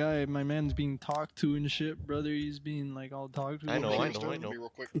 brother guy, my man's being talked to and shit, brother. He's being like all talked to. I know, Hey, I just know, I let know. me real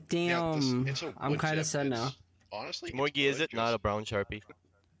quick. Damn, it's a I'm wood kind tip. of sad It's- now. Honestly, Smorgy, is it not a brown Sharpie?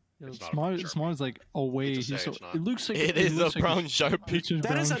 Yo, It's not a Smart, Sharpie. Smart's like away. Hate to He's say so, it's not. it looks like It is a looks like brown Sharpie. It's just That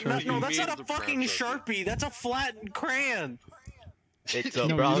brown is a Sharpie. no. That's mean not a the brown fucking Sharpie. Sharpie. That's a flattened crayon. It's a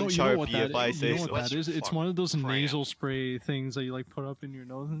No, brown you know what Sharpie, that if I is? say You know so. what that is? It's Fuck. one of those Crayon. nasal spray things that you like put up in your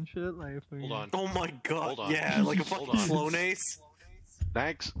nose and shit. Like, Hold on. Oh my god. Hold on. Yeah, like a Hold fucking on. Flonase.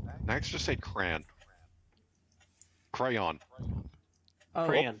 Nags just said crayon. Crayon. Oh,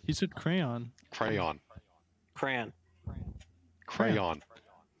 Crayon. He said crayon. Crayon. Crayon. Crayon.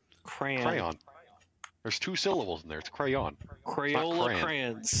 Crayon. Crayon. There's two syllables in there. It's crayon. Crayola crayon.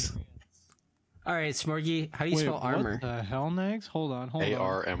 crayons. all right, Smorgy. How do you Wait, spell armor? what the hell, Nags? Hold on.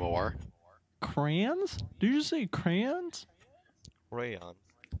 ARMOR. Crayons? Did you just say crayons? Crayon.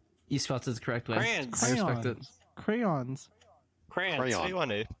 You spelled it the correct way. Crayons. I respect it. Crayons. Crayons. Crayon.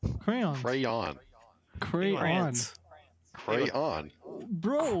 Crayon, eh? Crayons. Crayon. Crayon. Crayons. Crayon.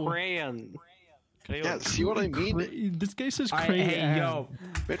 Bro. Crayon. Crayon. Yeah, see what I mean? This guy says All right, crayon. hey, yo.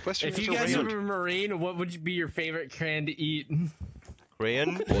 Midwestern If is you a guys rayon. were Marine, what would be your favorite crayon to eat?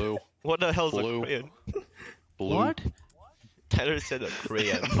 Crayon? Blue. What the hell's Blue. a crayon? Blue. What? Tyler said a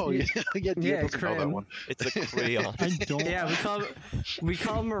crayon. Oh, yeah. Yeah, Yeah, doesn't know that crayon. one. It's a crayon. I don't. Yeah, we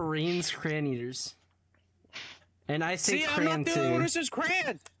call Marines crayon eaters. And I say See, I'm crayon not the only one too. who says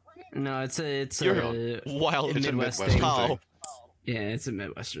crayon. No, it's You're a wild. It's a Midwest Midwestern thing. How? thing. Yeah, it's a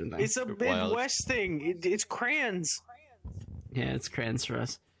Midwestern thing. It's a Wild. Midwest thing. It's crayons. Yeah, it's crayons for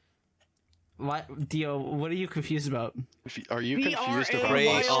us. Why, Dio? What are you confused about? Are you confused about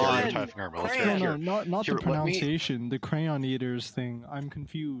Crayon. stereotyping our military? Crayon. No, Here. not Here, the let me- pronunciation. The crayon eaters thing. I'm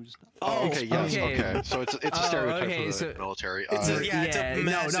confused. Oh, okay, yes, okay. okay. So it's a Oh, stereotype okay, for the so- military. It's a, Yeah, it's a no,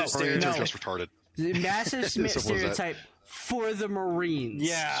 massive no, Marines are stereotype. just retarded. Massive Simple as that. stereotype for the Marines.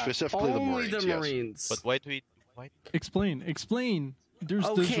 Yeah. Specifically Only the Marines, the yes. Marines. But why do we... Why? Explain. There's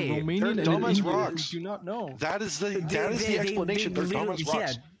Okay, Romanian they're and dumb an as Indian rocks. You do not know. That is the explanation. They're dumb as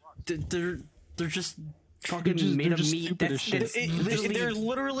rocks. Yeah, they're just fucking just- made they're of just meat. stupid as That's, shit. that's They're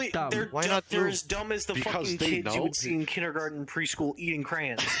literally dumb. Why not they're blue? as dumb as the Because fucking they kids you know- would see in kindergarten and preschool eating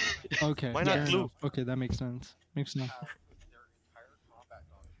crayons. Okay. Why not fair blue? enough. Okay, that makes sense. Makes sense.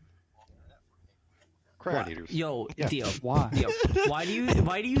 Crayon eaters. Yo, Yeah. Dio. Why? Dio.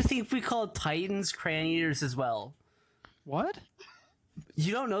 Why do you think we call Titans crayon eaters as well? What?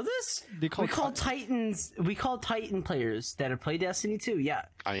 You don't know this? They call we call Titans. We call Titan players that have played Destiny 2. Yeah,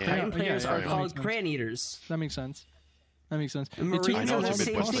 I am. Titan yeah, players yeah, are that called makes sense. crayon eaters. That makes sense. That makes sense. And It took Marines me a are while the to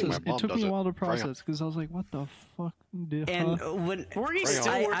same process. thing. My It mom took me does a it. while to Crayon. process because I was like, "What the fuck?" And Huh? when We're Crayon.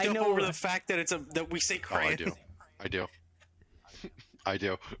 still worked I up know- over the fact that that we say Oh, I crayon. do. I do. I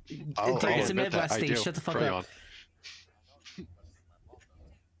do. Dude, I'll it's a admit that. Midwest I thing. do. Shut the fuck Crayon. up.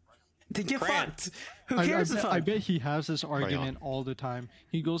 Then get Crayon. fucked. Who I cares? bet, the I fuck? bet he has this argument all the time.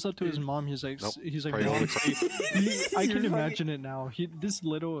 He goes up to his mom. He's like, Nope. Mom, Crayon. I You're can fucking- imagine it now. This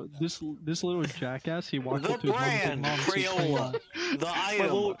little jackass. He walks The up to his brand mom. He's like, Mom, say Crayola. crayon. The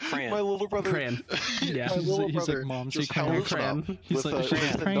item crayon. My little brother. Crayon. Yeah. My He's little like- he's like, brother "Mom, say just crayon." held us up Crayon. He's with like, a, "Crayon,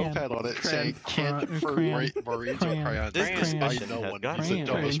 with a crayon, notepad on it saying crayon, "Can't for crayon, Marines or crayon, crayons." This Because I discussion know has one. gotten He's the Crayon,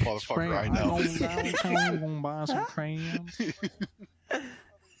 dumbest crayon, motherfucker I crayon. know. I'm gonna buy some crayons.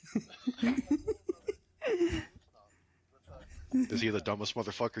 Is he the dumbest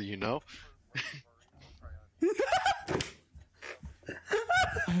motherfucker you know?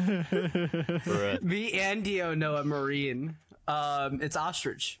 Bruh. Me and Dio know a Marine. It's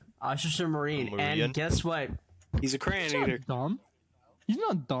Ostrich. Ostrich and Marine. A Marine? And guess what? He's a crayon He's eater. not dumb. He's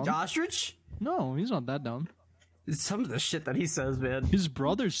not dumb. Ostrich? No, he's not that dumb. Some of the shit that he says, man. His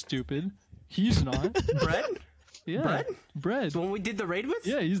brother's stupid. He's not. Bread? Yeah. Bread. The one we did the raid with?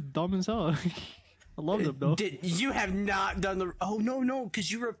 Yeah, he's dumb as hell. I love him though. You have not done the... Oh, no,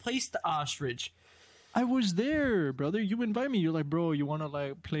 because you replaced the ostrich. I was there, brother. You invite me. You're like, bro, you want to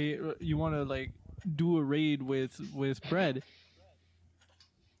like play... You want to like do a raid with Bread.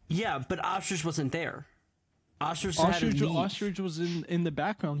 Yeah, but ostrich wasn't there. Ostrich was in the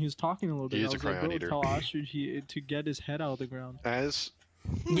background. He was talking a little bit. He is a I was like, crayon bro, eater. tell Ostrich to get his head out of the ground. As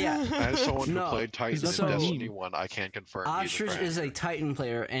Yeah. someone who No, played Titan in that's what I Destiny mean. 1, I can confirm Ostrich he's a is a Titan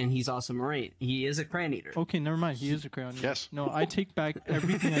player, and he's also Marine. He is a crayon eater. Okay, never mind. He is a crayon eater. Yes. No, I take back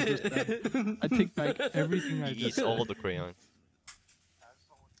everything I just said. I take back everything I He just eats said. all the crayons.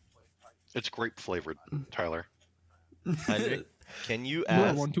 It's grape flavored, Tyler. Tyler, can you Yeah,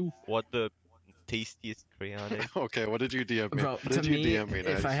 ask 1, 2. what the tastiest crayon is? Okay, what did you DM me? Bro, What to did you me, DM me, if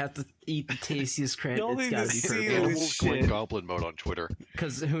Naz? I have to eat the tastiest crayon, Y'all it's need gotta to be see purple. this Animals Green shit. Goblin mode on Twitter.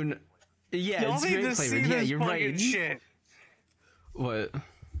 Because who... Yeah, Y'all it's need grape to see flavored. Yeah, this you're fucking right. shit. What?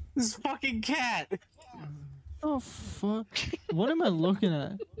 This fucking cat. Oh fuck! What am I looking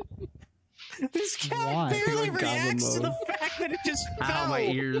at? This cat Why? barely Goblin reacts to the mode. fact that it just Ow, fell. my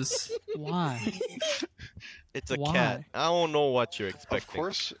ears. Why? It's a Why? cat. I don't know what you're Of expecting.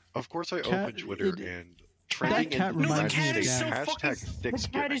 course, I Cat- opened Twitter it- and trending cat in the reminds me United of States Dad. hashtag The cat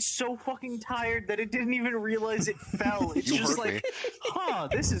Thanksgiving. is so fucking tired that it didn't even realize it fell. It's You just heard me. like, huh,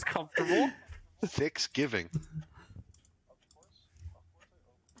 this is comfortable. Thanksgiving.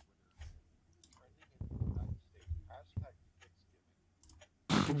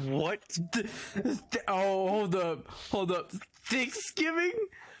 What? Oh, hold up. Thanksgiving?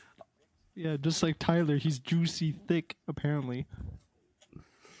 Yeah, just like Tyler, he's juicy thick. Apparently,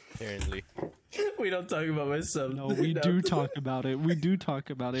 Apparently. We don't talk about my sub. no, we do talk about it. We do talk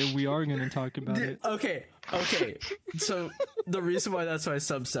about it. We are gonna talk about it. Okay. So the reason why that's my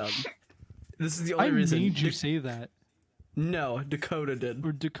sub sound. This is the I only reason. made you say that, No, Dakota did.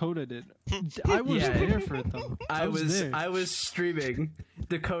 or Dakota did. I was Yeah. there for it though. I was there. streaming.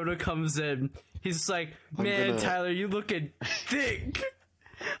 Dakota comes in. He's like, "Man, gonna- Tyler, you looking thick."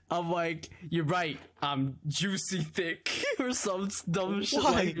 I'm like, "You're right. I'm juicy thick," or some dumb shit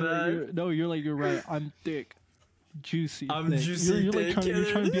like that. You're right. I'm thick, juicy. I'm thick. juicy You're like thick, you're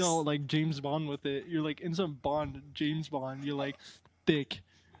trying to be yes. all like James Bond with it. You're like in some James Bond. You're like thick,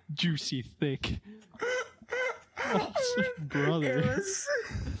 juicy, thick. Oh, brother.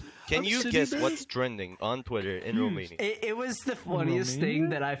 Can you sitting guess there. what's trending on Twitter in Romania? It was the funniest Romania? thing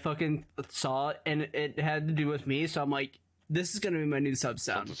that I fucking saw, and it had to do with me. So I'm like, "This is gonna be my new sub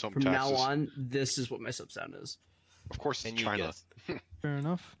sound. Something From now taxes. on, this is what my sub sound is." Of course, Can it's you China. guess Fair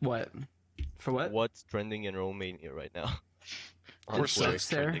enough. What? For what? what's trending in Romania right now? Of course, Twitter. it's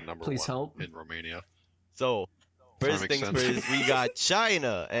There. trending number Please one help. in Romania. So, That first makes things sense. first, we got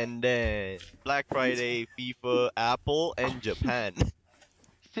China, and then Black Friday, FIFA, Apple, and Japan.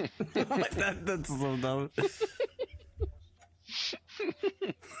 That's so dumb.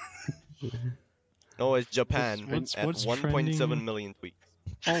 No, it's Japan What's at trending? 1.7 million tweets.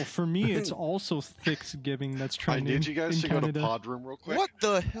 Oh, for me, it's also Thanksgiving that's I trending. need you guys in to go to Canada. Pod Room real quick. What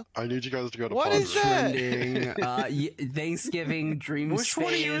the hell? I need you guys to go to What Pod is Room. that? Trending. Thanksgiving, Dream Which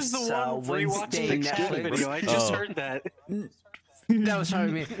one of you is the Space, one where you watched Wednesday, the cat Thanksgiving. Netflix. video? I just Oh. heard that. That was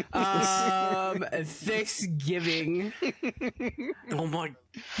probably me. Thanksgiving. Oh my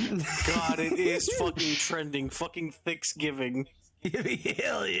god, it is fucking trending. Fucking Thanksgiving.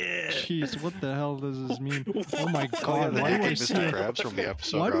 Hell yeah. Jeez, what the hell does this mean? Oh my Oh, yeah, god, the why do I naked see Mr. it? Krabs from the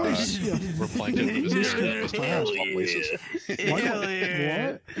episode Why do I see a where Plankton was Mr. there. Mr. Krabs Hell swap places. Why Hell do,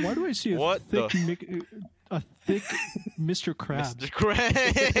 yeah. why do I see a What the- thick a thick Mr. Krabs? Mr.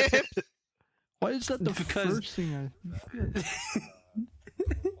 Krabs. Why is that the Because- first thing I?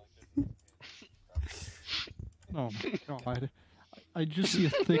 Oh my god! I just see a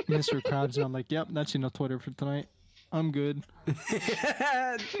thick Mr. Krabs and I'm like, yep, that's enough Twitter for tonight. I'm good.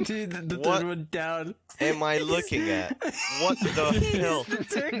 Dude, the What? third one down. Am I looking at? What the hell? The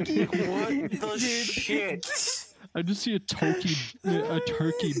turkey. What the shit? I just see a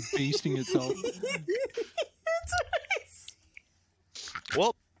turkey basting itself.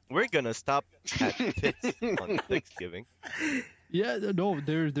 Well, we're gonna stop at tits on Thanksgiving. Yeah, no,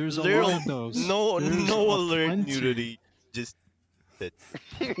 there's a There- lot of those. No, There's no a alert plenty. nudity. Just tits.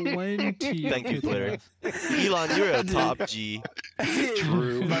 Plenty. Thank you, of Twitter. tits. Elon, you're a top G.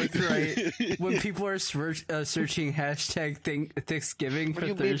 True. Mike's right. When people are searching hashtag Thanksgiving What for do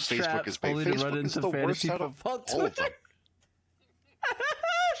you mean thirst Facebook traps, is big? only to Facebook run is into the worst fantasy out of football all of Twitter.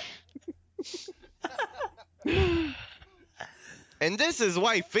 them. And this is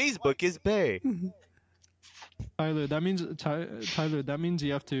why Facebook is bae. Tyler, that means Tyler, that means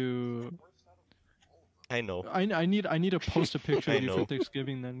you have to. I know. I need to post a picture I of you for know.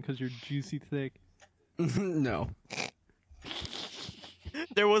 Thanksgiving then, because you're juicy thick. No.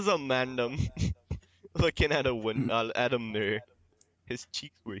 There was a mandem looking at at a mirror. His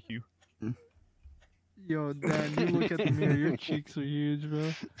cheeks were huge. Yo, Dan, you look at the mirror, your cheeks are huge,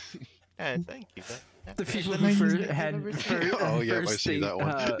 bro. Yeah, thank you. The people who first had Oh yeah, I first see that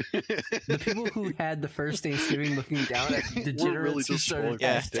one. the people who had the first Thanksgiving looking down at the We're really degenerates who just started spoiled.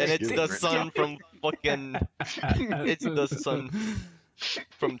 Yeah, and it's the Thanksgiving. son from fucking. It's the son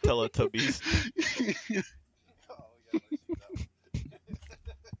from Teletubbies.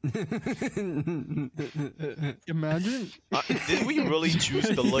 Imagine, Did we really choose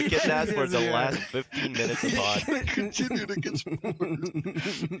to look at that for the last 15 minutes of pod? Continue to get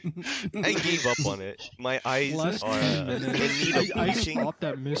I gave up on it. My eyes last are 10 in minutes, need of I bleaching. stopped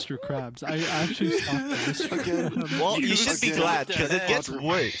at Mr. Krabs. I actually stopped at Mr. Krabs. Well, you should be Again. glad because it gets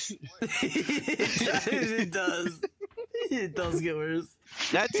worse. It does. It does get worse.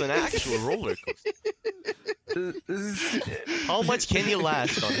 That's an actual roller coaster. How much can you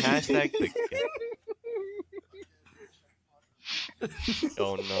last on hashtag Thickskin?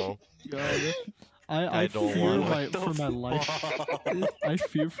 Oh no. God. I I don't fear want for my life. I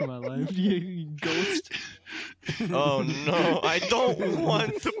fear for my life. You ghost. Oh no, I don't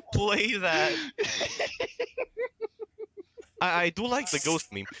want to play that. I do like the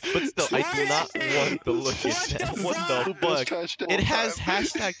ghost meme, but still, I do not want to look at that. What the best fuck? hashtag It has time.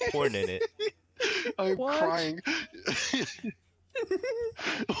 hashtag porn in it. I'm What? crying.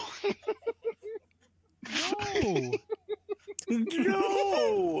 No.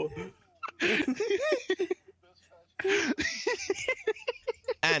 No.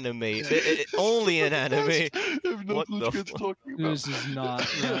 Anime. Only an anime. I have no What clue the what kid's fuck? talking about. This is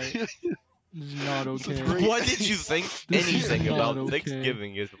not right. This is not okay. What did you think? This is Anything not about okay.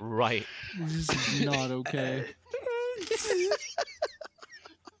 Thanksgiving is right. This is not okay.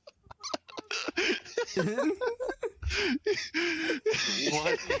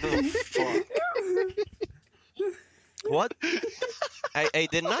 What the fuck? What? I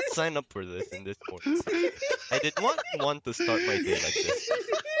did not sign up for this in this point. I did not want to start my day like this.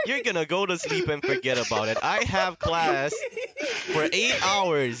 You're gonna go to sleep and forget about it. I have class for 8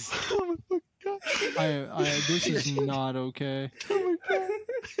 hours. This is not okay.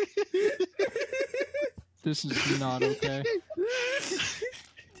 This is not okay.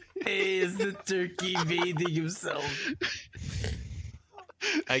 Hey, is the turkey bathing himself?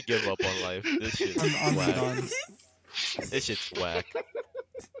 I give up on life. This shit's I'm whack. done. This shit's whack.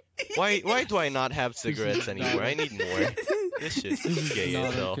 Why do I not have cigarettes anymore? I need more. This shit's This is gay as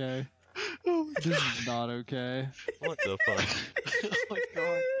not hell. okay. This is not okay. What the fuck? Oh my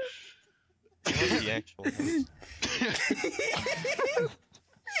god. What's the actual one?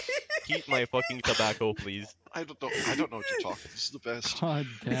 Keep my fucking tobacco, please. I don't know what you're talking. This is the best. God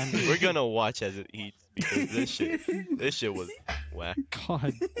damn it. We're gonna watch as it eats because this shit was whack.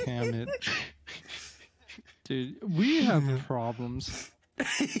 God damn it. Dude, we have problems.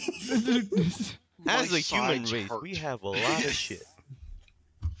 As My a human sides race, hurt. we have a lot of shit.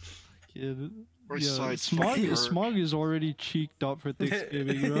 Yeah, My yeah, sides Smog, hurt. Smog is already cheeked up for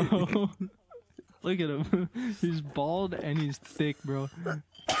Thanksgiving, bro. Look at him. He's bald and he's thick, bro.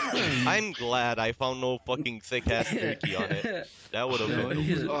 I'm glad I found no fucking thick ass turkey on it. That would have Yeah, been the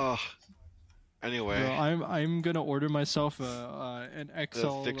he's- worst. Anyway, Bro, I'm gonna order myself an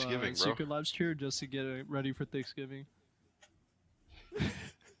XL Thanksgiving, bro. Secret Labs chair just to get it ready for Thanksgiving.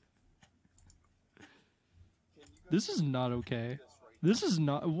 This is not okay. This is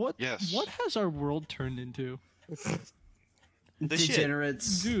not what. Yes. What has our world turned into, The shit.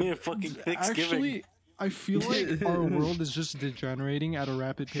 Degenerates. dude? Yeah, fucking Thanksgiving. Actually, I feel like our world is just degenerating at a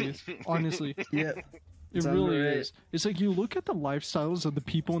rapid pace. Honestly, Yeah. it Sounds really right. is. It's like you look at the lifestyles of the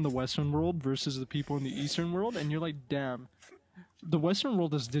people in the Western world versus the people in the Eastern world, and you're like, damn, the Western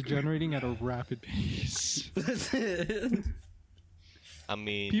world is degenerating at a rapid pace. I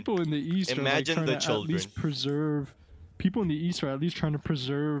mean, People in the East Imagine are the like trying to at least children. preserve. People in the East are at least trying to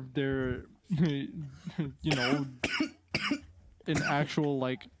preserve their, you know, an actual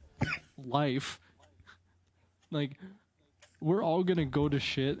like life. Like, we're all gonna go to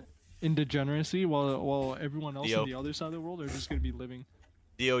shit in degeneracy, while everyone else Yo. on the other side of the world are just gonna be living.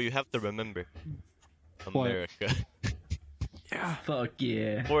 Dio, you have to remember, What? America, Fuck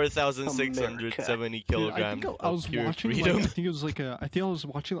yeah. 4,670 Dude, I kilograms think I was of pure watching. freedom. Like, I think it was like a. I think I was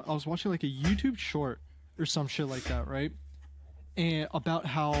watching like a YouTube short or some shit like that, right? And about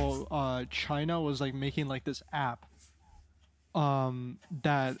how China was like making like this app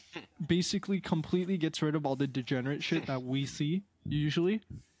that basically completely gets rid of all the degenerate shit that we see usually,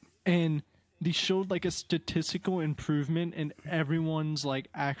 and they showed like a statistical improvement in everyone's like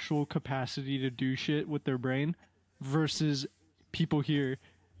actual capacity to do shit with their brain versus people here.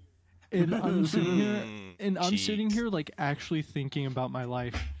 And I'm sitting here, like actually thinking about my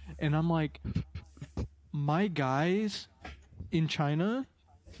life, and I'm like, my guys in China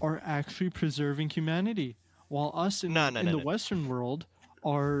are actually preserving humanity, while us in the Western world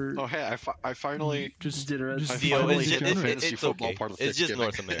are. Oh hey, I finally just Theo, finally hit the it's fantasy football okay. part of It's just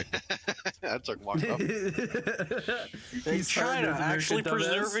Thanksgiving. North America. That took long enough. In China, actually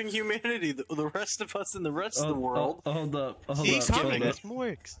preserving humanity. The rest of us in the rest of the world. Hold up. See, communism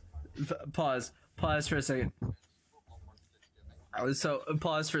works. Pause for a second.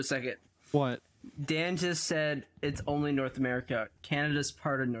 Pause for a second. What? Dan just said it's only North America. Canada's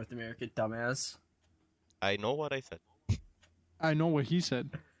part of North America, dumbass. I know what I said. I know what he said.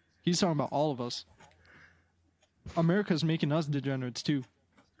 He's talking about all of us. America's making us degenerates too.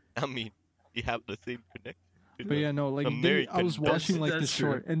 I mean, we have the same connection. But yeah, no, like I was watching like this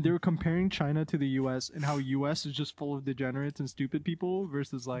short, and they were comparing China to the U.S. and how U.S. is just full of degenerates and stupid people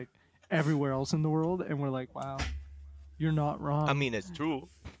versus like everywhere else in the world, and we're like, wow, you're not wrong. I mean, it's true.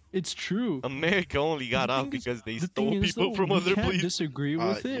 It's true. America only got out because they stole people from other places. You can't places. disagree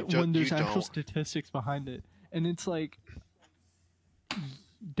with it when there's actual statistics behind it, and it's like,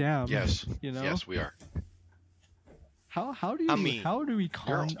 damn. Yes. You know. Yes, we are. How do we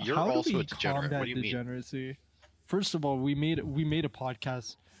combat degeneracy? First of all, we made a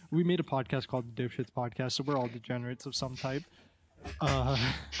podcast. We made a podcast called the Dipshits Podcast, so we're all degenerates of some type. I'm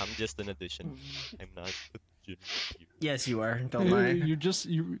just an addition. I'm not a degenerate. Yes, you are. Don't lie. You're just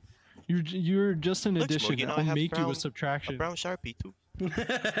an addition. Smokey, I'll make you a subtraction. A brown Sharpie too.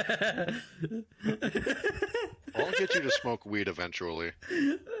 I'll get you to smoke weed eventually.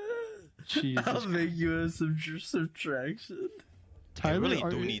 Jesus. I'll make you a subtraction. Tyler, I really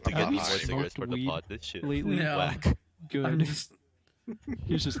do need to get more cigarettes for the pod. This shit lately? No. whack. Good.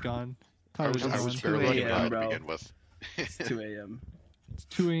 He's just gone. Tyler's I was gone. barely 2 alive a.m., to begin with. It's 2 a.m. It's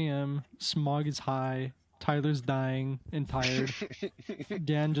 2 a.m. Smog is high. Tyler's dying and tired.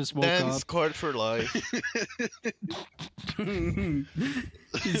 Dan just woke Dan up. scarred for life.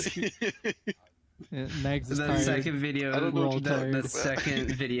 Nags is The tired. second video. I don't know what you The did.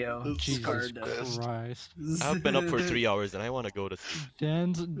 second video. Jesus scarred us. Christ. I've been up for 3 hours and I want to go to sleep.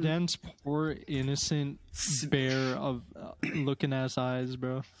 Dan's poor innocent bear of looking ass eyes,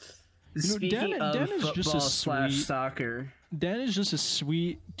 bro. Speaking Dan of is just football a / sweet- soccer, Dan is just a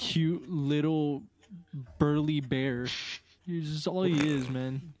sweet, cute little burly bear. He's just all he is,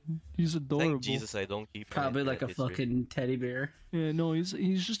 man. He's adorable. Thank Jesus I don't keep. probably like a history. fucking teddy bear. Yeah, no, he's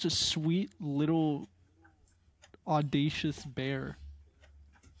just a sweet little audacious bear.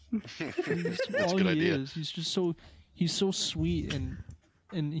 That's That's a all good he idea. is. He's so sweet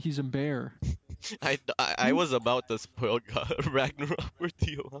and he's a bear. I was about to spoil Ragnarok for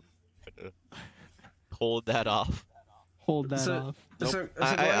Theo. I'm gonna hold that off. Hold that So- off.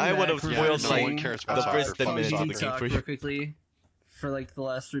 I would have spoiled no like one cares about the soccer. first 10 Fuck minutes of the soccer. game for real you. quickly for like the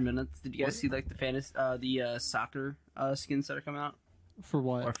last 3 minutes. Did you guys see like the soccer skins that are coming out For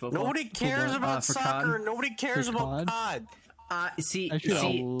what? or football? Nobody cares about for soccer. COD? And nobody cares For about COD? COD. See, I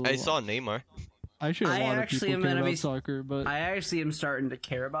saw Neymar. Actually, a I lot of actually people am care gonna about be- soccer, but I actually am starting to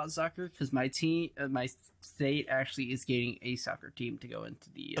care about soccer because my team, my state actually is getting a soccer team to go into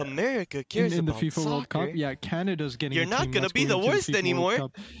the. America cares in the about FIFA World Cup, soccer. yeah, Canada's getting. You're a not team gonna that's be the going to worst FIFA World anymore.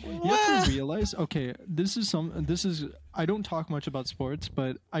 Cup. You have to realize, okay, this is. I don't talk much about sports,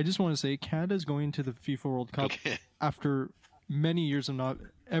 but I just want to say Canada's going to the FIFA World Cup Okay. after many years of not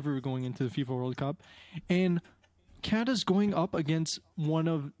ever going into the FIFA World Cup, and Canada's going up against one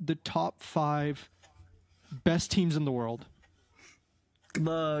of the top 5 best teams in the world. Good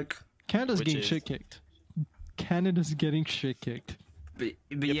luck. Canada's Which getting is- shit kicked. Canada's getting shit kicked. But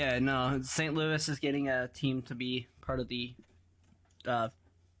yeah, no, St. Louis is getting a team to be part of the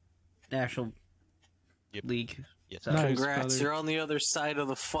national Yep. league. Yes. So, Nice. Congrats, brother. you're on the other side of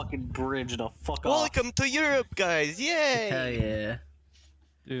the fucking bridge. Now fuck off. Welcome to Europe, guys! Yay! hell yeah.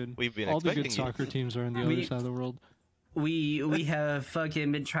 Dude, We've been all the good expecting you. soccer teams are on the other We- side of the world. We have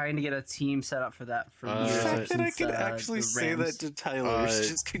fucking been trying to get a team set up for that for The years. The fact that I since, could actually the say Rams. that to Tyler is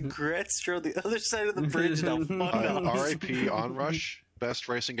just congrats, you're on the other side of the bridge. Now fuck off. R.I.P. Onrush, best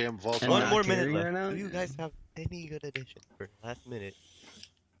racing game of all And time. One not more minute caring left. right now? Do you guys have any good additions for last minute?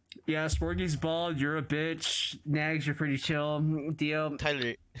 Yeah, Sporgy's bald. You're a bitch. Nags, you're pretty chill. Dio.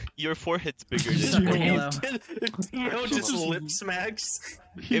 Tyler, your forehead's bigger Suck than a yours. Halo. You know, just lip smacks.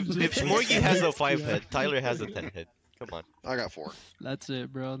 If Smorgy has a 5 head, Tyler has a 10 head. Come on. I got 4. That's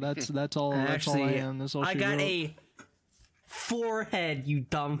it, bro. That's all. That's all I Actually, am. That's all I she got wrote. a forehead, you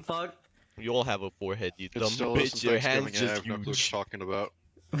dumb fuck. You all have a forehead, you It dumb still bitch. isn't Your hand's Thanksgiving. I just have no clue what you're huge. talking about.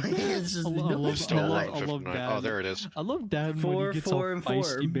 It's just, Still I alive. love 59. Dan. Oh, there it is. I love Dan when Four, he gets four, all and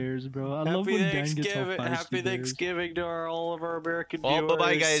feisty 4. bears, bro. I love when Dan gets all feisty Happy bears. Thanksgiving to all of our American Oh, viewers.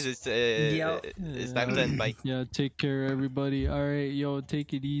 bye-bye, guys. It's Yep. it's time to end. Bye. Yeah, take care, everybody. All right, yo,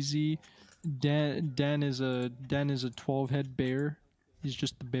 take it easy. Dan is a 12-head bear. He's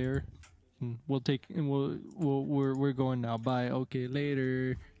just the bear. We're going now. Bye. Okay,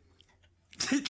 later.